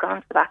mean that you've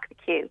gone to the back of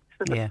the queue.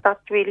 So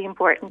that's really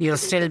important. You'll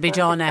still be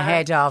done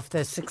ahead of the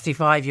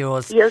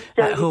 65-year-olds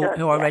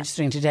who are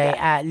registering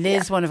today.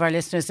 Liz, one of our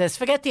listeners, says,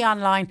 forget the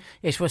online.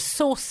 It was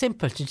so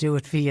simple to do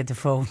it via the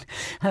phone.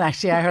 And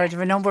actually, I heard of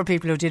a number of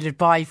people who did it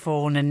by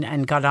phone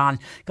and got on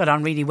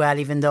really well,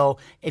 even though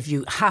if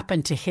you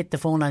happen to hit the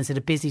phone lines at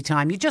a busy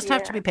time, you just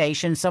have to be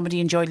patient. Somebody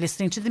enjoyed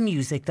listening to the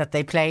music that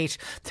they played.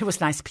 There was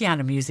nice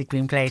piano music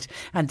being played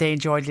and they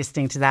enjoyed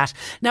listening to that.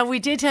 Now, we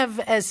did have,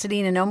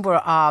 Celine, a number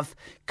of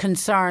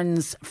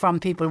concerns from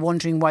people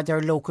wondering why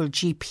their local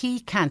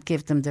GP can't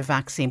give them the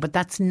vaccine, but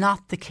that's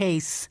not the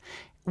case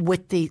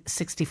with the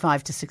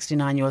 65 to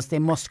 69-year-olds. They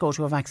must go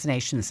to a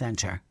vaccination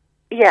centre.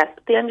 Yes,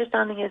 the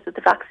understanding is that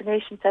the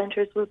vaccination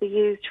centres will be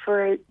used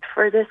for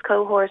this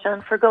cohort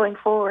and for going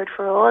forward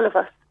for all of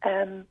us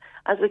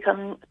as we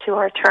come to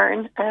our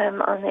turn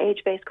on the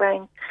age-based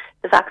ground.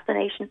 The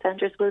vaccination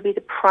centres will be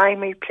the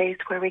primary place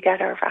where we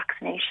get our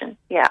vaccination.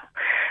 Yeah.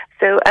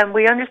 So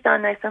we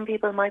understand now some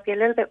people might be a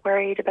little bit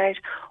worried about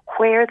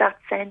where that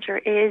centre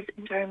is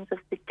in terms of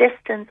the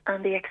distance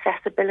and the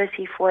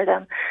accessibility for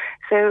them.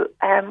 So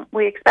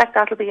we expect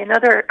that'll be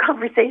another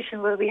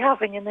conversation we'll be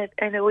having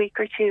in a week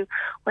or two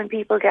when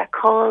people get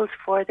calls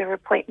for their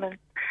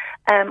appointments.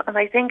 And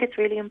I think it's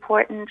really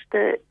important.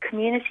 The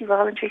community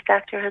voluntary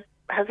sector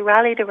has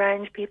rallied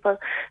around people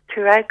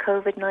throughout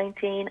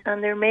COVID-19,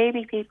 and there may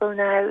be people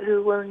now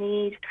who will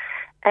need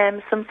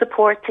some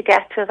support to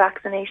get to a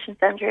vaccination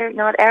centre.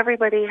 Not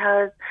everybody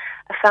has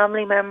a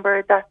family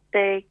member that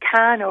they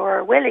can or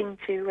are willing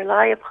to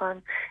rely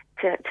upon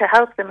to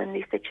help them in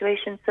these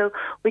situations. So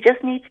we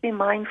just need to be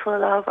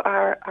mindful of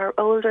our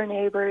older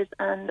neighbours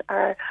and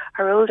our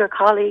older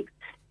colleagues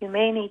who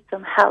may need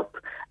some help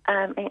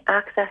in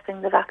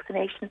accessing the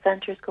vaccination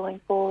centres going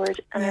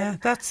forward. Yeah,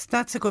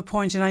 that's a good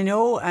point. And I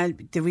know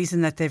the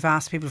reason that they've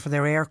asked people for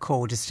their air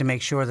code is to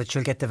make sure that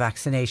you'll get the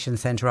vaccination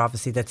centre,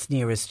 obviously, that's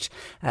nearest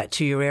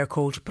to your air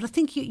code. But I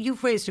think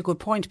you've raised a good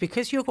point,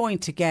 because you're going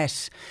to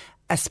get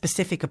a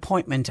specific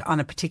appointment on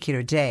a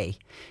particular day.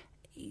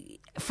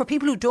 For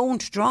people who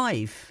don't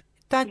drive,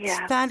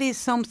 that is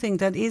something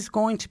that is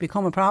going to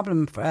become a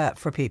problem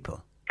for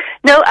people.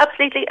 No,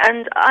 absolutely.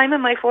 And I'm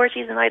in my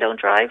 40s and I don't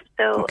drive,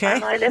 so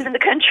and I live in the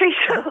country,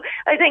 so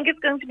I think it's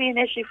going to be an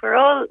issue for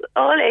all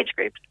age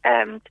groups,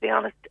 to be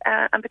honest,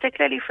 and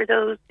particularly for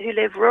those who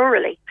live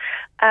rurally,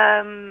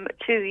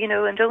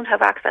 too, and don't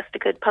have access to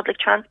good public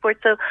transport.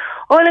 So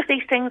all of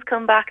these things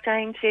come back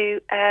down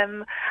to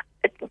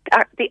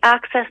the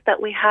access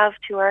that we have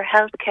to our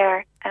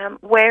healthcare,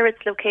 where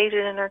it's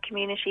located in our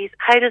communities,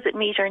 how does it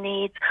meet our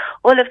needs,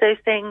 all of those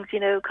things.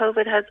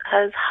 COVID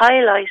has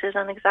highlighted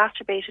and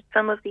exacerbated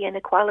some of the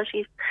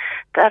inequalities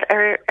that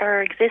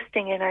are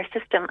existing in our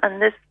system,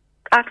 and this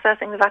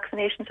accessing the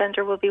vaccination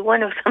centre will be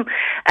one of them.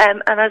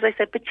 And as I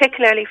said,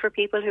 particularly for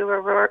people who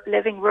are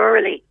living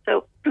rurally.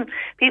 So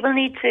people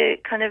need to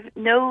kind of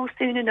know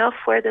soon enough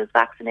where those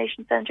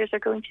vaccination centres are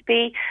going to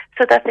be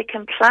so that they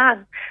can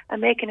plan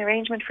and make an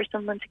arrangement for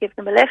someone to give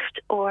them a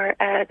lift, or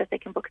that they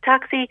can book a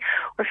taxi,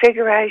 or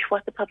figure out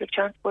what the public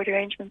transport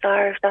arrangements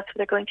are if that's what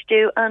they're going to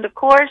do. And of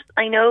course,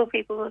 I know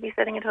people will be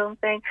sitting at home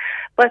saying,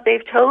 but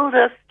they've told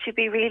us to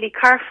be really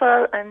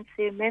careful and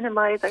to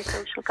minimise our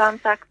social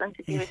contacts and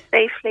to do it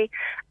safely,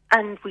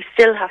 and we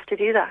still have to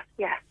do that,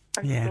 yes.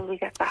 Until we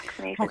get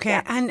vaccinated.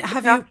 Okay, and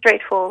it's not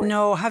straightforward.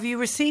 No, have you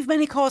received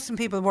many calls from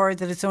people worried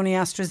that it's only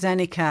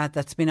AstraZeneca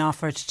that's been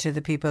offered to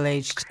the people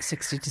aged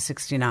 60 to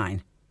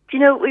 69? You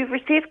know, we've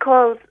received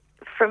calls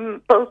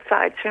from both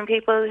sides, from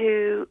people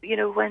who, you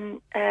know,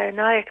 when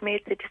NIAC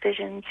made the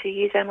decision to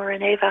use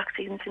mRNA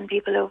vaccines in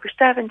people over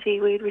 70,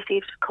 we'd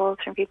received calls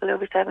from people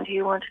over 70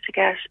 who wanted to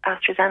get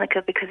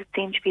AstraZeneca because it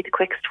seemed to be the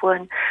quickest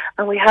one.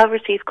 And we have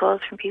received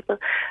calls from people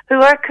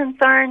who are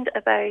concerned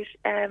about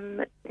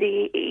the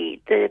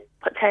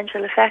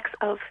potential effects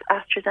of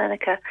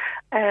AstraZeneca,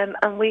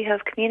 and we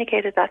have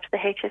communicated that to the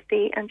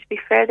HSE. And to be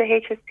fair, the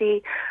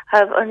HSE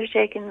have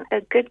undertaken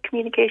a good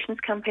communications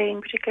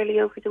campaign,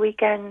 particularly over the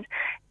weekend,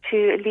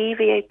 to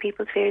alleviate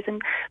people's fears.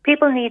 And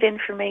people need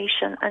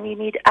information, and you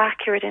need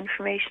accurate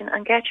information,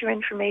 and get your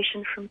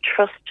information from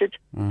trusted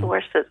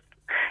sources.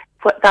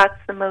 That's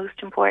the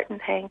most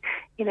important thing.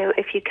 You know,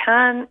 if you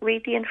can,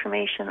 read the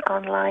information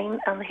online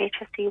on the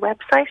HSE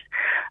website.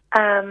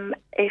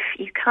 If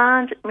you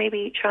can't,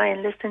 maybe try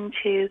and listen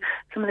to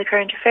some of the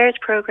current affairs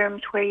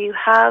programs where you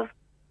have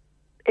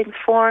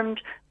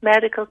informed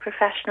medical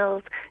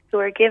professionals who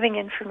are giving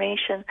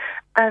information.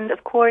 And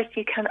of course,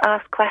 you can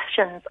ask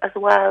questions as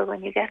well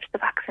when you get to the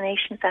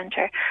vaccination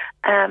centre.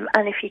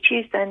 And if you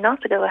choose then not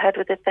to go ahead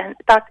with it, then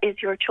that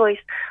is your choice.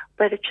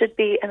 But it should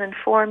be an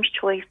informed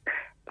choice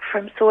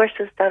from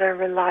sources that are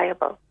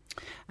reliable.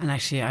 And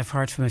actually, I've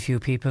heard from a few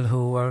people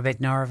who were a bit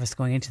nervous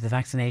going into the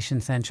vaccination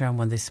centre, and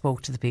when they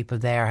spoke to the people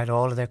there, had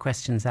all of their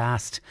questions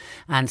answered,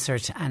 and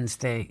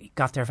they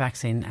got their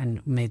vaccine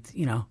and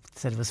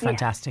said it was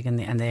fantastic, and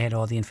they had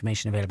all the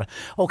information available.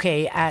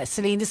 Okay,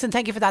 Celine, listen,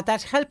 thank you for that.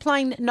 That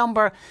helpline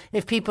number,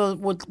 if people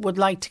would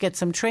like to get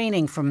some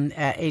training from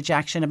Age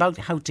Action about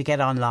how to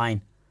get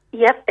online.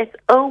 Yep, it's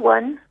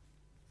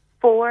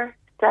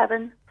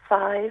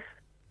 01475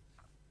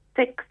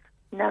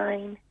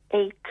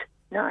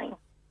 6989.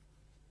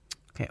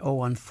 Okay,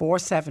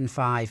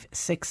 01475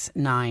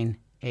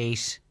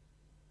 698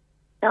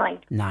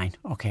 9.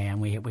 Okay, and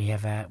we've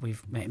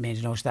made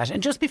a note of that.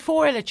 And just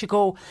before I let you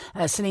go,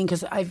 Celine,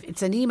 because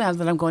it's an email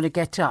that I'm going to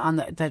get to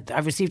that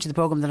I've received to the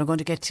programme that I'm going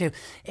to get to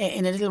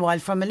in a little while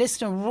from a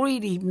listener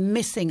really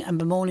missing and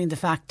bemoaning the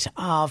fact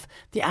of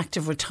the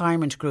active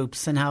retirement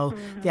groups and how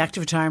the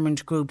active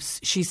retirement groups,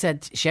 she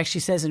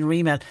actually says in her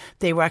email,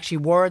 they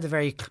were the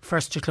very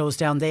first to close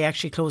down. They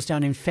actually closed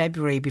down in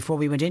February before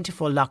we went into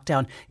full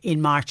lockdown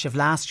in March of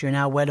last year,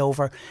 now well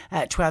over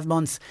 12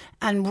 months,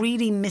 and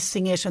really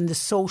missing it on the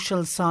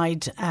social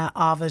side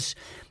of it.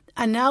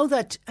 And now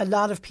that a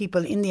lot of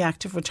people in the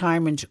active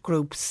retirement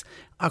groups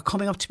are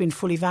coming up to being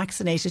fully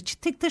vaccinated, do you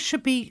think there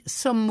should be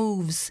some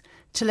moves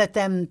to let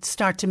them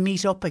start to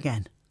meet up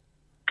again?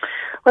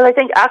 Well, I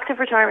think Active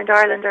Retirement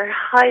Ireland are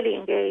highly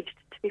engaged,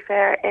 to be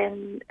fair,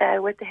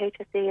 with the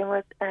HSE and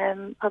with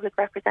public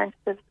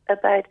representatives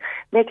about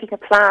making a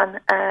plan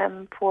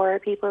for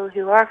people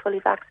who are fully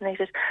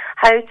vaccinated,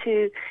 how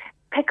to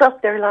pick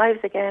up their lives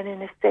again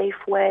in a safe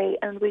way.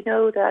 And we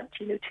know that,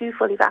 two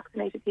fully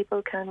vaccinated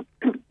people can,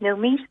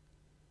 meet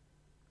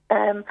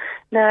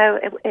now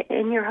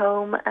in your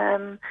home.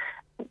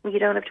 You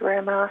don't have to wear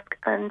a mask.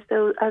 And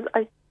so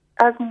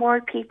as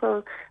more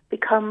people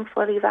become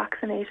fully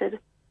vaccinated,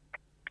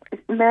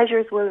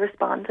 measures will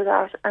respond to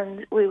that,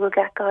 and we will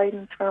get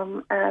guidance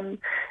from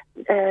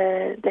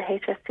the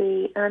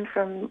HSE and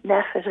from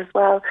NEFIT as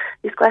well.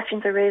 These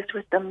questions are raised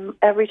with them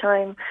every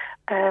time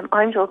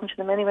I'm talking to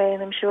them anyway,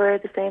 and I'm sure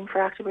the same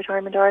for Active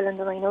Retirement Ireland,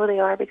 and I know they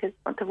are because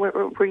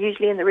we're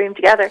usually in the room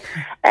together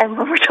when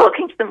we're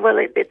talking to them. Well,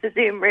 it's a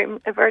Zoom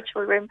room, a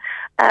virtual room,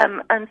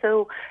 and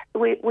so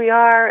we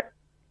are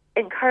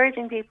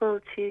encouraging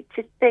people to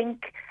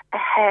think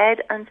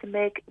ahead and to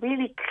make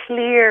really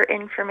clear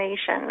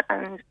information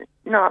and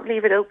not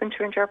leave it open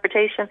to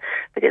interpretation,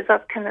 because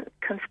that can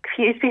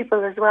confuse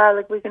people as well.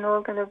 Like, we can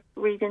all kind of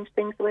read into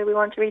things the way we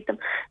want to read them.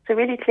 So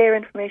really clear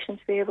information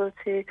to be able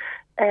to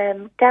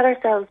get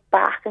ourselves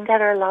back and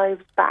get our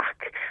lives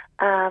back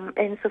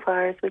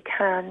insofar as we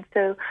can.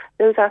 So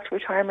those active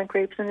retirement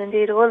groups, and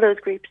indeed all those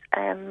groups,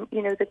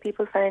 that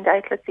people find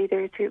outlets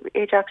either to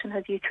Age Action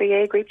has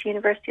U3A group,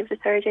 University of the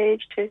Third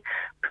Age, to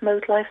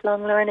promote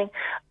lifelong learning.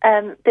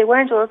 They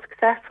weren't all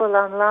successful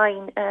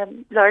online,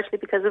 largely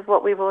because of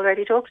what we've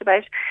already talked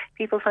about.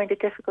 People find it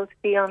difficult to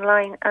be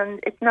online,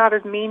 and it's not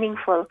as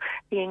meaningful,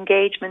 the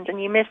engagement,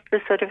 and you miss the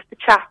sort of the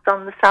chats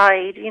on the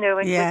side,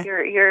 with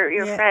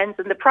your friends,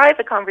 and the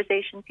private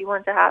conversations you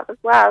want to have as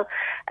well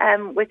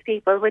with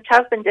people, which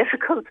have been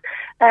difficult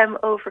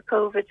over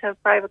COVID, to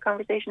have private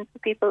conversations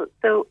with people.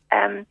 So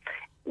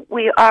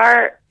we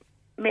are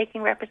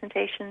making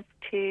representations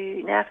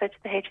to NEFA, to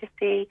the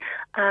HSE,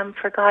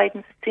 for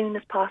guidance as soon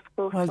as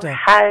possible for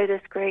how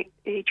this great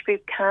age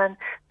group can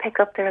pick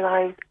up their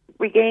lives,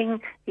 regain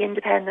the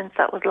independence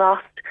that was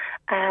lost,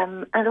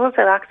 and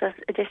also access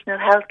additional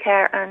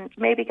healthcare and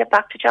maybe get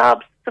back to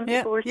jobs. Some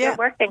people were still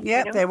working.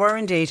 Yeah, they were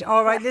indeed.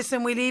 All right,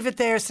 listen, we leave it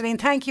there. Celine,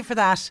 thank you for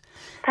that.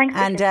 Thanks.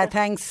 And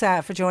thanks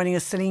for joining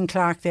us. Celine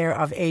Clark there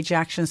of Age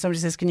Action. Somebody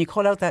says, can you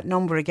call out that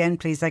number again,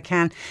 please? I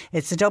can.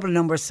 It's a double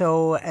number,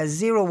 so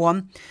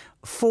 01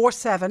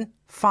 47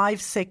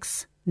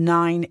 56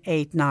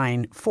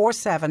 989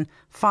 47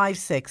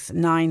 56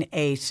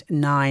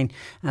 989,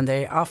 and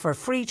they offer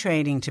free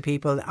training to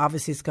people.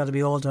 Obviously it's got to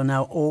be all done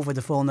now over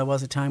the phone. There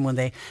was a time when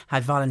they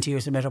had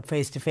volunteers who met up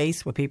face to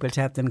face with people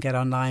to help them get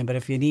online, but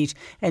if you need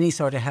any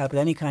sort of help with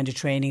any kind of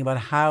training about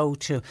how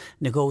to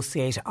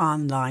negotiate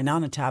online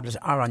on a tablet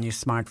or on your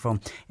smartphone,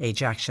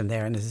 Age Action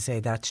there. And as I say,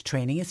 that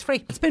training is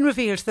free. It's been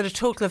revealed that a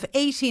total of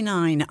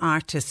 89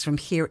 artists from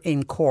here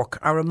in Cork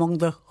are among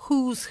the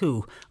who's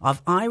who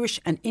of Irish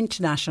and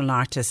international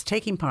artists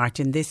taking part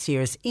in this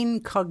year's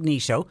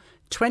Incognito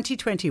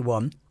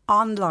 2021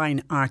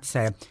 online art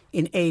sale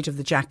in aid of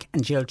the Jack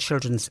and Jill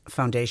Children's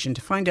Foundation.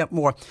 To find out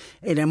more,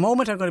 in a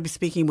moment I'm going to be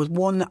speaking with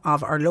one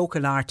of our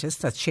local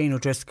artists, that's Shane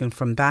O'Driscoll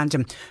from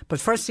Bandon. But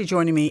firstly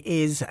joining me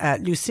is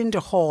Lucinda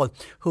Hall,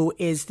 who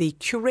is the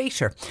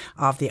curator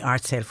of the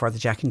art sale for the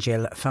Jack and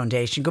Jill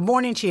Foundation. Good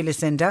morning to you,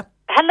 Lucinda.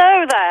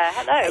 Hello there.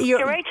 Hello.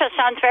 Curator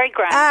sounds very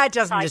grand.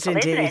 Doesn't it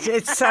indeed?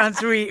 It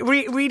sounds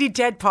really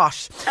dead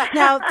posh.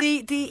 Now,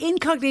 the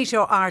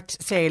Incognito art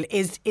sale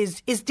is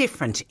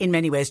different in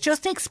many ways.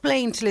 Just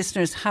explain to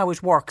listeners how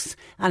it works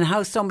and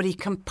how somebody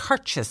can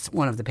purchase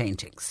one of the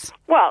paintings.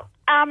 Well,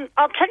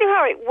 I'll tell you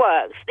how it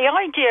works. The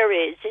idea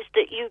is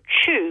that you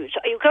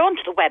go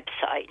onto the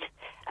website,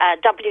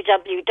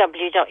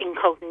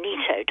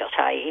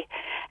 www.incognito.ie,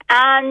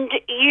 and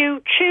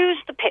you choose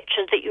the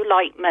picture that you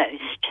like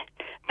most.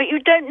 But you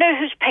don't know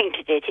who's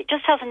painted it. It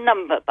just has a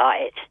number by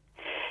it.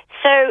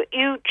 So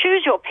you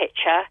choose your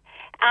picture,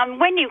 and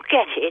when you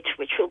get it,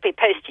 which will be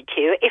posted to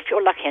you, if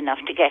you're lucky enough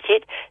to get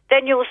it,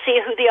 then you'll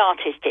see who the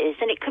artist is.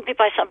 And it could be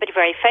by somebody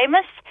very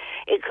famous,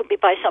 it could be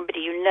by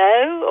somebody you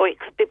know, or it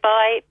could be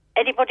by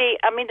anybody.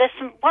 I mean, there's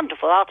some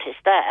wonderful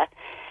artists there.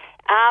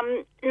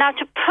 Now,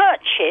 to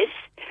purchase,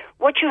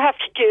 what you have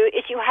to do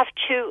is you have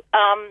to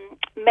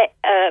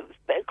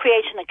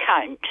create an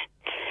account.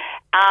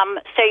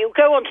 So you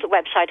go onto the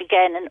website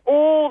again, and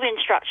all the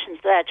instructions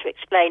there to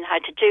explain how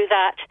to do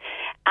that.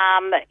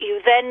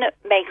 You then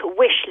make a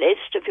wish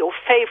list of your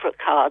favourite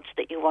cards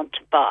that you want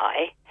to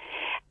buy,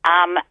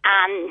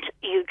 and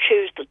you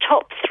choose the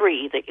top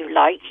 3 that you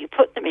like. You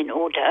put them in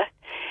order,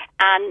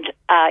 and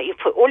you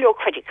put all your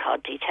credit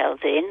card details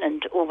in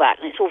and all that,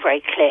 and it's all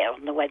very clear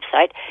on the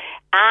website.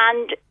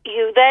 And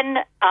you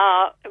then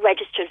are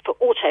registered for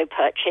auto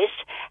purchase,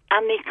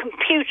 and the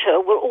computer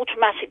will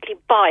automatically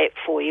buy it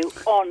for you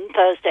on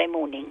Thursday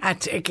morning.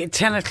 At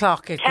 10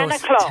 o'clock it 10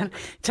 goes. o'clock.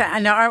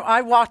 And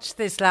I watched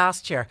this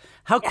last year.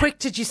 How quick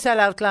did you sell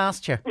out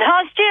last year?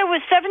 Last year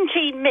was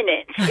 17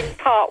 minutes in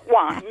part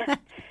 1.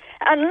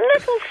 And a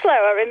little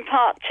slower in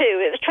part 2.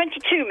 It was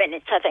 22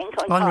 minutes, I think,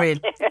 on Unreal.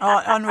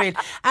 part 2. Unreal.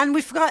 And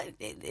we've got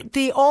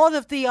all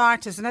of the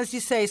artists, and as you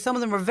say, some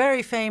of them are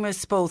very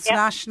famous, both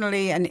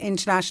nationally and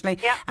internationally.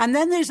 Yep. And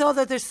then there's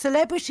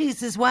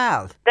celebrities as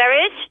well. There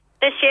is.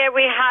 This year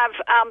we have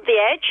The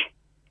Edge,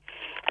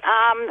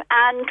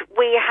 and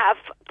we have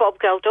Bob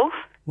Geldof.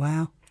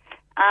 Wow.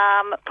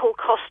 Paul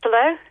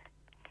Costello.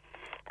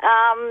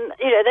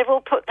 They've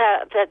all put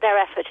their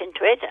effort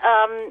into it,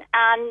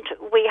 and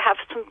we have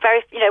some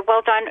very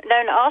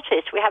well-known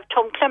artists. We have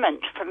Tom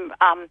Clement from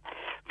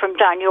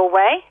down your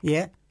way.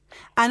 Yeah,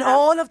 and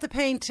all of the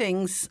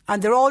paintings,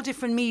 and they're all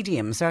different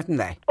mediums, aren't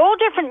they? All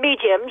different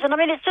mediums, and I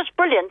mean it's just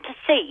brilliant to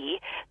see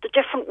the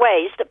different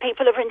ways that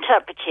people have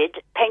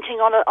interpreted painting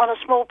on a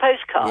small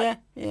postcard.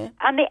 Yeah,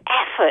 and the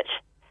effort.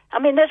 I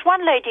mean, there's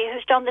one lady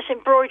who's done this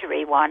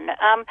embroidery one,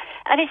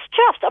 and it's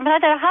just, I don't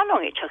know how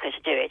long it took her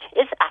to do it.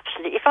 It's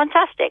absolutely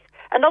fantastic.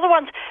 Another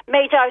one's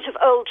made out of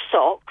old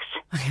socks,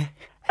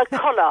 a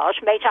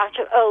collage made out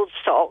of old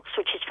socks,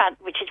 which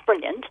is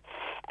brilliant.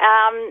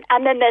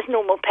 And then there's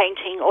normal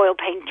painting, oil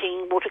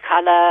painting,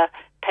 watercolour,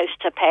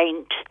 poster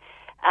paint,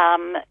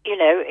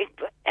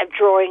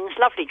 drawings,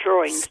 lovely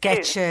drawings,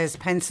 sketches,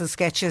 pencil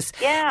sketches.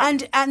 Yeah,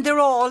 and they're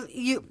all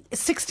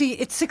It's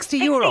 60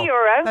 euro.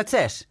 That's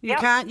it. You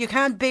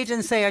can't bid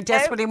and say I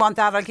desperately want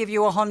that. I'll give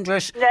you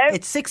 100. No,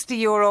 it's 60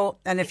 euro,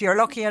 and if you're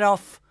lucky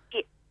enough,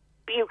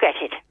 you get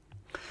it.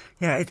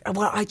 Yeah,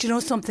 do you know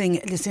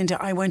something,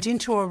 Lucinda? I went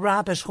into a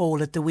rabbit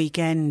hole at the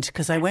weekend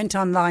because I went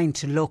online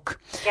to look.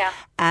 Yeah,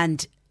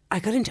 and I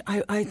got into,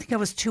 I think I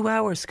was 2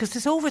 hours, because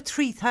there's over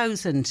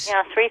 3,000.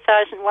 Yeah,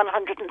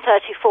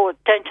 3,134,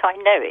 don't I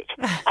know it?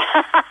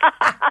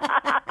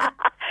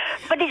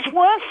 But it's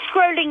worth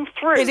scrolling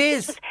through. It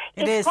is.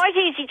 it's quite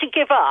easy to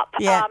give up.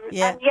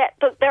 And yet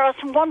there are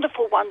some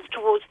wonderful ones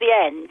towards the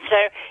end. So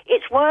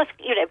it's worth,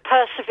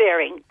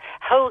 persevering,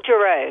 hold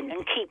your own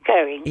and keep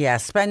going.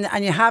 Yes,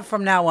 and you have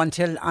from now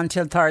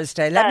until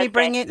Thursday. Let me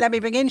bring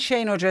in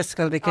Shane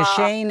O'Driscoll, because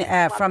Shane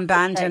from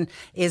Bandon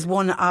is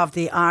one of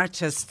the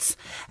artists.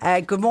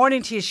 Good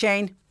morning to you,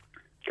 Shane.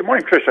 Good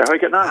morning, Tricia. How are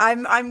you getting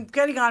on? I'm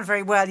getting on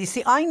very well. You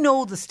see, I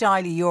know the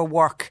style of your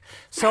work,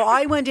 so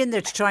I went in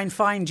there to try and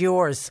find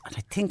yours, and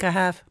I think I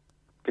have.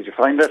 Did you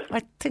find it?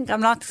 I think, I'm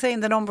not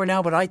saying the number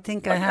now, but I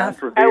think I have.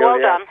 Well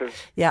done.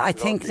 Yeah, I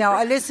think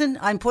now. Listen,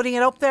 I'm putting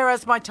it up there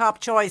as my top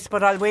choice,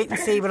 but I'll wait and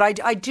see. But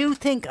I do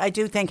think.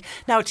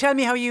 Now, tell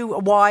me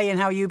why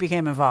and how you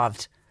became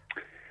involved.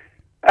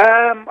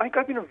 I think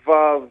I've been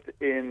involved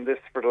in this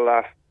for the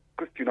last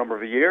good few number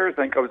of years.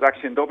 I think I was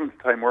actually in Dublin at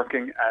the time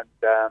working,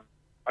 and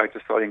I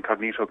just saw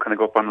Incognito kind of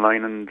go up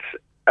online, and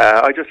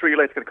I just really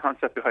liked the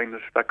concept behind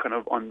it, that kind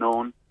of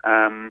unknown.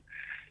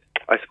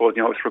 I suppose,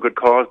 it was for a good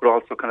cause, but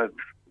also kind of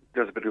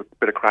there's a bit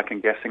of crack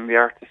in guessing the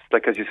artist.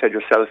 Like, as you said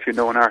yourself, you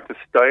know an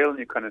artist's style, and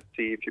you kind of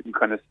see if you can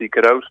kind of seek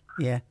it out.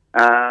 Yeah.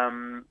 I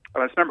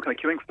just remember kind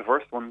of queuing for the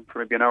first one for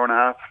maybe an hour and a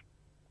half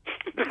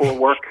before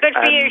work. Good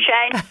for you,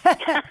 Shane.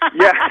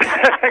 Yeah.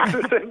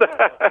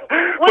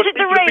 Was it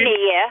the rainy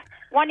year?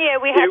 One year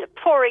we had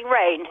pouring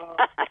rain.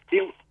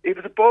 It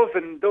was above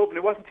in Dublin.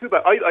 It wasn't too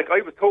bad.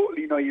 I was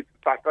totally naive.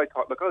 In fact, I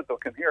thought, look, I'll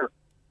come here,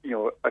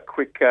 a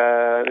quick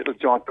little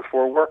jaunt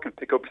before work and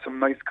pick up some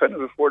nice kind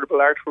of affordable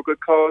art for a good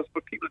cause.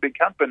 But people have been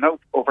camping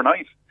out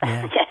overnight.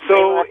 Yeah.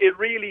 So it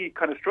really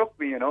kind of struck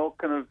me,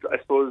 kind of, I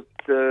suppose,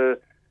 the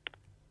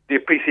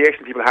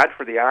appreciation people had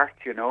for the art,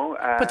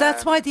 But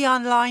that's why the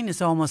online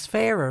is almost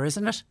fairer,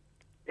 isn't it?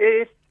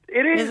 It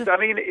is. I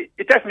mean,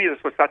 it definitely is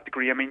to that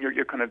degree. I mean,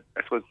 you're kind of,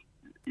 I suppose,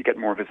 you get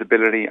more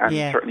visibility, and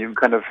certainly you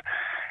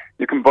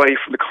can buy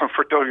from the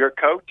comfort of your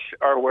couch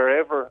or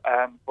wherever.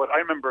 But I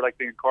remember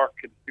being in Cork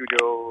in the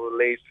studio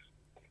late.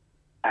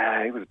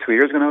 It was 2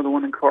 years ago now, the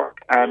one in Cork,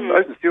 and I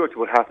was in the studio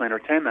till about 9:30 or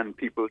 10, and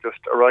people just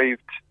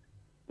arrived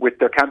with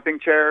their camping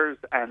chairs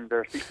and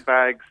their sleeping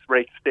bags,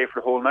 ready to stay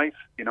for the whole night.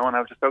 And I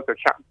was just out there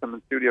chatting to them in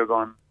the studio,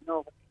 going,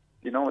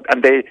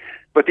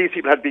 but these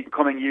people had been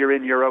coming year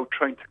in, year out,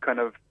 trying to kind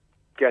of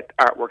get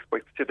artworks by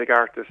specific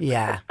artists.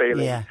 Yeah.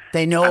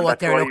 They know what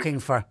they're looking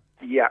for.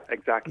 Yeah,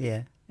 exactly.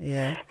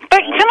 Yeah.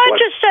 But can I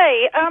just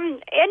say,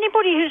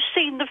 anybody who's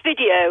seen the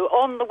video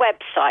on the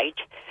website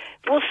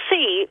will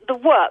see the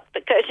work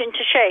that goes into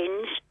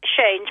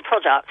Shane's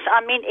products.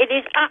 I mean, it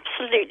is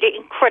absolutely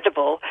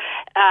incredible,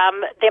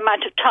 the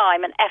amount of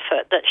time and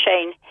effort that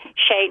Shane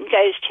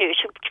goes to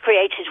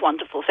create his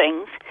wonderful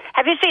things.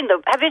 Have you seen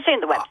the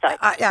website?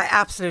 I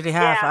absolutely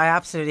have. Yeah. I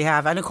absolutely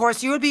have. And of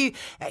course, you'll be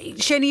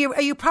Shane.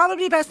 Are you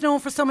probably best known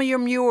for some of your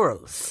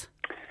murals?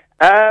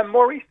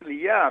 More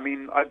recently, yeah. I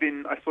mean, I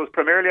suppose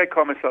primarily I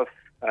call myself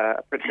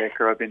a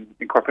printmaker. I've been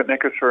in corporate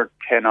printmakers for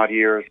 10 odd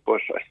years,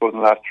 but I suppose in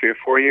the last 3 or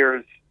 4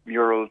 years,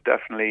 murals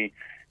definitely.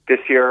 This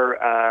year,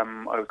 I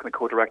was kind of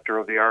co-director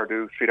of the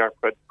Ardu Street Art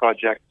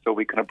Project, so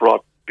we kind of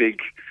brought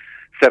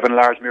 7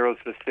 large murals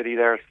to the city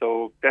there.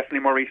 So definitely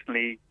more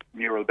recently,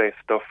 mural-based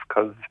stuff,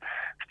 because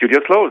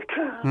studios closed.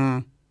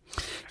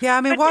 Yeah,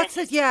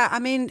 I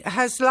mean,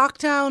 has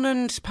lockdown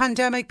and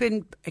pandemic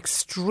been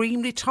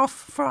extremely tough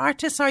for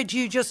artists, or do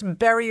you just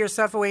bury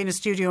yourself away in a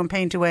studio and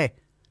paint away?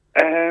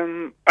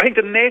 I think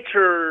the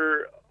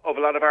nature of a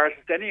lot of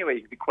artists anyway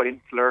can be quite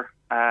insular.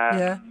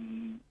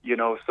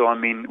 So I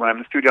mean, when I'm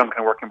in the studio, I'm kind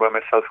of working by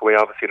myself away.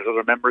 Obviously, there's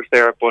other members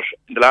there, but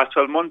in the last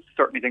 12 months,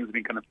 certainly things have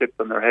been kind of flipped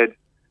on their head.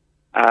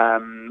 I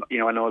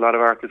know a lot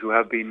of artists who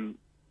have been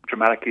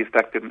dramatically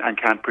affected and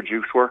can't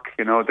produce work,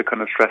 the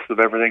kind of stress of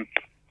everything.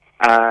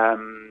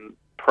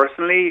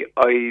 Personally,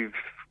 I've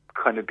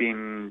kind of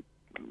been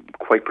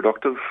quite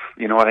productive.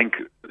 I think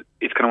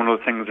it's kind of one of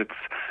those things.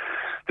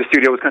 The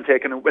studio was kind of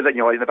taken with it.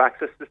 I didn't have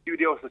access to the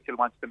studio, so I still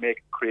wanted to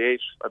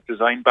create a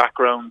design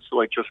background.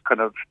 So I just kind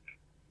of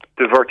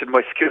diverted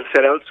my skill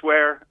set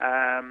elsewhere,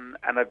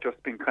 and I've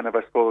just been kind of,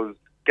 I suppose,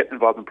 getting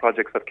involved in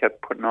projects I've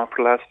kept putting off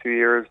for the last 2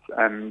 years,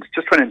 and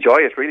just trying to enjoy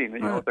it really.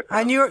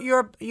 And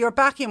you're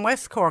back in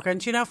West Cork,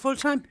 aren't you now, full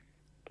time?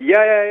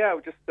 Yeah.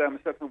 We just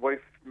myself and my wife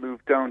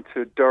moved down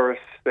to Durris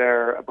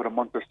there about a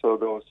month or so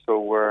ago, so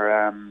we're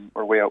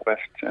way out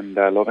west and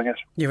loving it.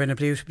 You're in a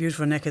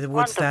beautiful neck of the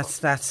woods.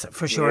 Wonderful. That's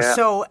for sure. Yeah.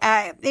 So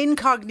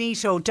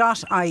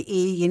incognito.ie,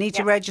 you need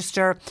to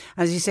register.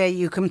 As you say,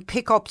 you can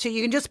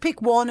just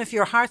pick one. If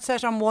your heart's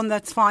set on one,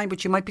 that's fine,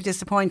 but you might be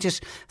disappointed,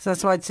 so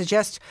that's why I'd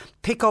suggest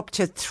pick up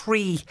to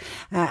 3,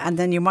 and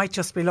then you might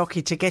just be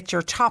lucky to get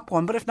your top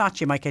one, but if not,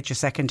 you might get your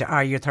second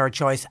or your third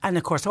choice. And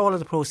of course, all of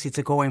the proceeds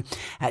are going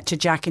to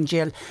Jack and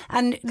Jill.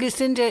 And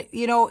Lucinda,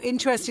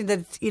 interesting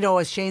that,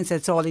 as Shane said,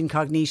 it's all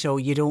incognito.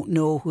 You don't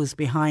know who's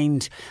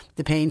behind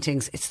the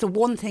paintings. It's the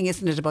one thing,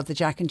 isn't it, about the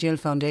Jack and Jill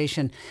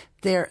Foundation?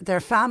 They're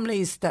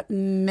families that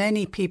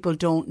many people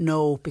don't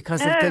know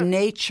because of the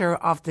nature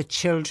of the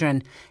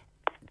children.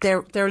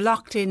 they're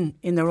locked in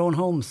their own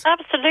homes.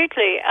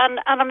 Absolutely, and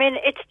I mean,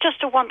 it's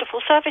just a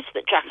wonderful service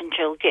that Jack and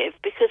Jill give,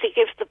 because it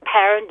gives the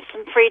parents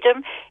some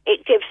freedom,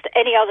 it gives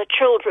any other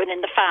children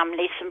in the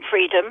family some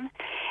freedom,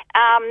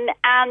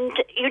 and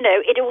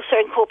it also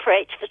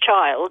incorporates the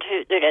child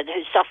who's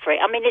suffering.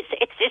 I mean,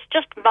 it's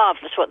just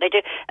marvellous what they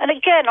do. And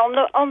again,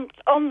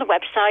 on the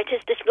website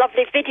is this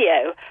lovely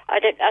video.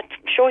 I'm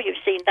sure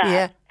you've seen that.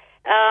 Yeah.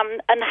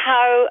 And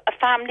how a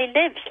family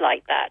lives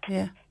like that.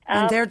 Yeah.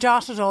 And they're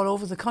dotted all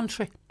over the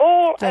country.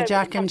 The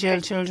Jack and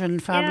Jill children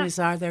and families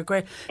are. They're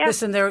great. Yeah.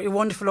 Listen, they're a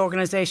wonderful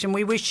organisation.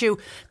 We wish you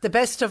the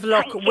best of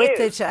luck with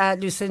it,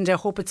 Lucinda.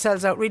 Hope it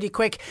sells out really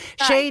quick.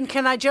 Thanks. Shane,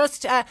 can I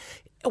just...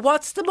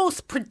 what's the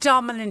most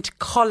predominant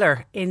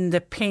colour in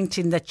the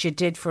painting that you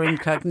did for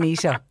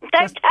Incognito?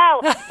 Don't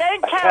tell.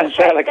 Shane.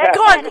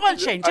 Go on,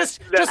 Shane.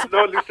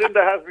 No,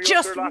 Lucinda has me.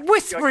 Just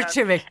whisper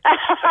to me.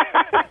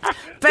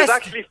 There's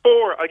actually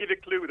 4. I'll give you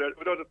a clue.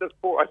 There's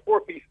 4. I have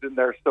 4 pieces in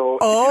there, so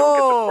if you don't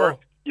get the first,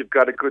 you've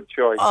got a good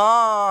choice.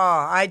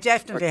 Oh, I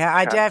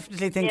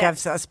definitely think I've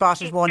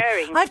spotted one.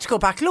 I have to go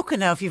back looking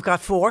now if you've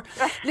got 4.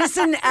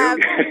 Listen,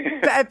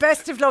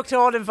 best of luck to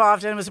all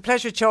involved, and it was a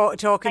pleasure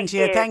talking to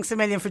you. Thanks a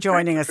million for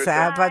joining us.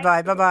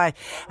 Bye-bye.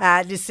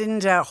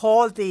 Lucinda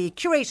Hall, the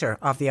curator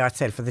of the art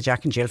sale for the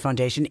Jack and Jill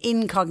Foundation,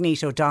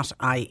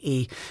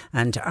 incognito.ie,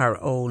 and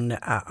our own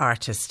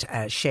artist,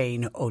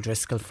 Shane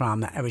O'Driscoll,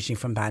 originally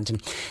from Bandon.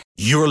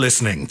 You're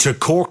listening to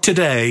Cork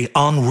Today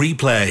on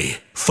replay.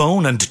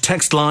 Phone and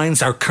text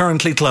lines are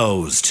currently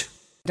closed.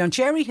 Now,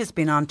 Jerry has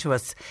been on to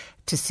us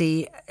to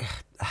see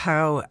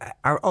how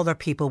are other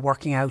people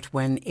working out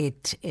when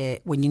you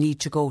need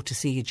to go to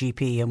see a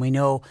GP. And we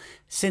know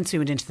since we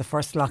went into the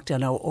first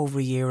lockdown over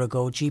a year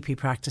ago, GP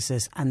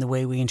practices and the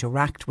way we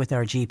interact with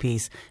our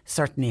GPs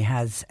certainly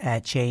has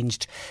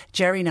changed.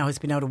 Jerry now has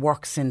been out of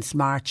work since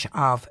March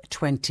of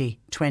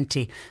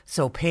 2020,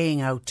 so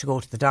paying out to go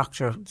to the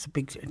doctor, it's a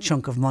big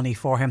chunk of money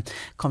for him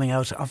coming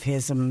out of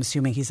his, I'm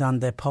assuming he's on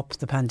the PUP,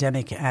 the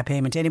pandemic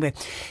payment. Anyway,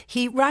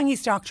 he rang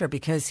his doctor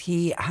because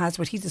he has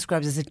what he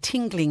describes as a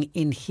tingling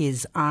in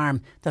his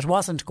arm that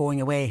wasn't going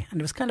away,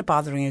 and it was kind of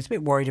bothering him. He was a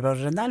bit worried about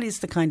it, and that is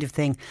the kind of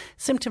thing,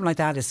 symptom like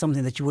that is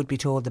something that you would be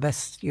told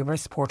your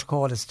best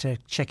protocol is to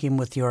check in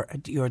with your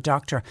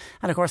doctor.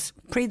 And of course,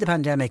 pre the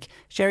pandemic,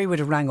 Jerry would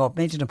have rang up,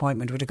 made an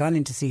appointment, would have gone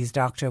in to see his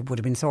doctor, would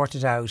have been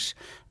sorted out,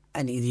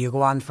 and either you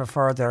go on for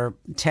further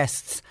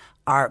tests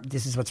or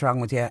this is what's wrong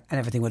with you, and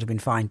everything would have been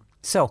fine.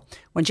 So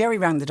when Jerry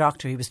rang the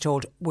doctor, he was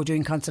told, we're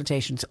doing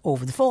consultations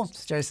over the phone.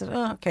 So Jerry said,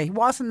 oh, okay. He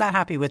wasn't that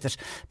happy with it,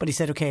 but he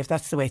said, okay, if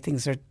that's the way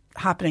things are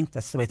happening,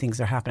 that's the way things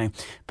are happening.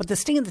 But the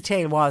sting in the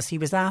tail was he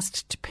was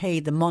asked to pay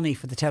the money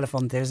for the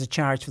telephone. There's a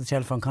charge for the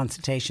telephone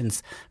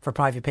consultations for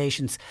private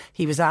patients.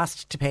 He was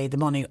asked to pay the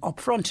money up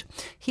front.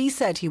 He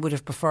said he would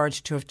have preferred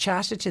to have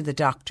chatted to the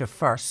doctor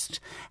first,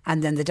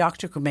 and then the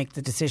doctor could make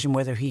the decision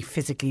whether he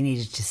physically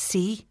needed to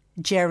see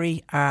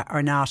Jerry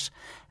or not,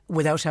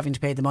 without having to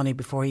pay the money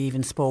before he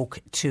even spoke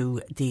to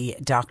the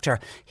doctor.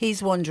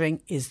 He's wondering,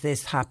 is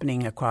this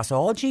happening across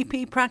all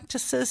GP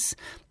practices?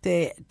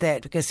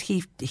 Because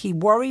he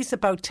worries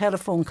about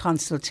telephone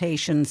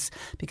consultations,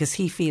 because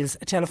he feels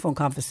a telephone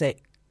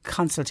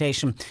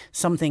consultation,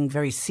 something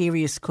very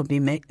serious could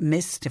be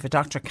missed if a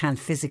doctor can't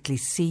physically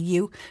see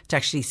you, to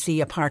actually see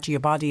a part of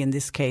your body, in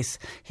this case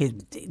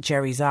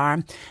Jerry's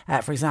arm.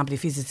 For example,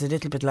 if it's a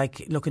little bit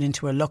like looking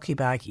into a lucky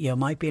bag, you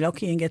might be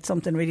lucky and get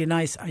something really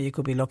nice, or you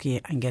could be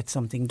lucky and get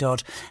something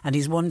dud. And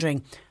he's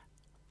wondering,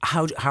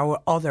 how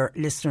are other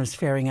listeners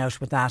faring out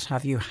with that?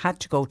 Have you had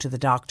to go to the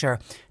doctor?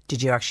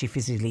 Did you actually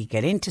physically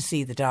get in to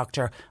see the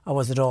doctor, or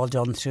was it all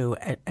done through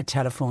a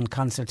telephone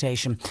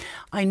consultation?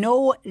 I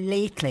know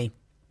lately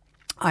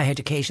I had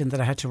occasion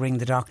that I had to ring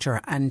the doctor,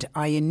 and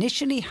I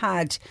initially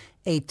had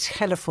a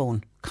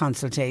telephone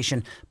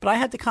consultation, but I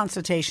had the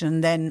consultation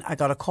and then I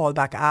got a call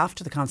back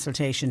after the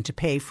consultation to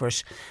pay for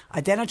it.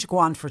 I then had to go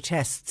on for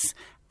tests,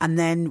 and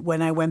then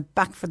when I went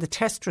back for the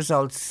test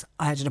results,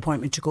 I had an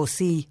appointment to go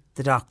see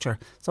the doctor.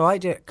 So I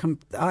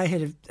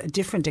had a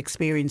different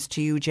experience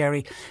to you,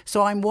 Jerry.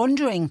 So I'm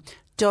wondering,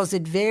 does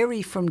it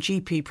vary from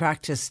GP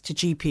practice to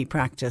GP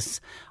practice,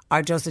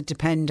 or does it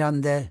depend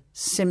on the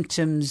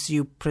symptoms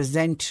you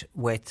present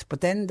with? But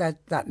then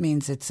that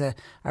means it's a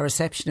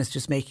receptionist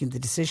just making the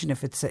decision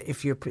if it's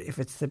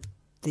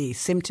the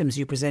symptoms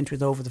you present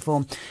with over the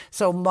phone.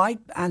 So my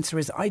answer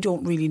is, I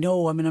don't really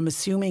know. I mean, I'm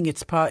assuming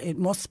it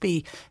must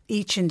be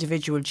each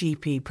individual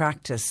GP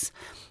practice.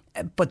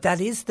 But that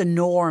is the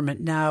norm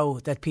now,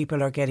 that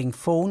people are getting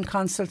phone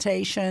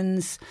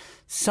consultations.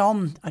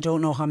 Some, I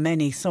don't know how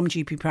many, some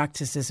GP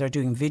practices are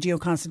doing video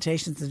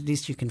consultations. At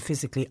least you can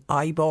physically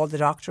eyeball the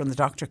doctor, and the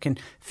doctor can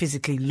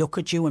physically look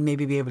at you and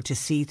maybe be able to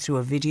see through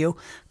a video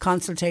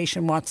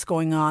consultation what's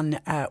going on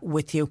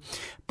with you.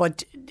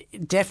 But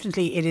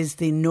definitely it is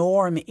the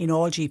norm in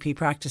all GP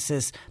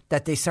practices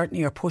that they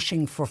certainly are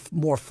pushing for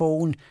more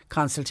phone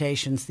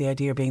consultations, the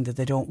idea being that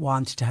they don't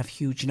want to have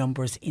huge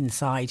numbers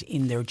inside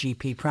in their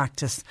GP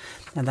practice,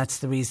 and that's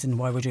the reason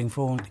why we're doing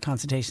phone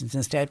consultations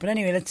instead. But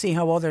anyway, let's see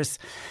how others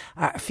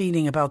are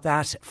feeling about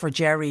that. For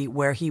Jerry,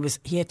 where he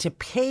had to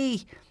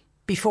pay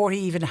before he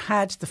even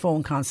had the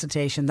phone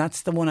consultation.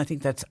 That's the one I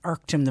think that's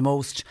irked him the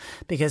most,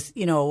 because,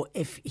 you know,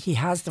 if he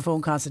has the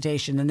phone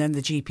consultation and then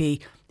the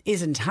GP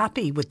isn't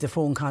happy with the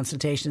phone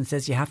consultation and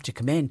says you have to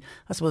come in,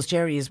 I suppose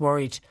Jerry is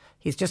worried.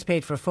 He's just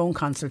paid for a phone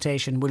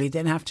consultation. Will he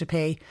then have to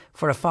pay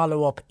for a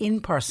follow-up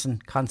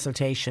in-person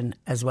consultation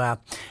as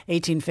well?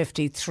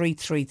 1850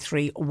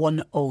 333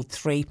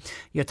 103.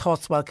 Your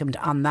thoughts welcomed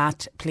on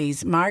that,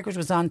 please. Margaret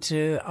was on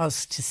to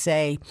us to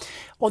say,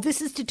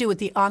 this is to do with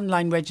the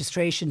online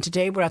registration.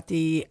 Today we're at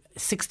the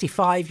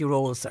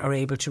 65-year-olds are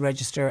able to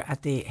register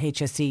at the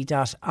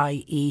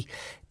hse.ie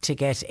to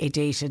get a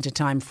date and a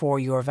time for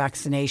your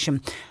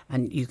vaccination,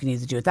 and you can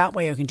either do it that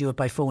way or you can do it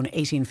by phone.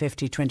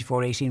 1850 24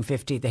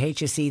 1850. The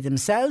HSE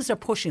themselves are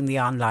pushing the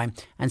online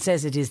and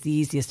says it is the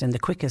easiest and the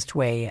quickest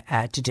way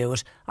to do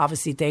it.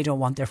 Obviously they don't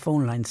want their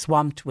phone line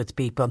swamped with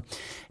people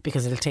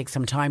because it'll take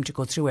some time to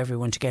go through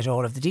everyone to get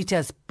all of the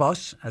details,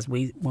 but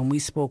when we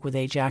spoke with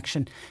Age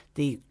Action,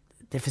 the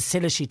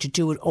facility to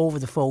do it over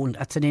the phone,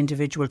 that's an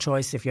individual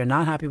choice. If you're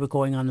not happy with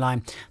going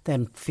online,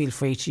 then feel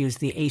free to use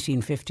the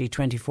 1850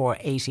 24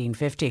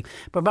 1850.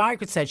 But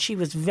Margaret said she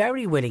was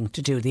very willing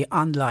to do the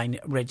online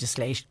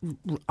registration,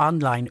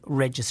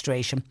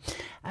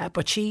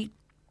 but she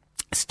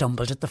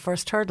stumbled at the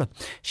first hurdle.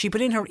 She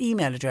put in her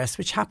email address,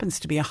 which happens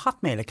to be a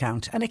Hotmail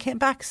account, and it came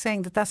back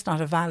saying that that's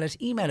not a valid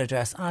email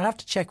address. And I'll have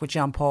to check with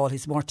John Paul,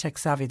 he's more tech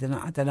savvy than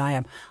I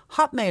am.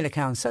 Hotmail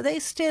accounts, are they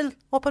still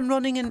up and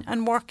running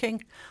and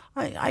working?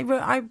 I'm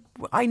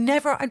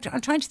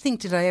trying to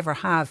think, did I ever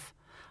have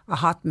a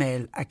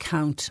Hotmail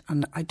account?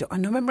 And I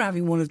remember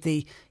having one of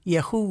the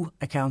Yahoo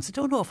accounts. I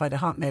don't know if I had a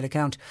Hotmail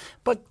account,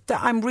 but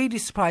I'm really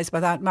surprised by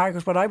that.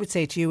 Margaret, what I would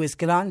say to you is,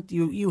 get on,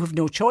 you have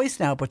no choice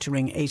now but to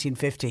ring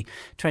 1850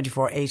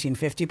 24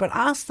 1850, but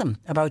ask them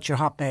about your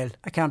Hotmail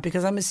account,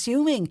 because I'm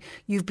assuming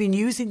you've been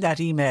using that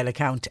email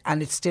account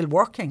and it's still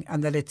working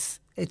and that it's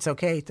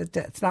okay.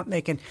 It's not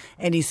making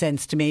any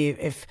sense to me.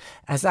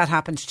 Has that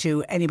happened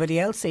to anybody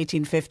else?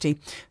 1850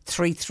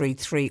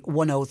 333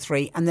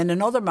 103. And then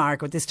another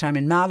Margaret, this time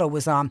in Mallow,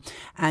 was on,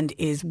 and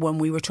is when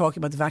we were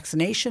talking about the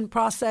vaccination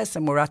process,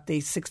 and we're at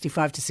the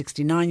 65 to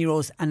 69 year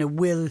olds, and it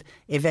will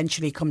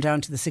eventually come down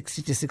to the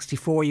 60 to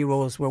 64 year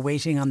olds. We're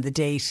waiting on the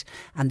date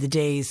and the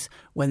days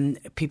when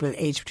people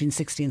aged between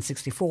 60 and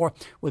 64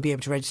 will be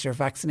able to register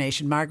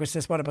vaccination. Margaret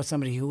says, what about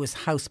somebody who is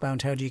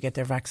housebound? How do you get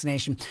their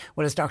vaccination?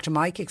 Well, as Dr.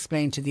 Mike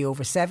explained to the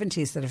over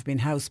 70s that have been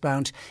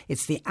housebound,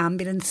 it's the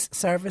ambulance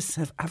service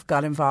have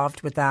got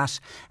involved with that,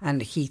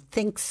 and he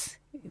thinks,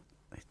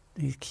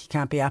 he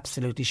can't be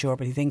absolutely sure,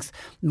 but he thinks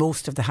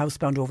most of the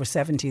housebound over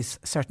 70s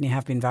certainly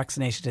have been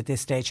vaccinated at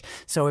this stage.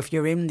 So if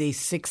you're in the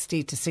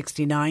 60 to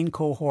 69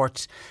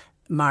 cohort,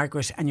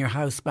 Margaret, and you're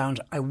housebound,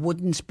 I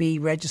wouldn't be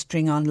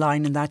registering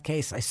online in that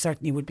case. I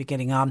certainly would be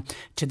getting on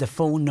to the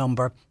phone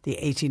number, the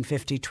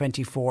 1850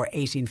 24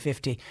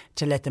 1850,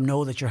 to let them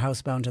know that you're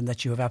housebound and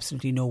that you have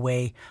absolutely no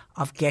way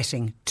of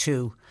getting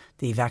to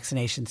the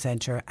vaccination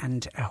centre,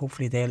 and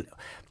hopefully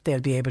they'll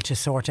be able to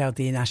sort out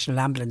the National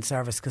Ambulance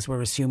Service, because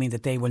we're assuming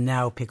that they will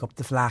now pick up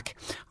the slack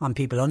on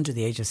people under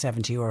the age of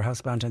 70 who are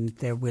housebound, and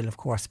there will of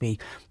course be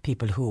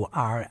people who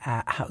are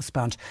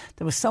housebound.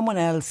 There was someone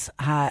else,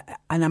 and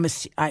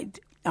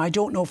I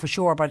don't know for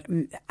sure, but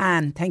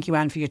Anne, thank you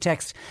Anne for your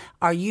text.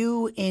 Are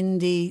you in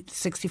the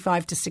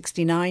 65 to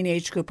 69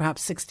 age group,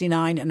 perhaps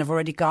 69, and have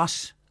already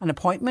got an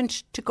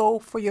appointment to go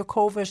for your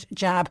COVID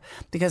jab?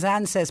 Because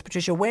Anne says,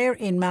 Patricia, where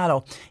in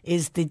Mallow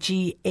is the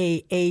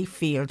GAA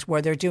field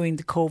where they're doing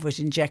the COVID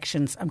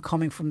injections? I'm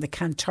coming from the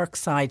Kanturk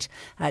side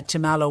to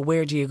Mallow.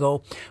 Where do you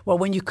go? Well,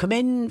 when you come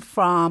in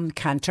from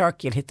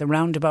Kanturk, you'll hit the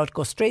roundabout,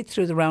 go straight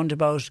through the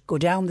roundabout, go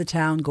down the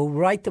town, go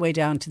right the way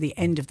down to the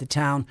end of the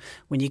town.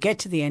 When you get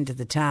to the end of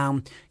the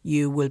town,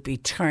 you will be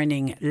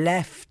turning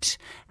left,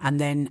 and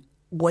then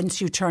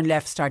once you turn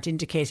left, start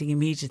indicating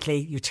immediately.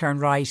 You turn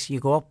right, you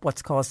go up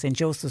what's called St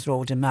Joseph's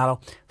Road in Mallow,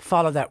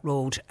 follow that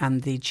road,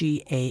 and the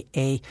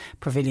GAA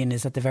pavilion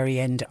is at the very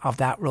end of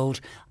that road.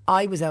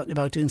 I was out and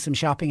about doing some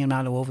shopping in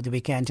Mallow over the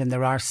weekend, and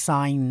there are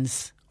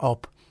signs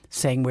up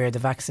saying where the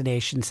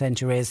vaccination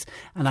centre is,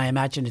 and I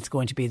imagine it's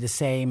going to be the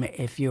same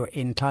if you're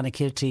in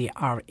Clonakilty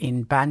or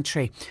in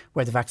Bantry,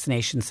 where the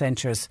vaccination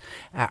centres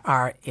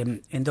are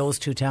in those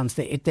two towns.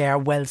 They are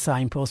well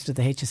signposted.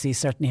 The HSE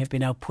certainly have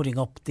been out putting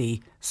up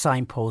the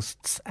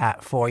signposts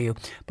for you.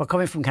 But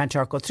coming from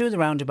Kanturk, go through the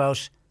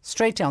roundabout,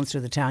 straight down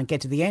through the town,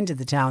 get to the end of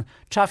the town,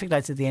 traffic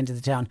lights at the end of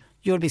the town,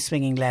 you'll be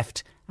swinging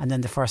left, and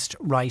then the first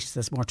right,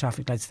 there's more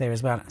traffic lights there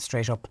as well,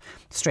 straight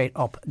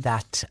up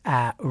that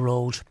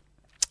road.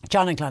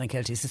 John in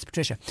Clonakilty, this is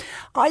Patricia.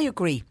 I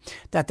agree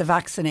that the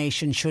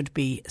vaccination should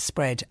be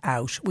spread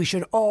out. We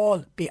should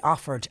all be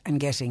offered and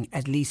getting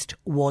at least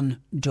one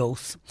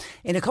dose.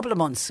 In a couple of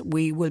months,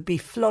 we will be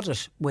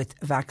flooded with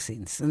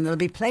vaccines, and there'll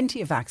be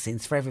plenty of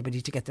vaccines for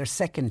everybody to get their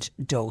second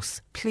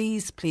dose.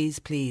 Please, please,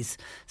 please,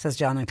 says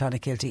John in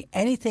Clonakilty,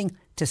 anything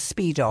to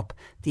speed up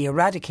the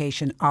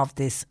eradication of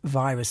this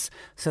virus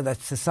so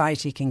that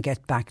society can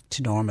get back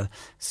to normal.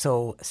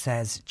 So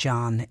says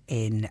John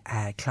in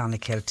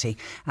Clonakilty.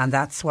 And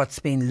that's what's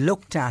being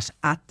looked at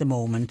the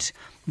moment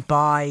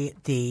by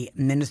the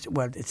Minister.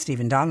 Well,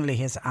 Stephen Donnelly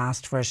has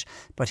asked for it,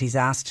 but he's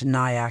asked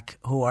NIAC,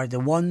 who are the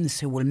ones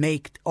who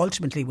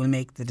ultimately will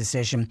make the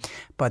decision.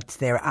 But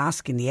they're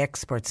asking the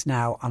experts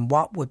now on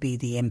what would be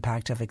the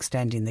impact of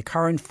extending the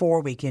current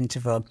 4-week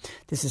interval.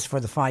 This is for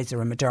the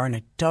Pfizer and Moderna.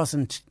 It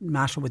doesn't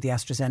matter with the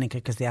AstraZeneca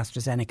because the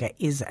AstraZeneca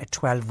is a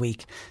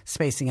 12-week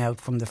spacing out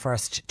from the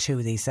first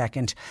to the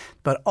second.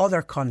 But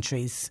other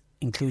countries,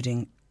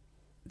 including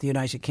the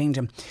United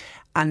Kingdom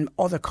and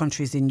other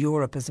countries in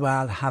Europe as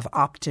well, have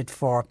opted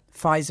for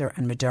Pfizer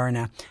and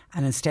Moderna,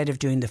 and instead of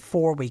doing the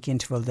 4-week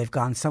interval,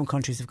 some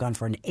countries have gone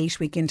for an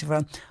 8-week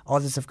interval,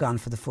 others have gone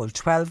for the full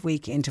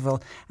 12-week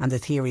interval, and the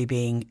theory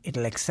being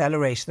it'll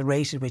accelerate the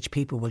rate at which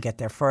people will get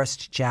their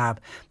first jab,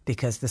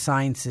 because the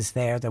science is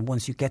there that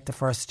once you get the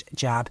first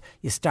jab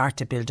you start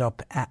to build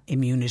up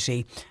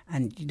immunity,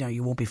 and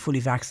you won't be fully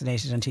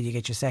vaccinated until you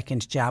get your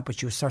second jab,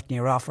 but you certainly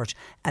are offered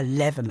a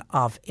level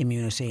of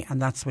immunity,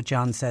 and that's what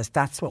John says,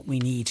 that's what we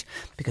need,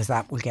 because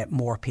that will get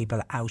more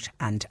people out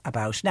and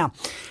about. Now,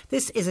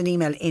 this is an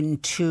email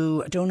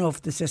into, I don't know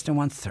if the sister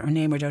wants her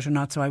name read out or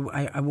not, so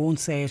I won't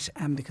say it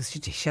because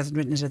she hasn't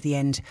written it at the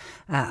end.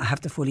 I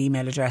have the full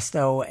email address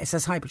though. It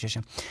says, "Hi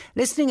Patricia,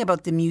 listening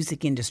about the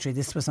music industry,"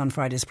 this was on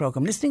Friday's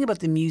programme, "listening about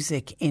the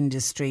music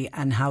industry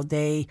and how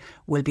they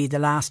will be the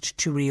last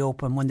to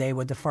reopen when they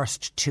were the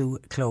first to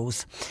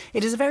close.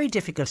 It is a very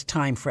difficult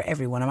time for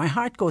everyone, and my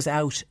heart goes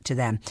out to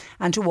them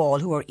and to all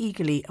who are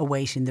eagerly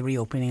awaiting the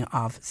reopening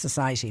of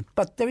society.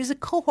 But there is a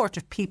cohort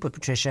of people,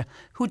 Patricia,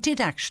 who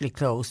did actually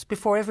close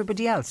before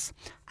everybody else.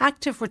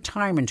 Active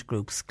retirement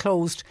groups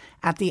closed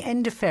at the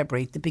end of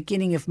February, the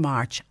beginning of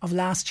March of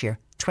last year,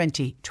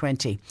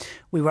 2020.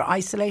 We were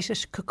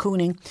isolated,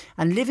 cocooning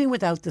and living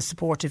without the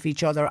support of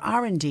each other,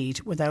 or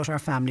indeed without our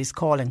families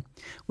calling.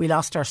 We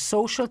lost our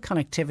social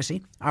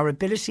connectivity, our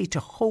ability to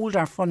hold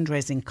our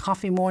fundraising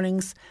coffee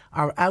mornings,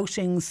 our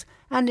outings,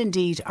 and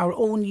indeed our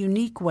own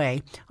unique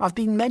way of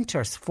being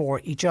mentors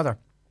for each other.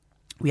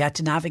 We had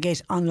to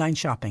navigate online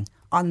shopping,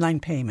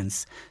 online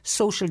payments,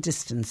 social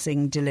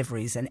distancing,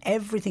 deliveries and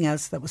everything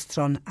else that was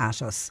thrown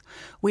at us.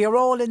 We are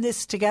all in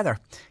this together.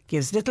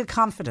 Gives little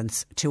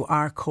confidence to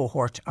our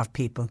cohort of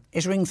people.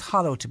 It rings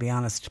hollow, to be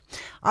honest.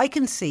 I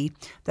can see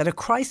that a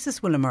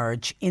crisis will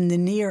emerge in the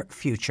near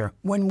future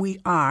when we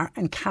are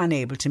and can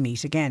able to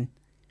meet again.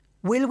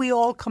 Will we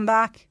all come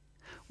back?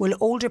 Will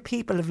older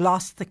people have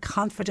lost the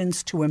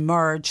confidence to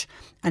emerge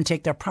and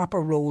take their proper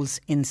roles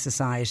in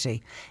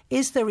society?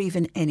 Is there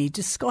even any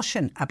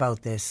discussion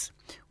about this?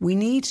 We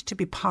need to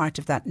be part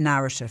of that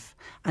narrative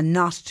and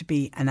not to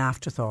be an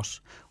afterthought.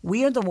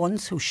 We are the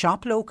ones who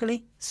shop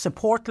locally,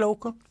 support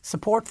local,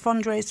 support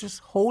fundraisers,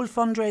 hold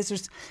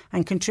fundraisers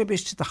and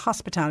contribute to the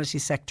hospitality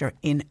sector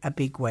in a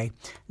big way.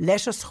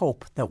 Let us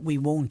hope that we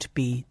won't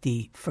be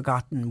the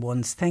forgotten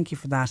ones. Thank you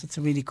for that. It's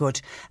a really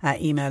good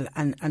email,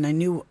 and I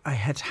knew I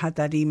had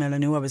that email. I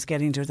knew I was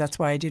getting to it. That's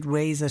why I did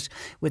raise it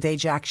with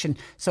Age Action.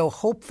 So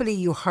hopefully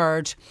you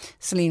heard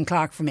Celine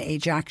Clark from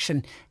Age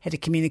Action, Head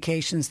of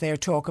Communications there,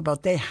 talk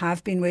about they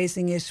have been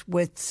raising it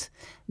with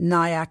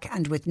NIAC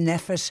and with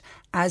NEFIT,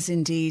 as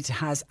indeed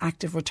has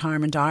Active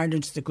Retirement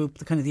Ireland, the group,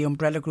 the kind of the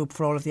umbrella group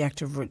for all of the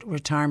active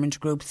retirement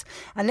groups.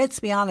 And let's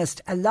be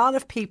honest, a lot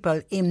of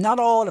people, not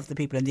all of the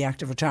people in the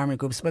active retirement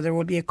groups, but there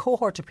will be a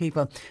cohort of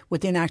people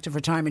within active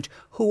retirement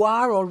who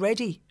are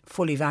already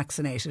fully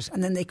vaccinated,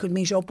 and then they could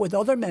meet up with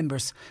other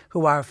members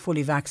who are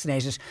fully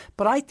vaccinated.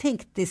 But I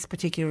think this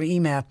particular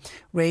email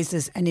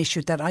raises an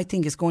issue that I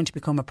think is going to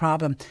become a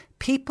problem.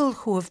 People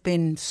who have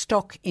been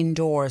stuck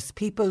indoors,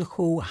 people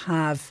who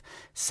have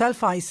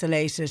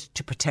self-isolated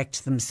to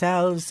protect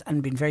themselves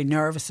and been very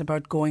nervous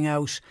about going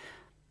out,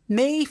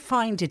 may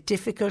find it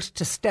difficult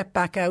to step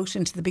back out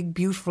into the big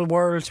beautiful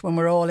world when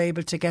we're all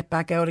able to get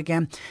back out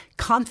again.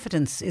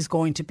 Confidence is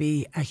going to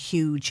be a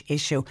huge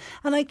issue.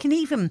 And I can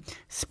even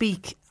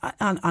speak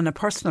on a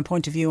personal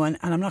point of view, and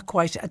I'm not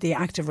quite at the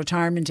active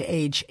retirement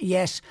age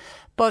yet,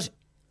 but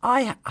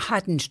I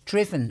hadn't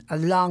driven a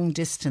long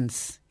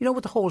distance,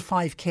 with the whole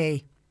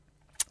 5K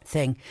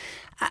thing.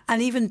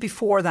 And even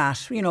before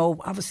that,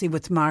 obviously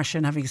with Marsha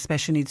and having a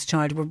special needs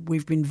child,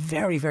 we've been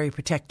very, very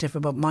protective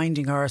about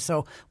minding her.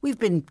 So we've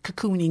been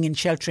cocooning and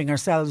sheltering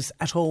ourselves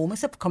at home,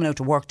 except for coming out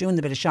to work, doing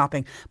a bit of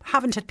shopping.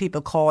 Haven't had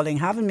people calling,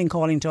 haven't been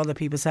calling to other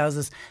people's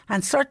houses,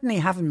 and certainly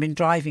haven't been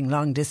driving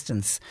long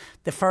distance.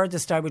 The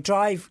furthest I would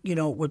drive,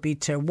 would be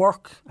to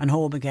work and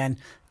home again,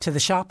 to the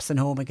shops and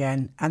home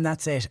again, and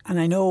that's it. And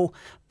I know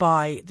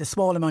by the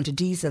small amount of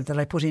diesel that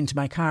I put into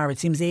my car. It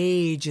seems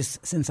ages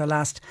since I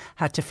last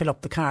had to fill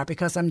up the car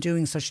because I'm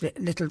doing such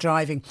little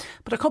driving.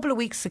 But a couple of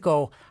weeks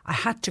ago, I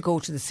had to go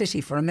to the city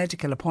for a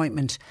medical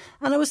appointment,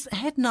 and I was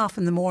heading off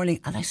in the morning,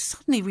 and I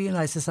suddenly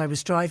realised as I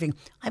was driving,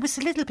 I was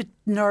a little bit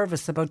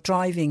nervous about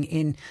driving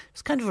in,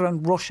 it's kind of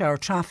around rush hour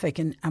traffic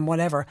and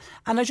whatever.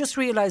 And I just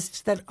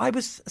realised that I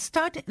was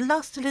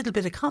lost a little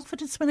bit of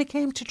confidence when it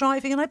came to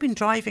driving. And I've been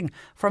driving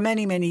for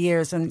many, many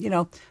years, and, you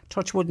know,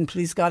 touch wood and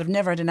please God, I've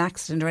never had an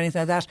accident or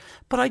anything like that.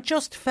 But I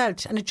just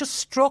felt, and it just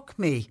struck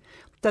me,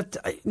 that,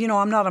 you know,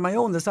 I'm not on my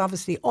own. There's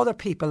obviously other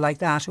people like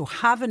that who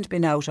haven't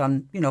been out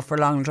on, you know, for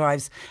long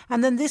drives.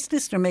 And then this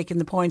listener making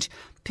the point,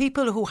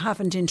 people who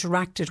haven't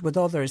interacted with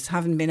others,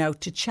 haven't been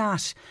out to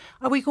chat.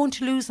 Are we going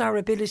to lose our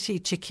ability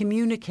to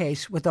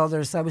communicate with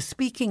others? I was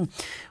speaking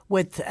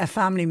with a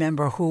family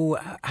member who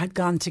had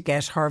gone to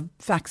get her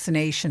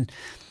vaccination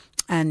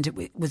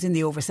and was in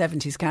the over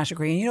 70s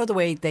category. And you know the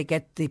way they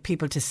get the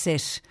people to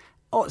sit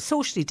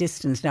socially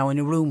distanced now in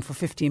a room for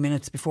 15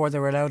 minutes before they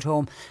were allowed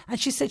home. And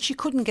she said she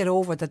couldn't get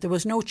over that there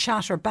was no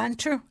chat or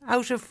banter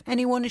out of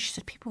anyone. And she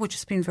said people were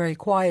just being very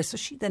quiet. So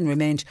she then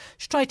remained.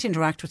 She tried to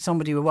interact with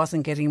somebody who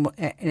wasn't getting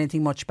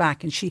anything much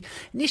back. And she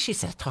initially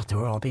said, I thought they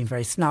were all being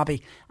very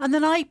snobby. And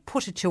then I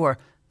put it to her,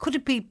 could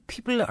it be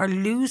people are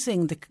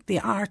losing the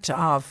art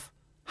of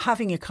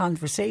having a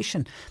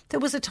conversation? There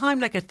was a time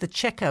like at the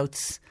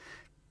checkouts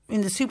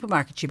in the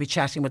supermarket, you'd be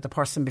chatting with the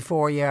person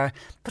before you,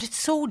 but it's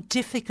so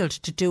difficult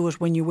to do it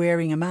when you're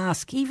wearing a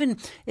mask, even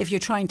if you're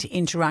trying to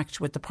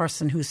interact with the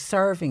person who's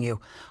serving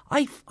you.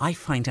 I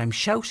find I'm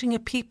shouting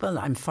at people.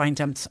 I'm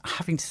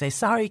having to say,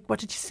 sorry, what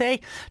did you say?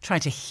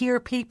 Trying to hear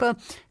people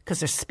because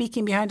they're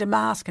speaking behind a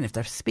mask, and if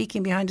they're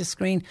speaking behind a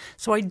screen.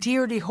 So I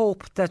dearly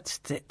hope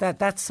that's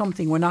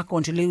something we're not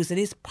going to lose. It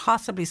is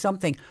possibly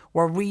something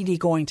we're really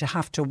going to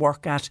have to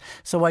work at.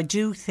 So I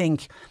do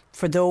think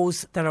for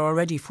those that are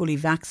already fully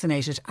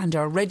vaccinated and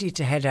are ready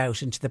to head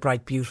out into the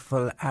bright,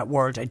 beautiful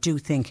world, I do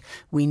think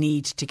we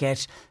need to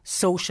get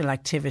social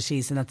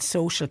activities and that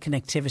social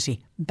connectivity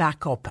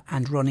back up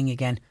and running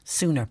again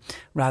sooner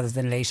rather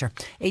than later.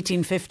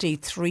 1850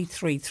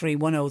 333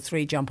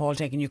 103. John Paul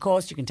taking your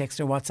calls. You can text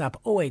or WhatsApp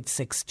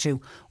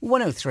 0862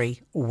 103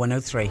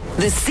 103.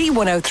 The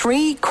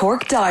C103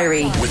 Cork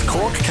Diary. With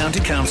Cork County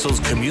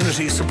Council's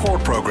Community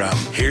Support Programme,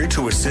 here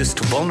to assist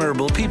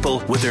vulnerable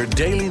people with their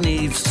daily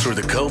needs through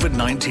the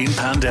COVID-19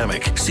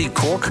 pandemic. See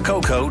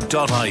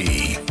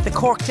corkcoco.ie. The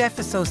Cork Deaf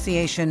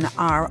Association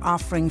are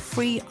offering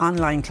free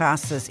online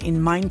classes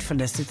in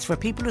mindfulness. It's for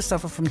people who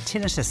suffer from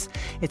tinnitus.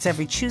 It's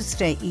every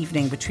Tuesday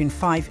evening between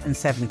 5 and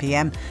 7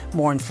 p.m.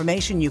 More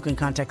information, you can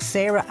contact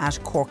Sarah at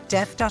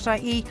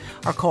corkdeaf.ie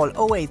or call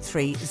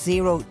 083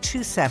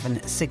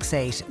 027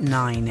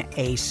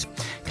 6898.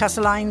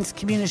 Castlelyons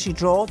Community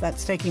Draw,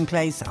 that's taking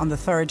place on the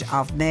 3rd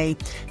of May.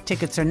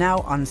 Tickets are now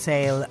on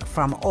sale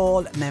from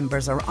all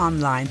members or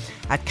online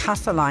at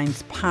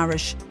Castlelyons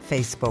Parish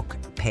Facebook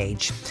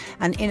page.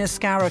 And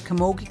Inniscarra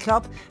Camogie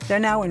Club, they're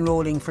now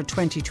enrolling for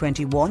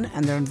 2021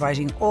 and they're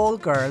inviting all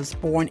girls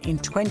born in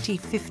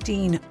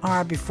 2015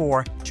 or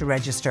before to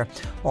register.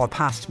 All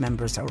past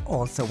members are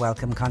also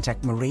welcome.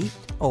 Contact Marie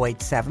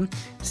 087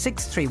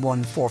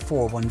 631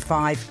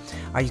 4415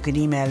 or you can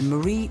email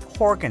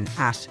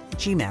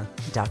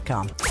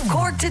mariehorgan@gmail.com.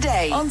 Cork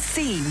Today on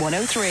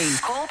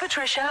C103. Call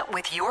Patricia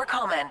with your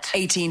comment.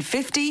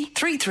 1850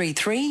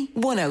 333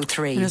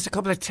 103. And there's a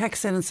couple of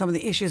texts in on some of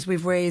the issues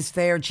we've raised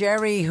there.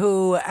 Jerry,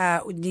 who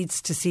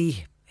needs to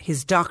see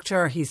his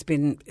doctor,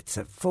 it's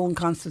a phone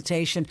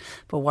consultation,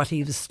 but what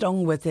he was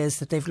stung with is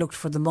that they've looked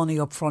for the money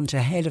up front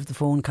ahead of the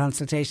phone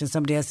consultation.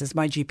 Somebody else says,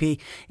 my GP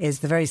is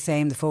the very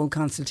same. The phone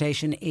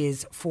consultation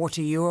is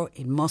 €40.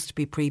 It must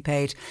be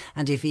prepaid.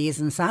 And if he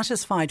isn't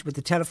satisfied with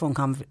the telephone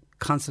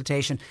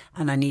consultation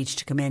and I need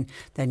to come in,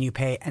 then you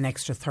pay an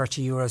extra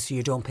 €30, so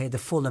you don't pay the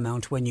full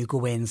amount when you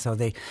go in. So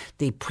the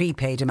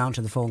prepaid amount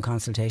of the phone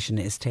consultation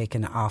is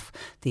taken off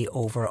the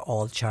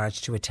overall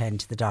charge to attend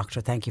to the doctor.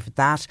 Thank you for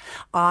that.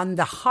 On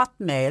the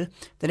Hotmail,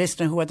 the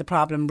listener who had the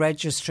problem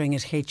registering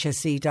at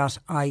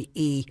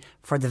hse.ie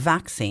for the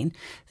vaccine,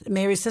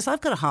 Mary says,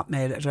 I've got a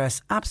Hotmail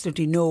address,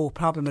 absolutely no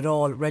problem at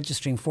all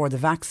registering for the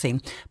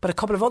vaccine. But a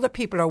couple of other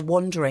people are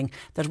wondering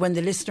that when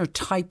the listener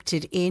typed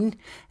it in,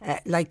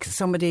 like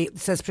somebody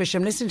says, Patricia,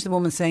 I'm listening to the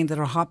woman saying that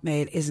her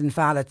Hotmail isn't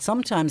valid.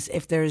 Sometimes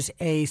if there's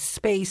a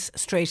space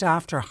straight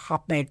after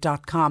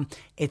hotmail.com,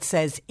 it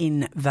says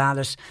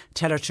invalid.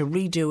 Tell her to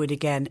redo it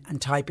again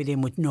and type it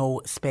in with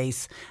no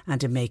space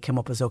and it may come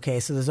up as okay.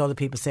 So there's other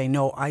people saying,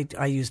 no,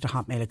 I used a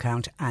Hotmail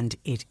account and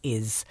it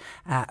is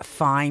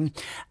fine.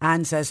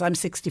 Anne says, I'm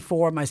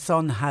 64. My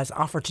son has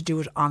offered to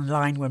do it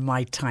online when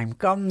my time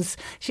comes.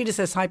 Sheila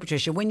says, hi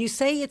Patricia, when you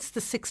say it's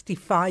the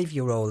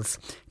 65-year-olds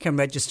can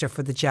register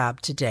for the jab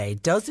today,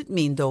 does it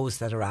mean those those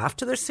that are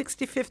after their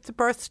 65th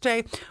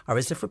birthday, or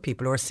is it for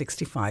people who are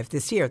 65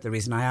 this year? The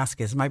reason I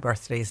ask is my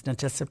birthday isn't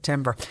until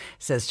September,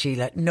 says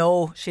Sheila.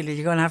 No, Sheila,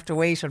 you're going to have to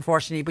wait,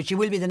 unfortunately, but you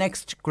will be the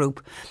next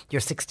group.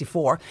 You're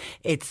 64.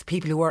 It's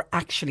people who are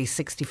actually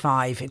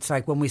 65. It's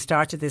like when we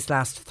started this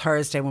last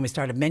Thursday, when we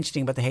started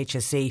mentioning about the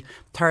HSE,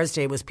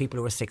 Thursday was people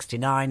who were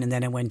 69, and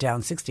then it went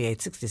down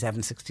 68,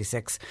 67,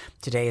 66.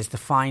 Today is the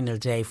final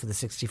day for the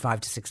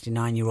 65 to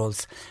 69 year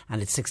olds,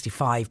 and it's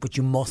 65, but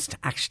you must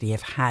actually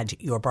have had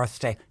your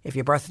birthday. If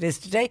your birthday is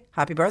today,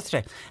 happy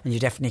birthday, and you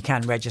definitely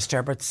can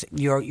register, but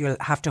you'll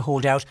have to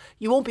hold out.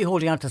 You won't be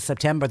holding out till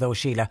September though,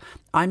 Sheila.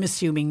 I'm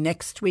assuming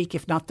next week,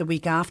 if not the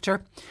week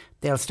after,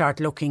 they'll start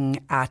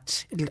looking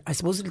at, I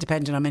suppose it'll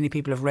depend on how many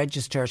people have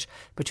registered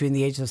between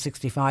the ages of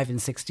 65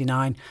 and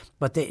 69,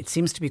 but it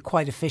seems to be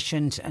quite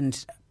efficient,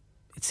 and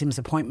it seems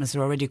appointments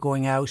are already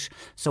going out.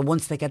 So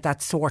once they get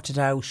that sorted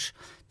out,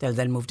 they'll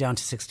then move down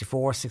to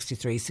 64,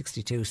 63,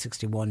 62,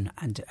 61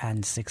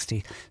 and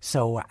 60.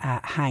 So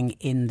hang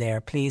in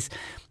there, please.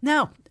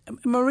 Now,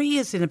 Marie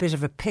is in a bit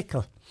of a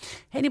pickle.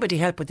 Anybody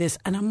help with this?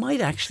 And I might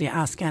actually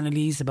ask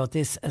Annalise about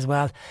this as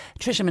well.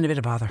 Trish, I'm in a bit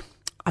of bother.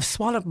 I've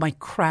swallowed my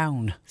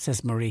crown,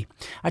 says Marie.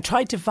 I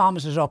tried to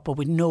vomit it up, but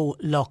with no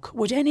luck.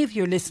 Would any of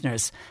your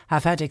listeners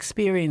have had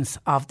experience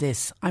of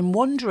this? I'm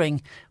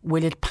wondering,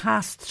 will it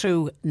pass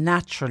through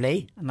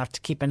naturally? I'll have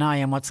to keep an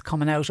eye on what's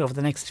coming out over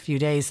the next few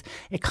days.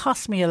 It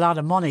cost me a lot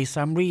of money,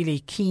 so I'm really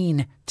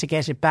keen to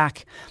get it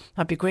back.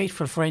 I'd be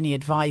grateful for any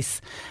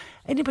advice.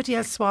 Anybody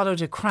else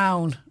swallowed a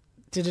crown?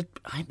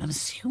 I'm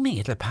assuming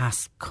it'll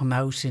come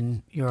out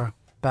in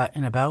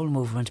a bowel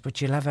movement, but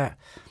you'll have a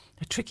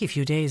tricky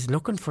few days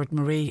looking for it,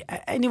 Marie.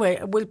 Anyway,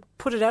 we'll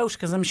put it out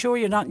because I'm sure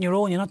you're not on your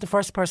own. You're not the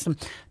first person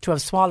to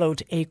have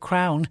swallowed a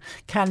crown.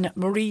 Can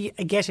Marie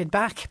get it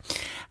back?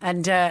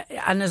 And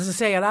as I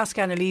say, I'll ask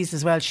Annalise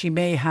as well. She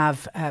may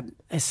have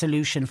a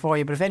solution for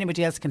you. But if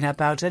anybody else can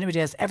help out,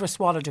 anybody else ever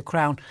swallowed a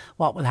crown,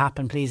 what will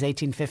happen, please?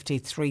 1850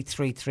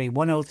 333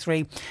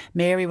 103.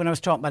 Mary, when I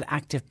was talking about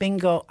active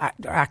bingo,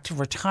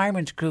 active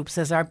retirement group,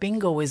 says our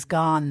bingo is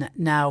gone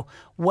now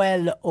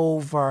well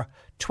over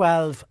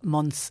 12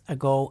 months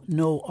ago.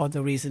 No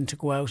other reason to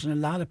go out, and a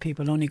lot of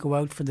people only go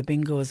out for the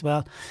bingo as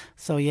well.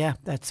 So yeah,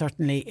 that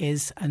certainly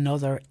is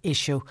another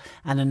issue,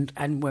 and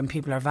when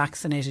people are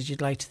vaccinated,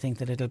 you'd like to think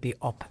that it'll be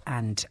up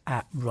and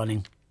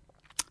running.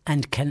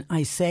 And can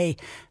I say,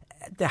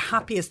 the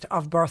happiest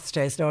of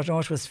birthdays, though I know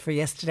it was for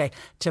yesterday,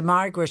 to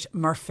Margaret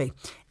Murphy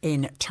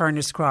in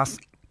Turner's Cross,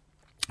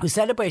 who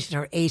celebrated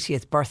her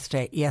 80th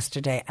birthday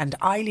yesterday, and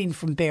Eileen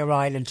from Bear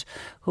Island,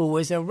 who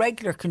was a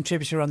regular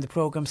contributor on the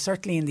programme,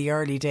 certainly in the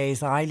early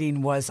days.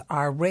 Eileen was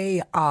our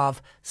ray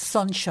of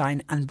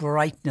sunshine and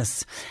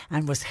brightness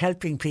and was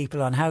helping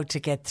people on how to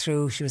get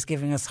through. She was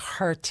giving us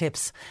her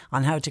tips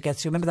on how to get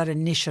through. Remember that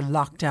initial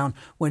lockdown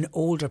when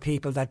older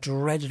people, that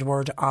dreaded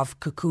word of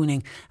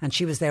cocooning, and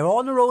she was there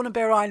on her own in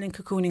Bear Island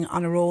cocooning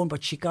on her own,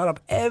 but she got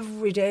up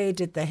every day,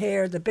 did the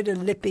hair, the bit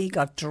of lippy,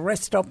 got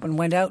dressed up and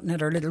went out and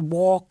had her little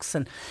walks,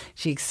 and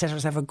she set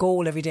herself a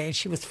goal every day.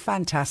 She was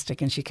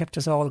fantastic and she kept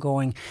us all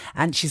going.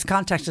 And she's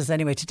contacted us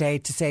anyway today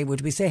to say,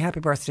 would we say happy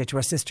birthday to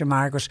her sister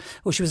Margaret,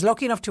 who she was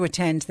lucky enough to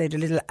attend. They had a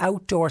little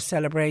outdoor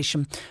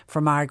celebration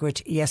for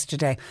Margaret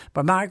yesterday.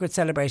 But Margaret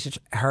celebrated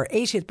her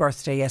 80th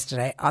birthday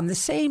yesterday on the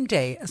same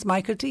day as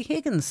Michael D.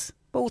 Higgins.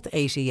 Both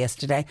 80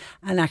 yesterday,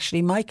 and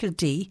actually Michael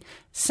D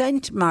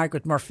sent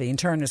Margaret Murphy in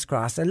Turner's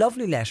Cross a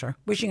lovely letter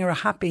wishing her a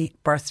happy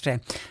birthday.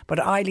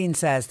 But Eileen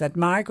says that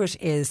Margaret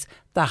is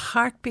the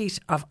heartbeat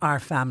of our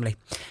family,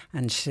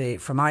 and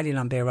from Eileen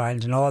on Bear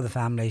Island and all the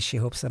families, she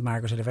hopes that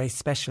Margaret had a very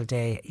special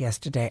day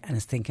yesterday and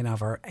is thinking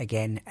of her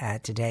again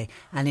today.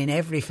 And in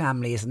every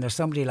family, isn't there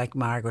somebody like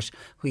Margaret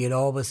who you'll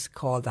always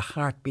call the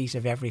heartbeat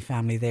of every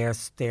family?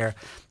 There's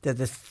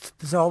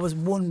always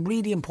one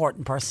really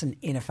important person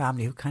in a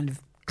family who kind of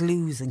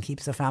glues and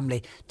keeps a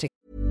family together.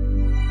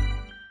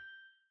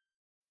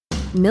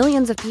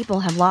 Millions of people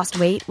have lost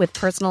weight with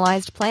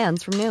personalized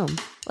plans from Noom.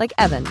 Like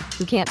Evan,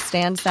 who can't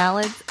stand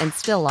salads and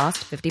still lost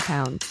 50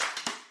 pounds.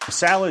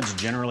 Salads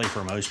generally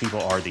for most people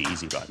are the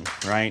easy button,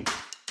 right?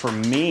 For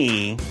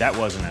me, that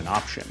wasn't an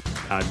option.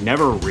 I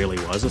never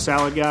really was a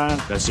salad guy.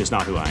 That's just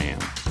not who I am.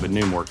 But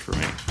Noom worked for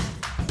me.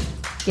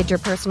 Get your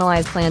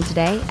personalized plan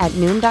today at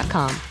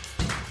Noom.com.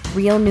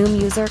 Real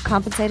Noom user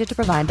compensated to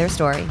provide their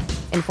story.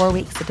 In 4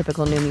 weeks, the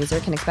typical Noom user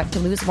can expect to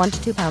lose 1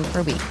 to 2 pounds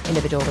per week.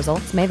 Individual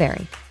results may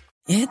vary.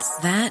 It's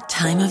that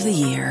time of the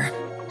year.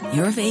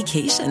 Your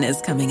vacation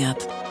is coming up.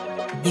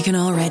 You can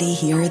already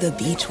hear the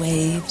beach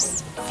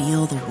waves,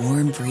 feel the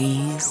warm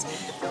breeze,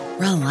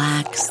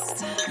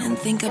 relax, and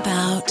think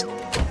about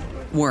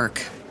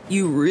work.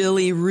 You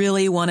really,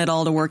 really want it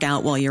all to work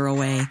out while you're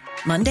away.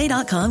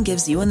 Monday.com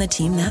gives you and the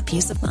team that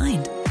peace of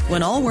mind.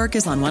 When all work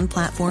is on one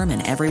platform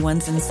and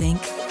everyone's in sync,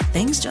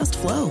 things just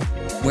flow.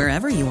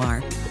 Wherever you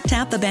are,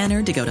 tap the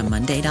banner to go to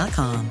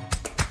Monday.com.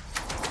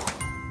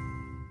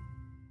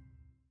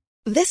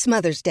 This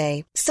Mother's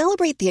Day,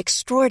 celebrate the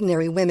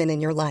extraordinary women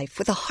in your life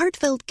with a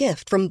heartfelt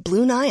gift from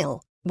Blue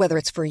Nile. Whether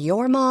it's for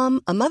your mom,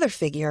 a mother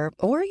figure,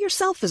 or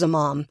yourself as a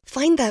mom,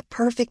 find that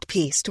perfect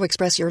piece to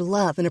express your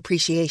love and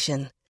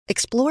appreciation.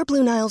 Explore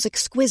Blue Nile's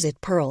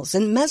exquisite pearls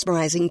and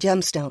mesmerizing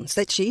gemstones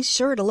that she's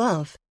sure to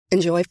love.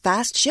 Enjoy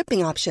fast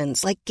shipping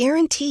options like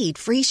guaranteed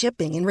free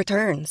shipping and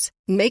returns.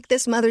 Make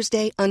this Mother's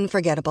Day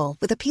unforgettable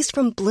with a piece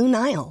from Blue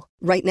Nile.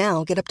 Right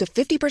now, get up to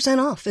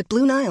 50% off at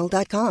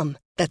BlueNile.com.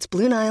 That's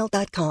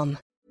BlueNile.com.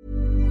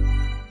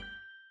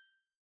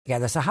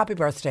 Together. So happy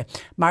birthday,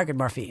 Margaret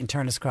Murphy in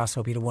Turner's Cross.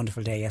 Hope you had a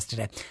wonderful day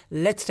yesterday.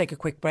 Let's take a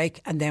quick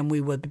break and then we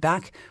will be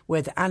back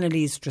with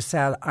Annalise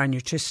Dressel, our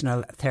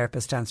nutritional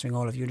therapist, answering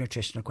all of your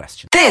nutritional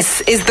questions.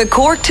 This is the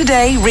Cork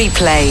Today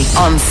replay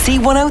on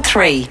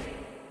C103.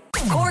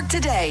 Cork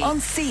Today on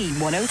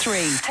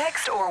C103.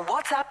 Text or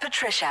WhatsApp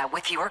Patricia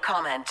with your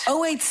comment.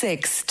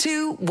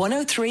 0862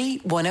 103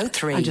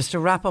 103. And just to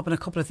wrap up on a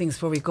couple of things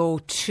before we go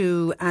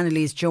to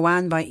Annalise,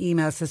 Joanne by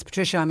email says,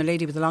 Patricia, I'm a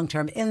lady with a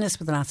long-term illness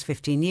for the last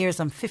 15 years.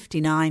 I'm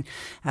 59,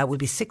 will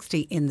be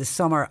 60 in the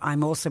summer.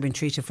 I'm also been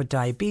treated for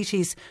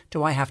diabetes.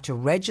 Do I have to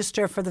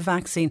register for the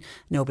vaccine?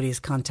 Nobody has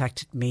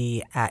contacted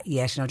me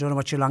yet. And I don't know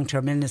what your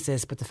long-term illness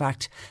is, but the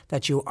fact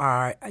that you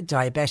are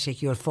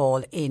diabetic, you'll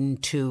fall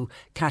into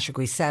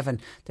category 7.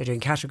 They're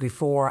doing category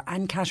 4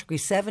 and category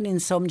 7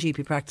 in some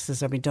GP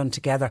practices are being done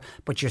together,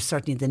 but you're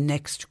certainly the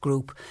next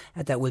group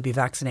that will be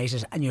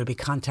vaccinated, and you'll be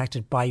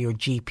contacted by your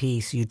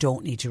GP, so you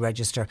don't need to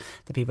register.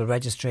 The people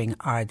registering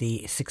are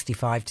the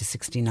 65 to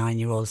 69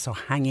 year olds, so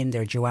hang in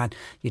there, Joanne.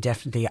 You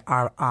definitely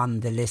are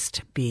on the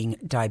list being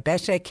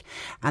diabetic.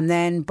 And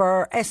then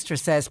Burr Esther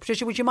says,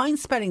 Patricia, would you mind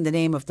spelling the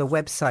name of the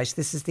website?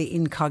 This is the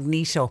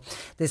Incognito.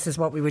 This is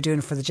what we were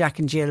doing for the Jack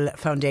and Jill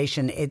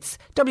Foundation. It's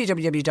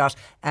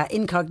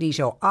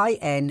www.incognito,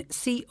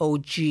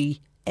 INCOGNITO,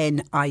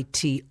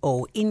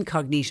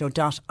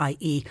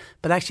 incognito.ie.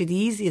 But actually the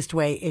easiest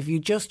way, if you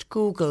just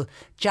Google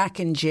Jack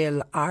and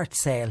Jill Art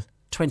Sale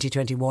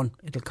 2021,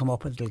 it'll come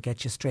up and it'll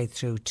get you straight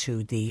through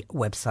to the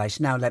website.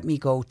 Now let me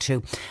go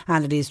to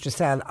Annalise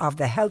Dressel of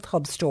the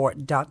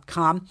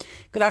healthhubstore.com.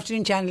 Good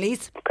afternoon,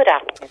 Annalise. Good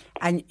afternoon.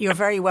 And you're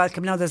very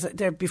welcome. Now,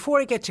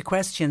 before I get to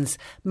questions,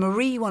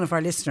 Marie, one of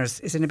our listeners,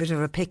 is in a bit of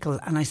a pickle,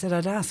 and I said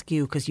I'd ask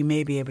you because you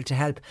may be able to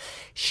help.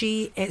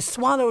 She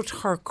swallowed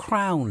her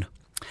crown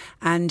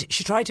and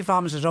she tried to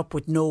vomit it up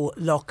with no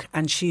luck,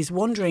 and she's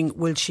wondering,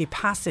 will she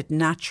pass it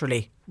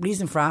naturally?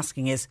 Reason for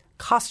asking is,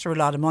 cost her a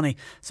lot of money,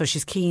 so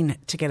she's keen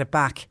to get it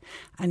back.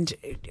 And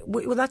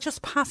will that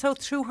just pass out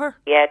through her?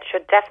 Yeah, it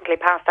should definitely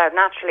pass out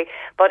naturally.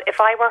 But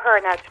if I were her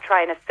now to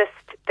try and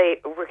assist the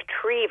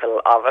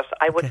retrieval of it,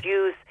 I would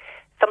use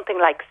something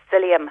like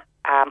psyllium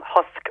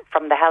husk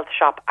from the health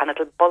shop, and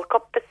it'll bulk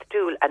up the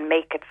stool and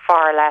make it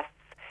far less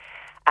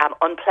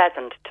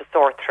unpleasant to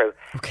sort through.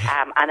 Okay.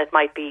 And it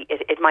might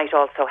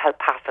also help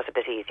pass it a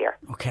bit easier.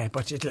 Okay,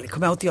 but it'll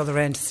come out the other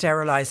end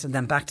sterilised and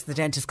then back to the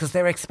dentist, because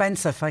they're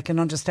expensive. I can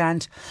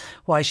understand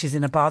why she's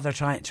in a bother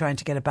trying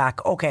to get it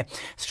back. Okay,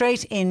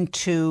 straight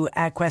into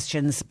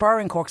questions. Burr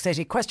in Cork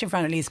City. Question for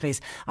Annalise,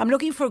 please. I'm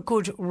looking for a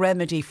good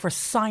remedy for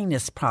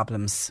sinus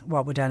problems.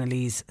 What would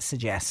Annalise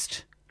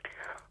suggest?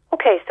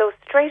 Okay, so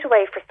straight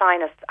away for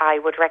sinus, I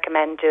would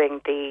recommend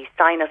doing the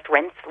sinus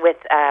rinse with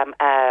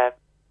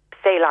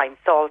saline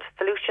salt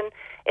solution.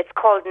 It's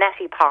called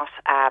Neti Pot,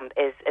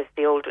 is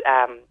the old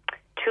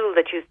tool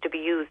that used to be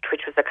used,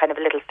 which was a kind of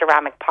a little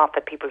ceramic pot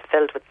that people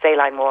filled with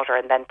saline water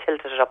and then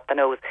tilted it up the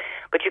nose.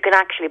 But you can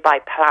actually buy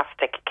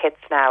plastic kits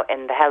now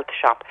in the health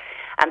shop.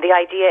 And the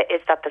idea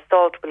is that the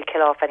salt will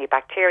kill off any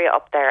bacteria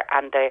up there,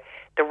 and the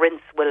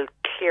rinse will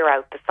clear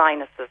out the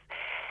sinuses.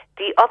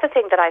 The other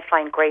thing that I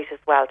find great as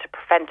well to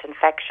prevent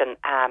infection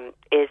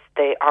is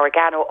the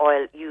oregano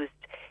oil used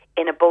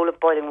in a bowl of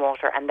boiling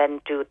water, and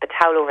then do the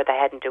towel over the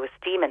head and do a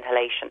steam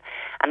inhalation.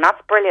 And that's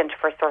brilliant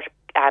for sort of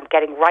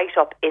getting right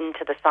up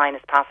into the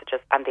sinus passages,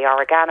 and the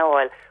oregano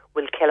oil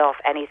will kill off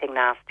anything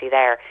nasty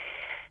there.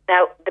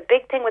 Now, the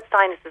big thing with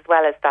sinus as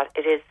well is that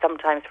it is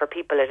sometimes for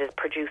people it is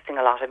producing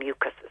a lot of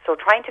mucus. So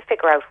trying to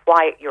figure out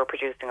why you're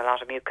producing a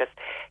lot of mucus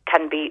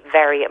can be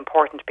very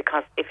important,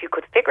 because if you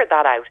could figure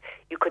that out,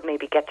 you could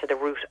maybe get to the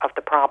root of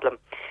the problem.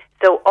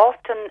 So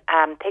often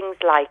things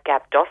like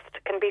dust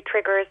can be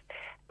triggers.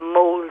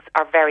 Moles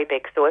are very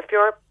big. So if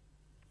your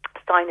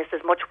sinus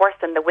is much worse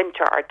in the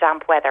winter or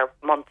damp weather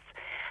months,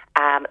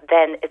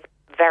 then it's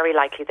very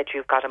likely that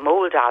you've got a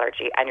mold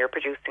allergy and you're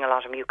producing a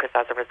lot of mucus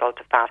as a result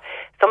of that.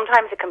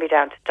 Sometimes it can be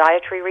down to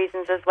dietary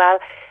reasons as well.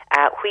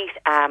 Wheat,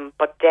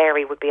 but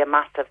dairy would be a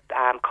massive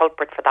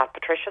culprit for that,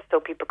 Patricia.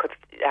 So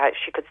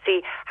she could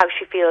see how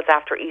she feels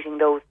after eating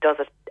those. Does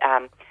it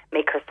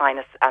make her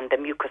sinus and the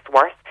mucus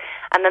worse?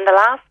 And then the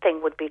last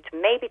thing would be to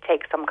maybe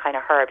take some kind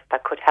of herbs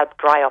that could help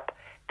dry up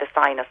the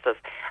sinuses.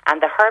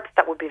 And the herbs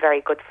that would be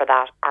very good for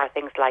that are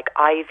things like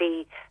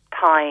ivy,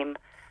 thyme,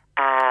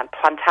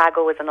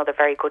 Plantago is another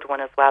very good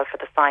one as well for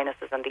the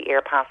sinuses and the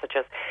ear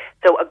passages.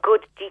 So a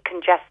good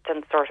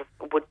decongestant sort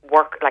of would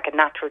work, like a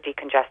natural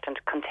decongestant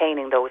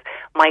containing those,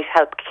 might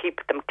help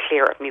keep them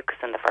clear of mucus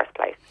in the first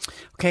place.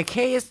 Okay,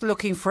 Kay is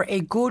looking for a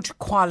good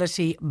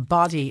quality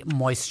body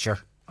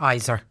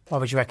moisturiser.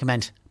 What would you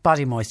recommend?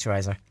 Body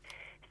moisturiser.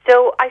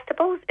 So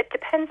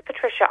depends,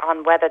 Patricia,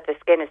 on whether the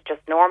skin is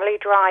just normally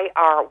dry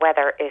or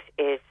whether it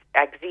is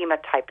eczema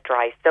type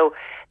dry. So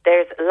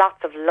there's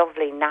lots of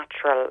lovely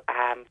natural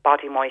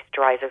body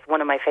moisturisers.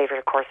 One of my favourite,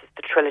 of course, is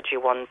the Trilogy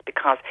ones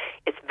because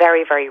it's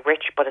very, very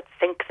rich, but it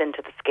sinks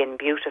into the skin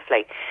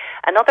beautifully.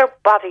 Another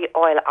body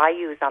oil I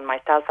use on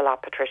myself a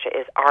lot, Patricia,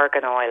 is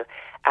argan oil.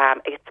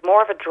 It's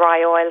more of a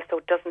dry oil, so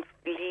it doesn't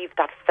leave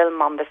that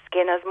film on the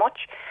skin as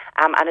much,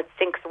 and it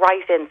sinks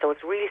right in, so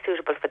it's really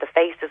suitable for the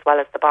face as well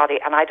as the body.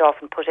 And I'd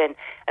often put in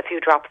a few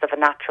drops of a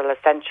natural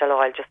essential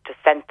oil just to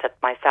scent it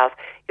myself.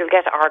 You'll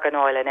get argan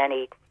oil in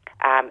any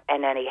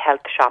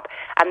health shop.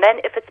 And then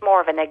if it's more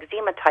of an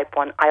eczema type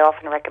one, I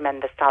often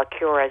recommend the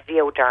Salcura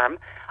Zeoderm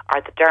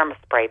or the Derma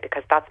Spray,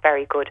 because that's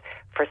very good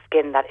for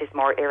skin that is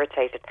more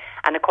irritated.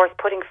 And of course,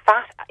 putting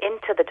fat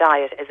into the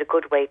diet is a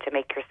good way to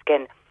make your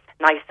skin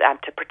nice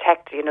to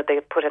protect. They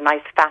put a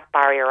nice fat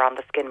barrier on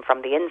the skin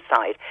from the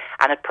inside,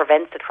 and it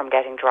prevents it from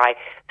getting dry.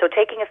 So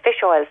taking a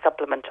fish oil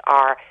supplement,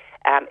 or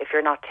if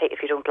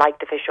you don't like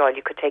the fish oil,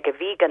 you could take a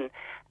vegan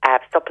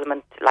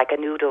supplement like a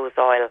Nudo's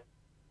oil,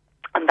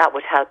 and that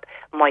would help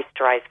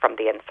moisturise from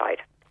the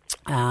inside.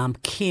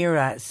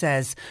 Kira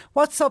says,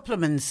 what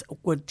supplements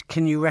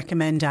can you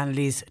recommend,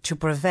 Annalise, to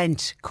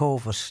prevent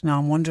COVID? Now,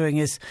 I'm wondering,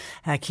 is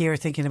Kira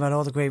thinking about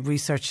all the great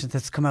research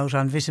that's come out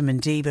on vitamin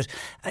D, but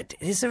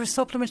is there a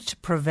supplement to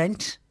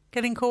prevent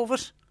getting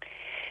COVID?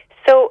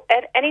 So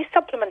any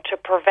supplement to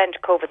prevent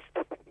COVID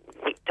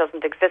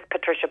doesn't exist,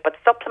 Patricia, but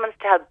supplements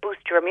to help boost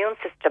your immune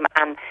system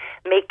and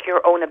make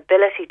your own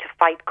ability to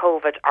fight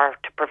COVID or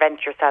to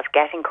prevent yourself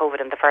getting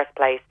COVID in the first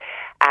place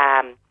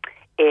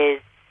is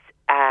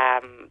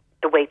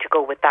the way to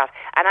go with that.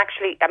 And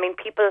actually, I mean,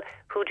 people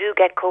who do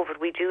get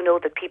COVID, we do know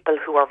that people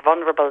who are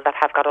vulnerable, that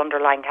have got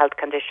underlying health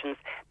conditions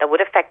that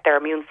would affect their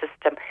immune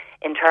system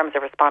in terms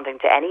of responding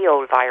to any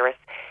old virus,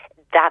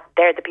 that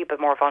they're the people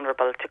more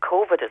vulnerable to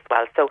COVID as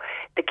well. So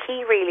the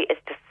key really is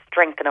to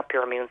strengthen up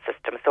your immune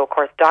system. So, of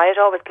course, diet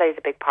always plays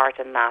a big part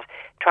in that.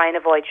 Try and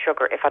avoid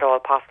sugar if at all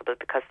possible,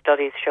 because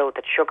studies show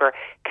that sugar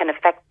can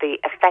affect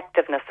the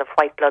effectiveness of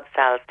white blood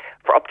cells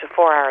for up to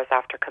 4 hours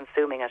after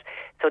consuming it.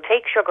 So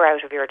take sugar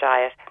out of your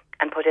diet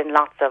and put in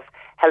lots of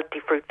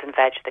healthy fruits and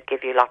veg that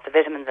give you lots of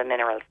vitamins and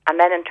minerals. And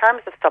then in terms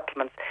of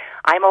supplements,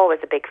 I'm always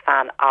a big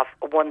fan of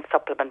one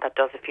supplement that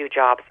does a few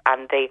jobs,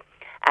 and the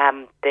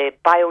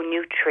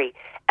BioNutri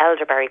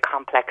elderberry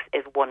complex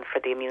is one for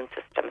the immune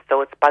system.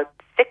 So it's about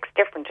 6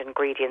 different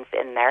ingredients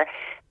in there.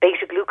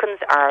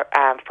 Beta-glucans are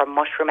from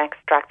mushroom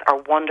extracts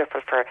are wonderful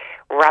for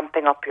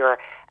ramping up your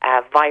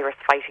virus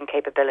fighting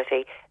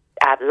capability.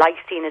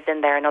 Lysine is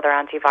in there, another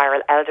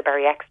antiviral.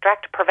 Elderberry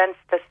extract prevents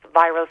this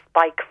viral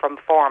spike from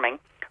forming,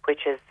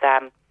 which is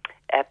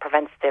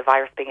prevents the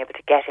virus being able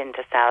to get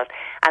into cells.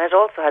 And it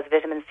also has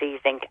vitamin C,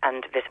 zinc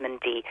and vitamin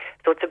D.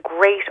 So it's a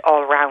great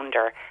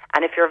all-rounder.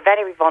 And if you're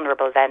very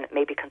vulnerable, then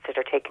maybe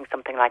consider taking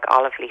something like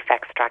olive leaf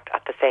extract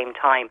at the same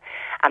time.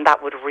 And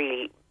that would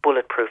really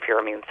bulletproof your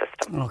immune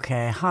system.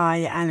 Okay. Hi,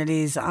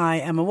 Annalise. I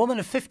am a woman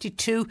of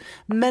 52,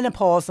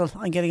 menopausal.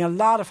 I'm getting a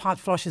lot of hot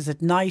flushes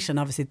at night, and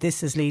obviously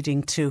this is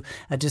leading to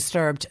a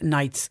disturbed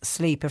night's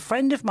sleep. A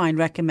friend of mine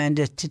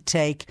recommended to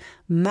take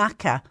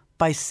Maca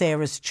by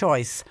Sarah's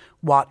Choice.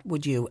 What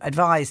would you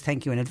advise?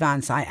 Thank you in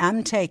advance. I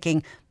am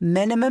taking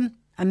minimum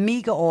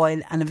omega oil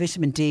and a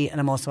vitamin D, and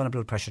I'm also on a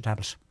blood pressure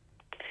tablet.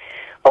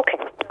 Okay.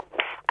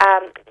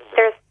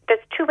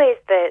 There's 2 ways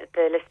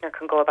the listener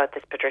can go about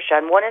this, Patricia,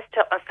 and one is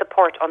to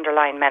support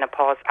underlying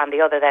menopause, and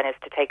the other then is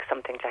to take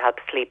something to help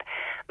sleep.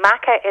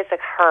 Maca is a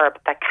herb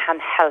that can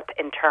help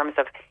in terms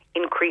of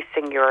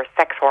increasing your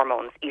sex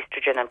hormones,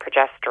 estrogen and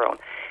progesterone.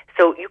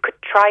 So you could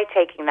try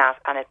taking that,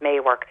 and it may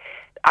work.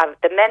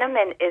 The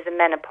Menomin is a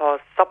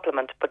menopause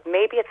supplement, but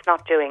maybe it's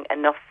not doing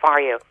enough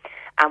for you.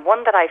 And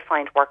one that I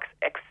find works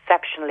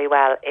exceptionally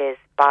well is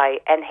by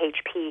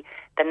NHP,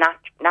 the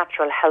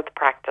Natural Health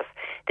Practice.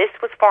 This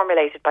was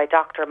formulated by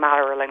Dr.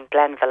 Marilyn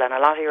Glenville, and a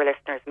lot of your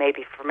listeners may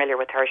be familiar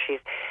with her. She's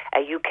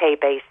a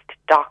UK-based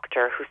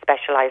doctor who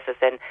specialises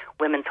in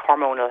women's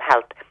hormonal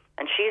health.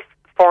 And she's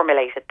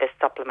formulated this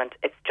supplement.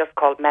 It's just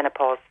called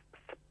Menoherbal.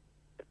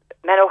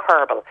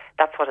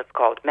 That's what it's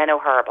called,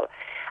 Menoherbal.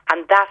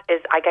 And that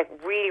is, I get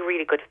really,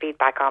 really good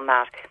feedback on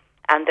that.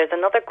 And there's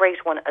another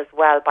great one as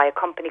well by a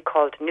company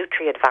called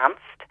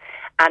NutriAdvanced,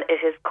 and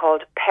it is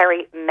called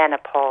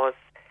Perimenopause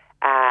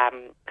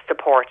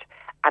Support.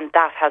 And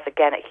that has,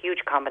 again, a huge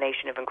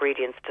combination of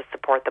ingredients to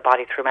support the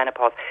body through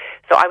menopause.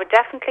 So I would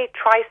definitely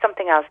try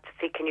something else to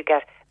see can you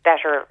get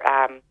better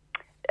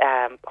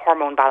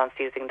hormone balance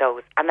using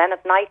those. And then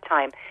at night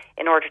time,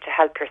 in order to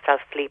help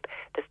yourself sleep,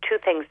 there's 2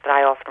 things that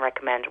I often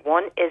recommend.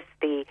 One is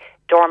the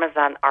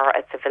Dormazan, or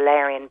it's a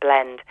valerian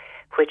blend,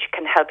 which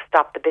can help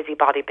stop the busy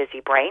body, busy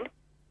brain.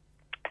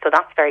 So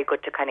that's very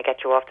good to kind of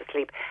get you off to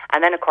sleep.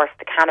 And then, of course,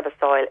 the cannabis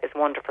oil is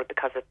wonderful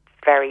because it's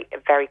very,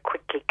 very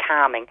quickly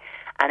calming,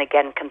 and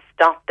again can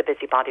stop the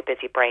busy body,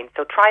 busy brain.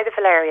 So try the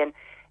valerian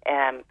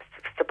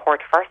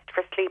support first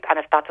for sleep, and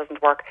if that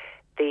doesn't work,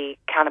 the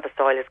cannabis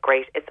oil is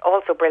great. It's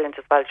also brilliant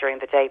as well during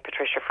the day,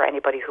 Patricia, for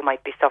anybody who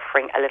might be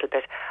suffering a little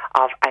bit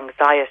of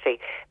anxiety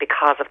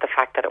because of the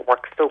fact that it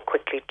works so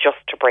quickly just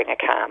to bring a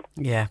calm.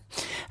 Yeah.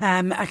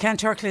 A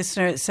Kanturk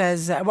listener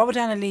says, what would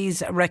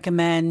Annalise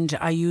recommend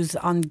I use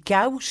on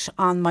gout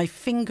on my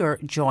finger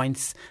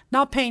joints?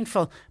 Not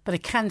painful, but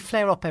it can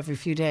flare up every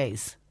few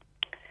days.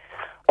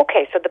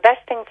 Okay, so the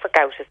best thing for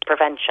gout is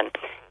prevention.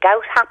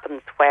 Gout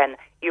happens when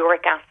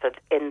uric acid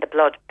in the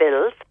blood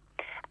builds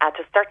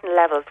to certain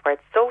levels where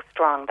it's so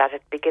strong that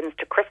it begins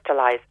to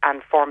crystallise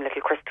and form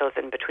little crystals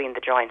in between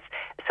the joints.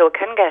 So it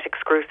can get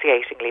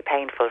excruciatingly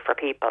painful for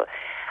people.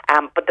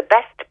 But the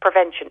best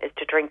prevention is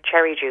to drink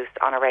cherry juice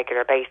on a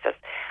regular basis.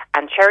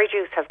 And cherry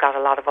juice has got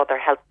a lot of other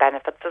health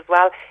benefits as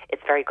well.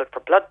 It's very good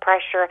for blood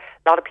pressure.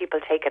 A lot of people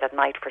take it at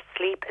night for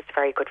sleep. It's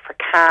very good for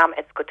calm.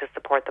 It's good to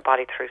support the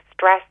body through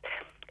stress.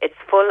 It's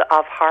full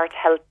of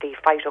heart-healthy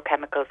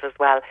phytochemicals as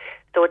well.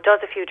 So it does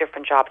a few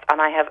different jobs.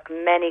 And I have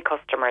many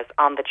customers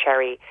on the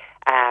cherry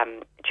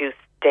juice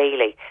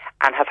daily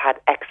and have had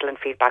excellent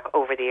feedback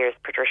over the years,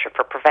 Patricia,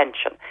 for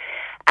prevention.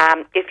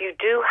 If you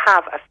do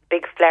have a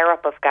big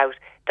flare-up of gout,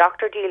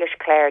 Dr. Dealish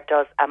Clare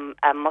does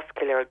a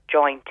muscular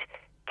joint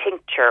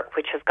tincture,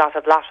 which has got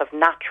a lot of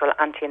natural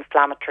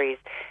anti-inflammatories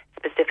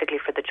specifically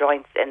for the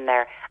joints in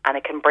there, and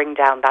it can bring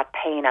down that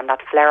pain and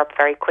that flare-up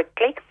very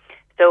quickly.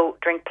 So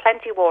drink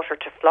plenty of water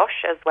to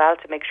flush as well,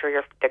 to make sure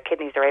the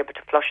kidneys are able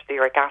to flush the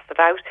uric acid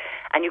out.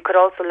 And you could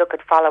also look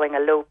at following a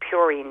low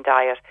purine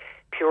diet.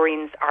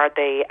 Purines are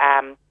the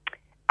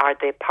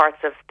parts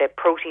of the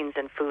proteins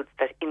in foods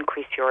that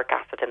increase uric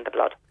acid in the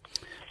blood.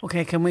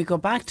 Okay, can we go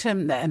back to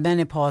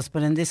menopause,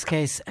 but in this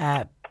case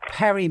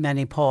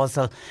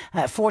perimenopausal,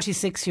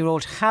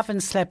 46-year-old,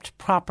 haven't slept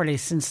properly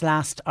since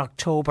last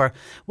October.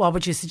 What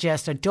would you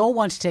suggest? I don't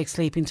want to take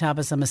sleeping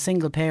tablets. I'm a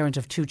single parent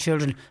of 2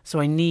 children, so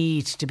I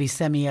need to be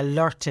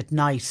semi-alert at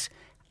night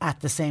at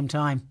the same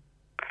time.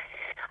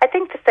 I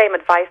think the same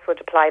advice would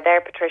apply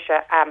there,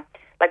 Patricia.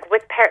 Like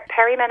with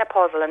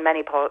perimenopausal and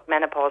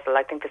menopausal,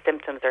 I think the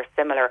symptoms are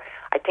similar.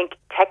 I think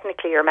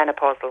technically you're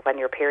menopausal when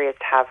your periods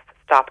have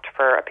stopped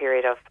for a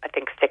period of, I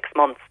think, 6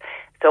 months.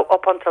 So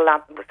up until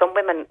that, some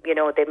women,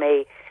 they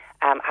may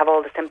have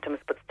all the symptoms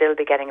but still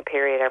be getting a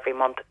period every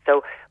month.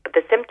 So, but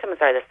the symptoms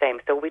are the same.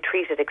 So we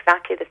treat it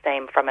exactly the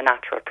same from a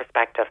natural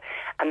perspective.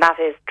 And that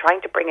is trying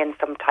to bring in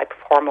some type of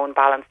hormone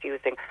balance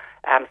using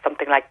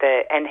something like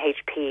the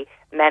NHP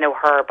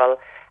Menoherbal,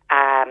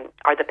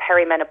 or the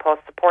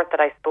perimenopause support that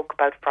I spoke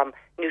about from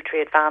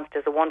Nutri Advanced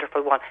is a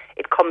wonderful one.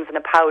 It comes in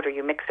a powder.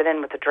 You mix it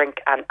in with a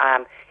drink, and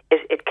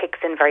it kicks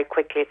in very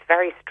quickly. It's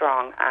very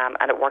strong,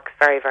 and it works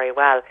very, very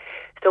well.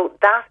 So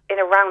that, in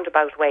a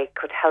roundabout way,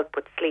 could help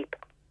with sleep.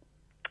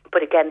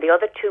 But again, the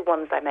other 2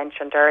 ones I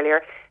mentioned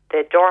earlier,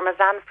 the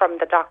Dormazan from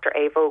the Dr.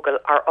 A. Vogel,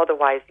 or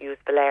otherwise use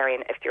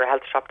Valerian if your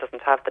health shop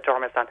doesn't have the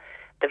Dormazan.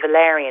 The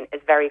Valerian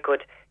is very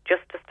good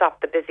just to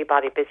stop the busy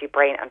body, busy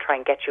brain and try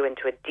and get you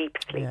into a deep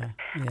sleep. Yeah.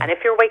 And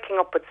if you're waking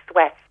up with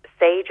sweats,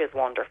 sage is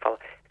wonderful.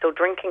 So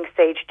drinking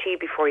sage tea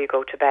before you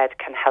go to bed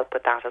can help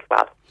with that as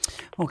well.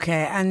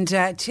 Okay, and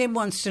Tim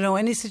wants to know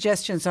any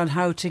suggestions on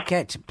how to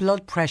get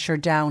blood pressure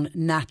down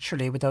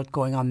naturally without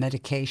going on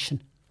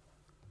medication.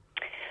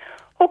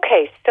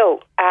 Okay,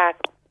 so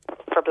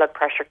for blood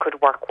pressure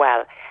could work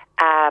well.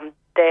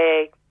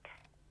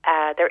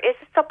 There is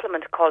a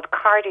supplement called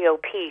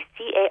Cardiop,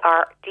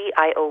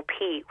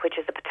 Cardiop, which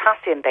is a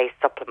potassium-based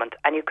supplement,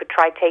 and you could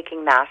try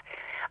taking that.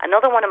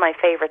 Another one of my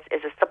favourites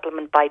is a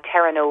supplement by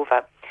Terra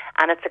Nova,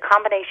 and it's a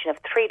combination of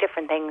 3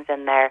 different things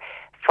in there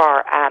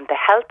for the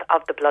health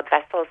of the blood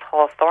vessels,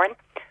 Hawthorne,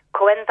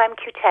 coenzyme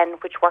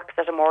Q10, which works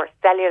at a more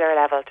cellular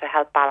level to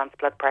help balance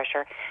blood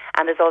pressure,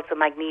 and there's also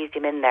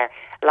magnesium in there.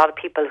 A lot of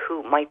people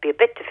who might be a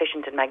bit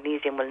deficient in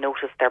magnesium will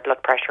notice their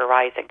blood pressure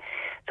rising.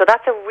 So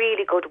that's a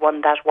really good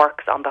one that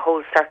works on the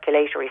whole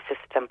circulatory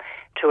system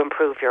to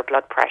improve your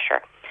blood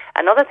pressure.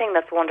 Another thing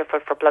that's wonderful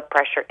for blood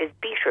pressure is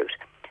beetroot.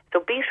 So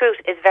beetroot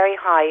is very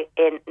high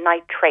in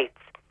nitrates,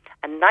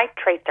 and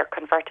nitrates are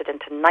converted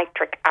into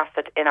nitric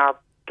acid in our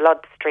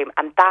bloodstream,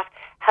 and that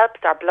helps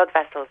our blood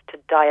vessels to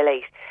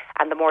dilate.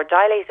 And the more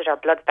dilated our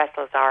blood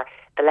vessels are,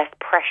 the less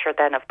pressure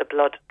then of the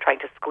blood trying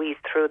to squeeze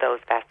through those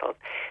vessels.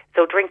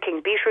 So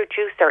drinking beetroot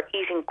juice or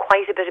eating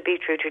quite a bit of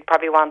beetroot, you'd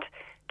probably want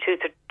 2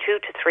 to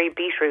 3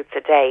 beetroots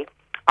a day,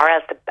 or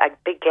else a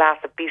big glass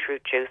of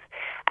beetroot juice.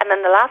 And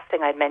then the last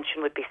thing I'd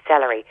mention would be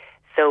celery.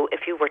 So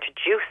if you were to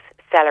juice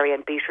celery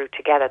and beetroot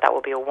together, that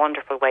would be a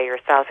wonderful way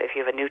yourself if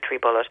you have a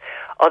NutriBullet.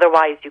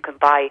 Otherwise, you can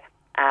buy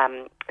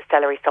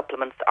celery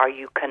supplements, or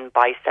you can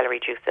buy celery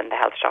juice in the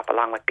health shop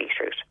along with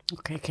beetroot.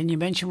 Okay, can you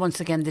mention once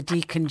again the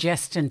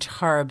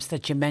decongestant herbs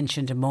that you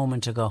mentioned a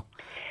moment ago?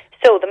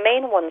 So the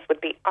main ones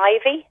would be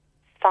ivy,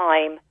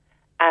 thyme,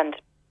 and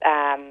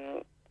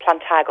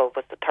Plantago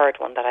was the third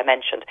one that I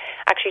mentioned.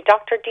 Actually,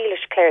 Dr.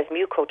 Dealish Clare's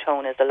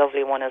Mucotone is a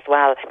lovely one as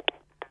well.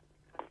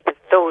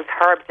 Those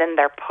herbs in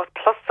there,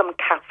 plus some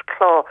cat's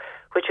claw,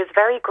 which is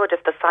very good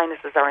if the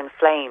sinuses are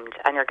inflamed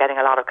and you're getting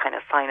a lot of kind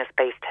of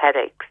sinus-based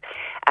headaches.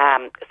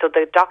 So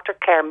the Dr.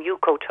 Clare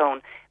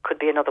Mucotone could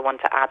be another one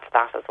to add to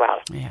that as well.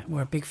 Yeah,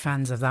 we're big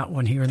fans of that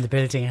one here in the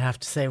building. I have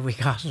to say, we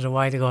got it a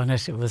while ago and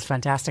it was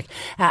fantastic.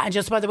 And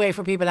just by the way,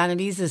 for people,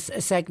 Annalise's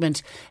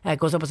segment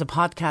goes up as a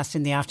podcast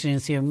in the afternoon,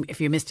 so if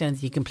you missed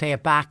anything, you can play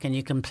it back and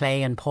you can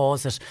play and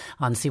pause it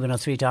on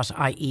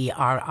c103.ie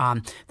or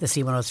on the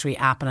C103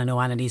 app. And I know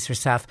Annalise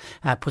herself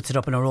puts it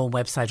up on her own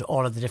website,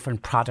 all of the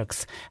different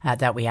products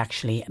that we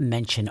actually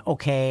mention.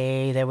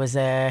 Okay, there was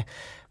this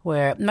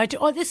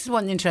is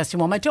one interesting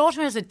one. My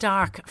daughter has a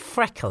dark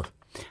freckle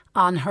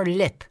on her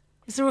lip.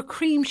 Is there a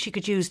cream she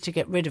could use to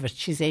get rid of it?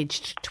 She's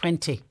aged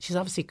 20. She's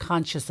obviously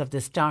conscious of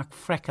this dark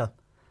freckle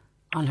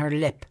on her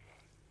lip.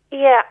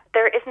 Yeah,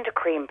 there isn't a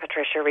cream,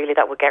 Patricia, really,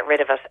 that would get rid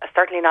of it.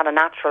 Certainly not a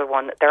natural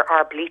one. There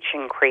are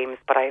bleaching creams,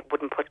 but I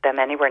wouldn't put them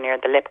anywhere near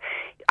the lip.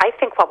 I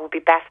think what would be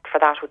best for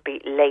that would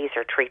be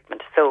laser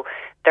treatment. So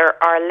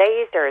there are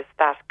lasers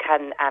that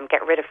can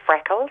get rid of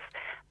freckles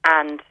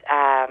and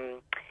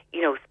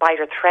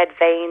spider thread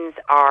veins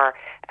or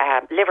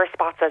liver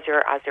spots as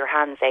your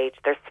hands age.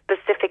 There's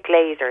specific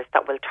lasers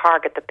that will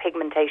target the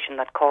pigmentation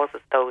that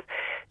causes those.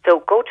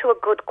 So go to a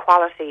good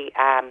quality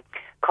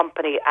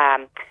company.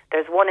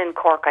 There's one in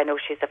Cork. I know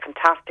she's a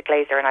fantastic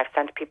laser, and I've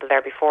sent people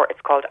there before.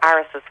 It's called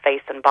Aris's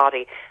Face and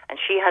Body, and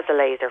she has a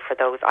laser for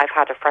those. I've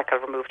had a freckle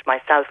removed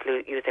myself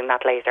using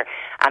that laser,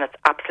 and it's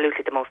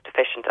absolutely the most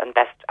efficient and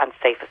best and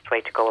safest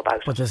way to go about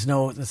it. But there's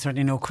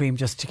certainly no cream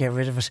just to get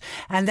rid of it.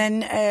 And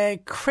then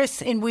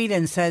Chris in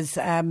Whelan says,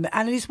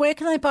 Annalise, where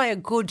can I buy a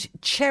good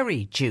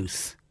cherry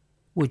juice?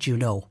 Would you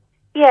know?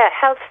 Yeah,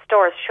 health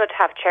stores should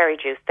have cherry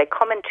juice. They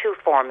come in two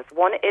forms.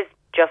 One is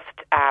just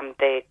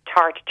the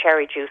tart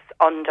cherry juice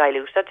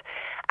undiluted,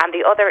 and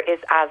the other is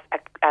as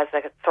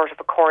a sort of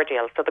a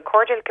cordial. So the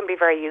cordial can be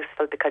very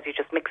useful because you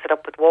just mix it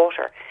up with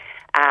water.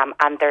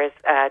 And there's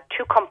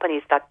two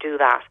companies that do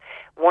that.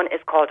 One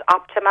is called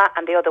Optima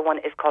and the other one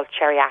is called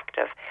Cherry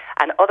Active.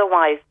 And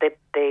otherwise,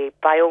 the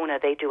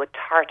Biona, they do a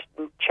tart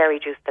cherry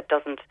juice that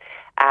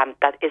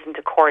isn't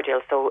a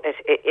cordial, so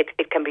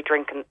it can be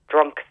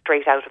drunk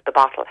straight out of the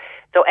bottle.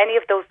 So any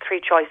of those three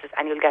choices,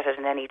 and you'll get it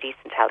in any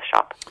decent health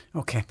shop.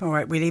 Okay, all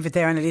right, we leave it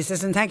there, Annalise.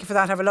 Listen, thank you for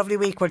that. Have a lovely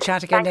week. We'll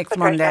chat again next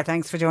Monday.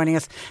 Thanks for joining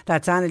us.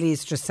 That's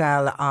Annalise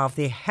Dressel of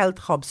the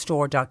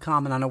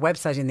healthhubstore.com, and on her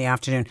website in the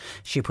afternoon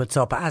she puts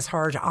up, as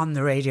heard on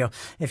the radio,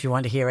 if you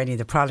want to hear any of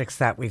the products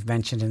that we've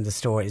mentioned in the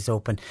store, is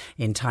open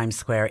in Times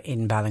Square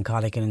in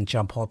Ballincollig, and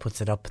John Paul puts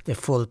it up, the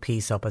full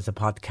piece up as a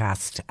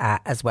podcast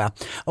as well.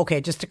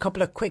 Okay, just a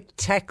couple of quick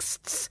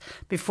texts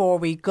before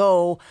we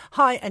go.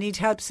 Hi, I need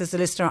help, says the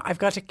listener. I've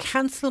got to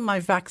cancel my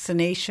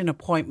vaccination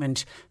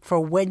appointment for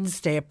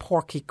Wednesday at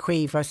Porky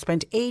Queeve. I've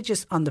spent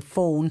ages on the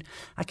phone.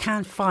 I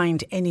can't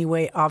find any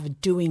way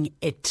of doing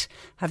it.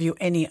 Have you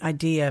any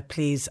idea,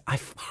 please?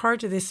 I've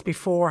heard of this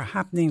before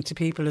happening to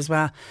people as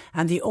well,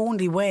 and the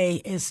only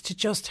way is to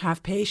just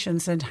have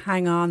patience and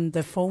hang on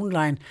the phone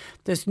line.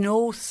 There's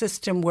no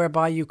system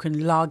whereby you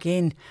can log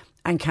in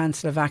and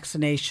cancel a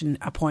vaccination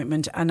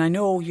appointment, and I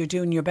know you're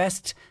doing your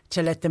best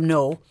to let them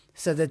know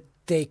so that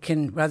they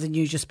can, rather than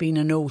you just being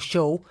a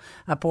no-show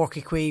at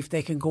Porky Queeve,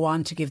 they can go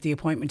on to give the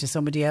appointment to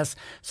somebody else.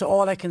 So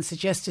all I can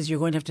suggest is you're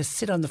going to have to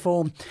sit on the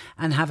phone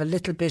and have a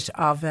little bit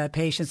of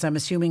patience. I'm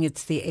assuming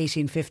it's the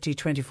 1850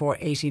 24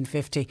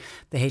 1850,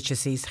 the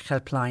HSE's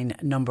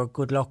helpline number.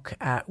 Good luck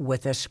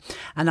with it.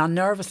 And on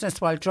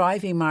nervousness while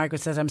driving,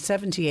 Margaret says, I'm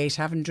 78,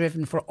 haven't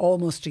driven for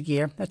almost a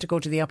year. Had to go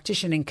to the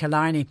optician in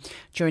Killarney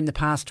during the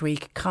past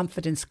week.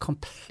 Confidence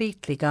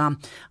completely gone.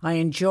 I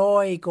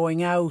enjoy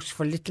going out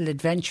for little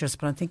adventures,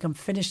 but I think I'm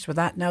finished with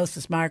that now,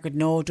 says Margaret.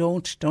 No,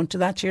 don't do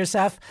that to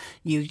yourself.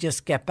 You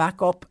just get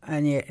back up,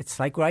 and it's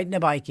like riding a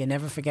bike. You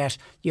never forget.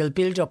 You'll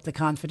build up the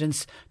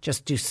confidence.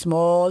 Just do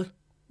small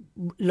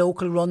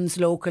local runs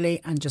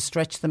locally and just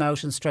stretch them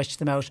out,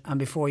 and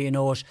before you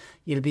know it,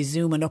 you'll be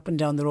zooming up and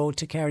down the road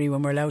to Kerry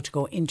when we're allowed to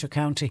go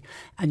inter-county,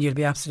 and you'll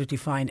be absolutely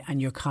fine,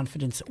 and your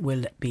confidence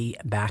will be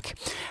back.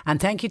 And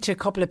thank you to a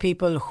couple of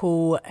people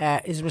who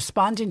is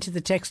responding to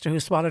the texter who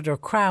swallowed her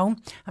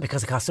crown, and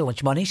because it cost so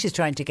much money she's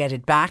trying to get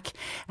it back.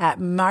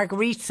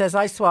 Marguerite says,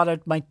 I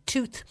swallowed my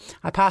tooth.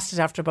 I passed it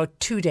after about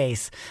 2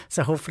 days,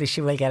 so hopefully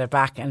she will get it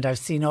back. And I've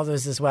seen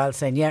others as well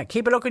saying, yeah,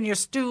 keep a look on your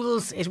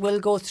stools, it will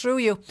go through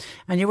you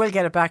and you will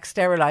get it back,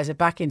 sterilise it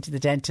back into the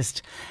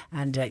dentist,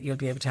 and you'll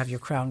be able to have your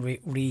crown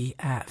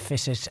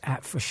refitted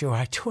for sure.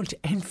 I don't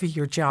envy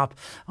your job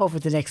over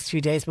the next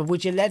few days, but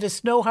would you let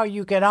us know how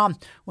you get on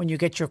when you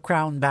get your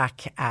crown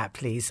back,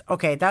 please?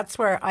 Okay, that's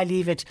where I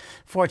leave it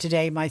for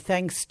today. My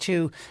thanks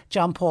to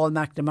John Paul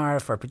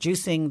McNamara for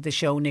producing the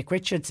show. Nick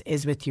Richards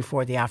is with you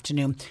for the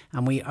afternoon,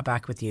 and we are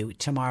back with you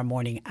tomorrow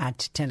morning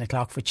at 10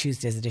 o'clock for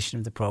Tuesday's edition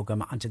of the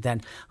programme. Until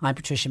then, I'm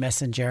Patricia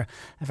Messenger.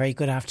 A very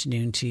good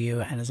afternoon to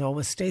you, and as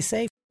always, stay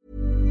safe.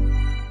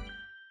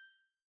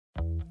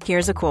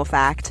 Here's a cool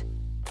fact.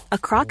 A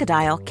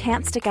crocodile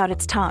can't stick out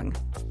its tongue.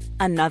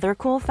 Another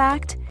cool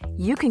fact,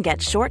 you can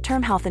get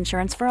short-term health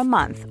insurance for a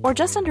month or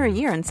just under a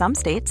year in some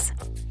states.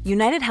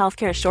 United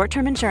Healthcare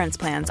short-term insurance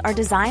plans are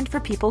designed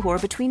for people who are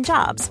between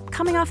jobs,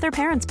 coming off their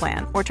parents'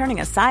 plan, or turning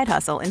a side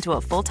hustle into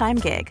a full-time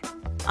gig.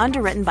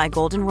 Underwritten by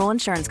Golden Rule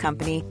Insurance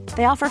Company,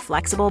 they offer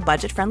flexible,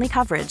 budget-friendly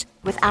coverage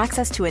with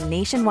access to a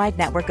nationwide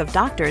network of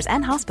doctors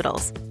and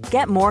hospitals.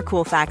 Get more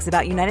cool facts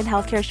about United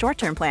Healthcare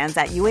short-term plans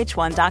at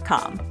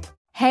uh1.com.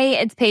 Hey,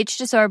 it's Paige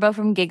DeSorbo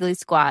from Giggly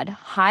Squad.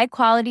 High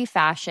quality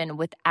fashion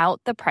without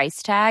the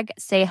price tag.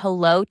 Say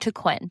hello to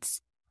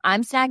Quince.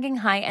 I'm snagging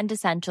high-end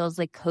essentials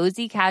like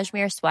cozy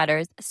cashmere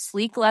sweaters,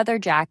 sleek leather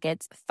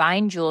jackets,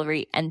 fine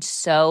jewelry, and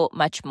so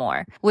much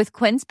more. With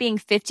Quince being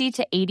 50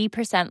 to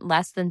 80%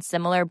 less than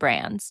similar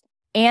brands.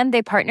 And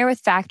they partner with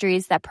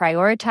factories that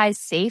prioritize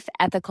safe,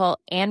 ethical,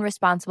 and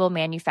responsible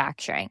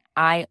manufacturing.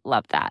 I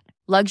love that.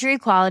 Luxury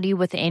quality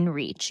within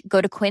reach. Go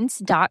to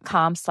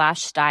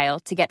quince.com/style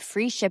to get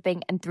free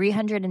shipping and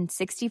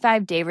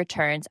 365-day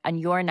returns on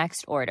your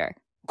next order.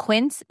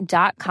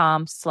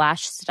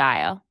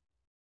 Quince.com/style.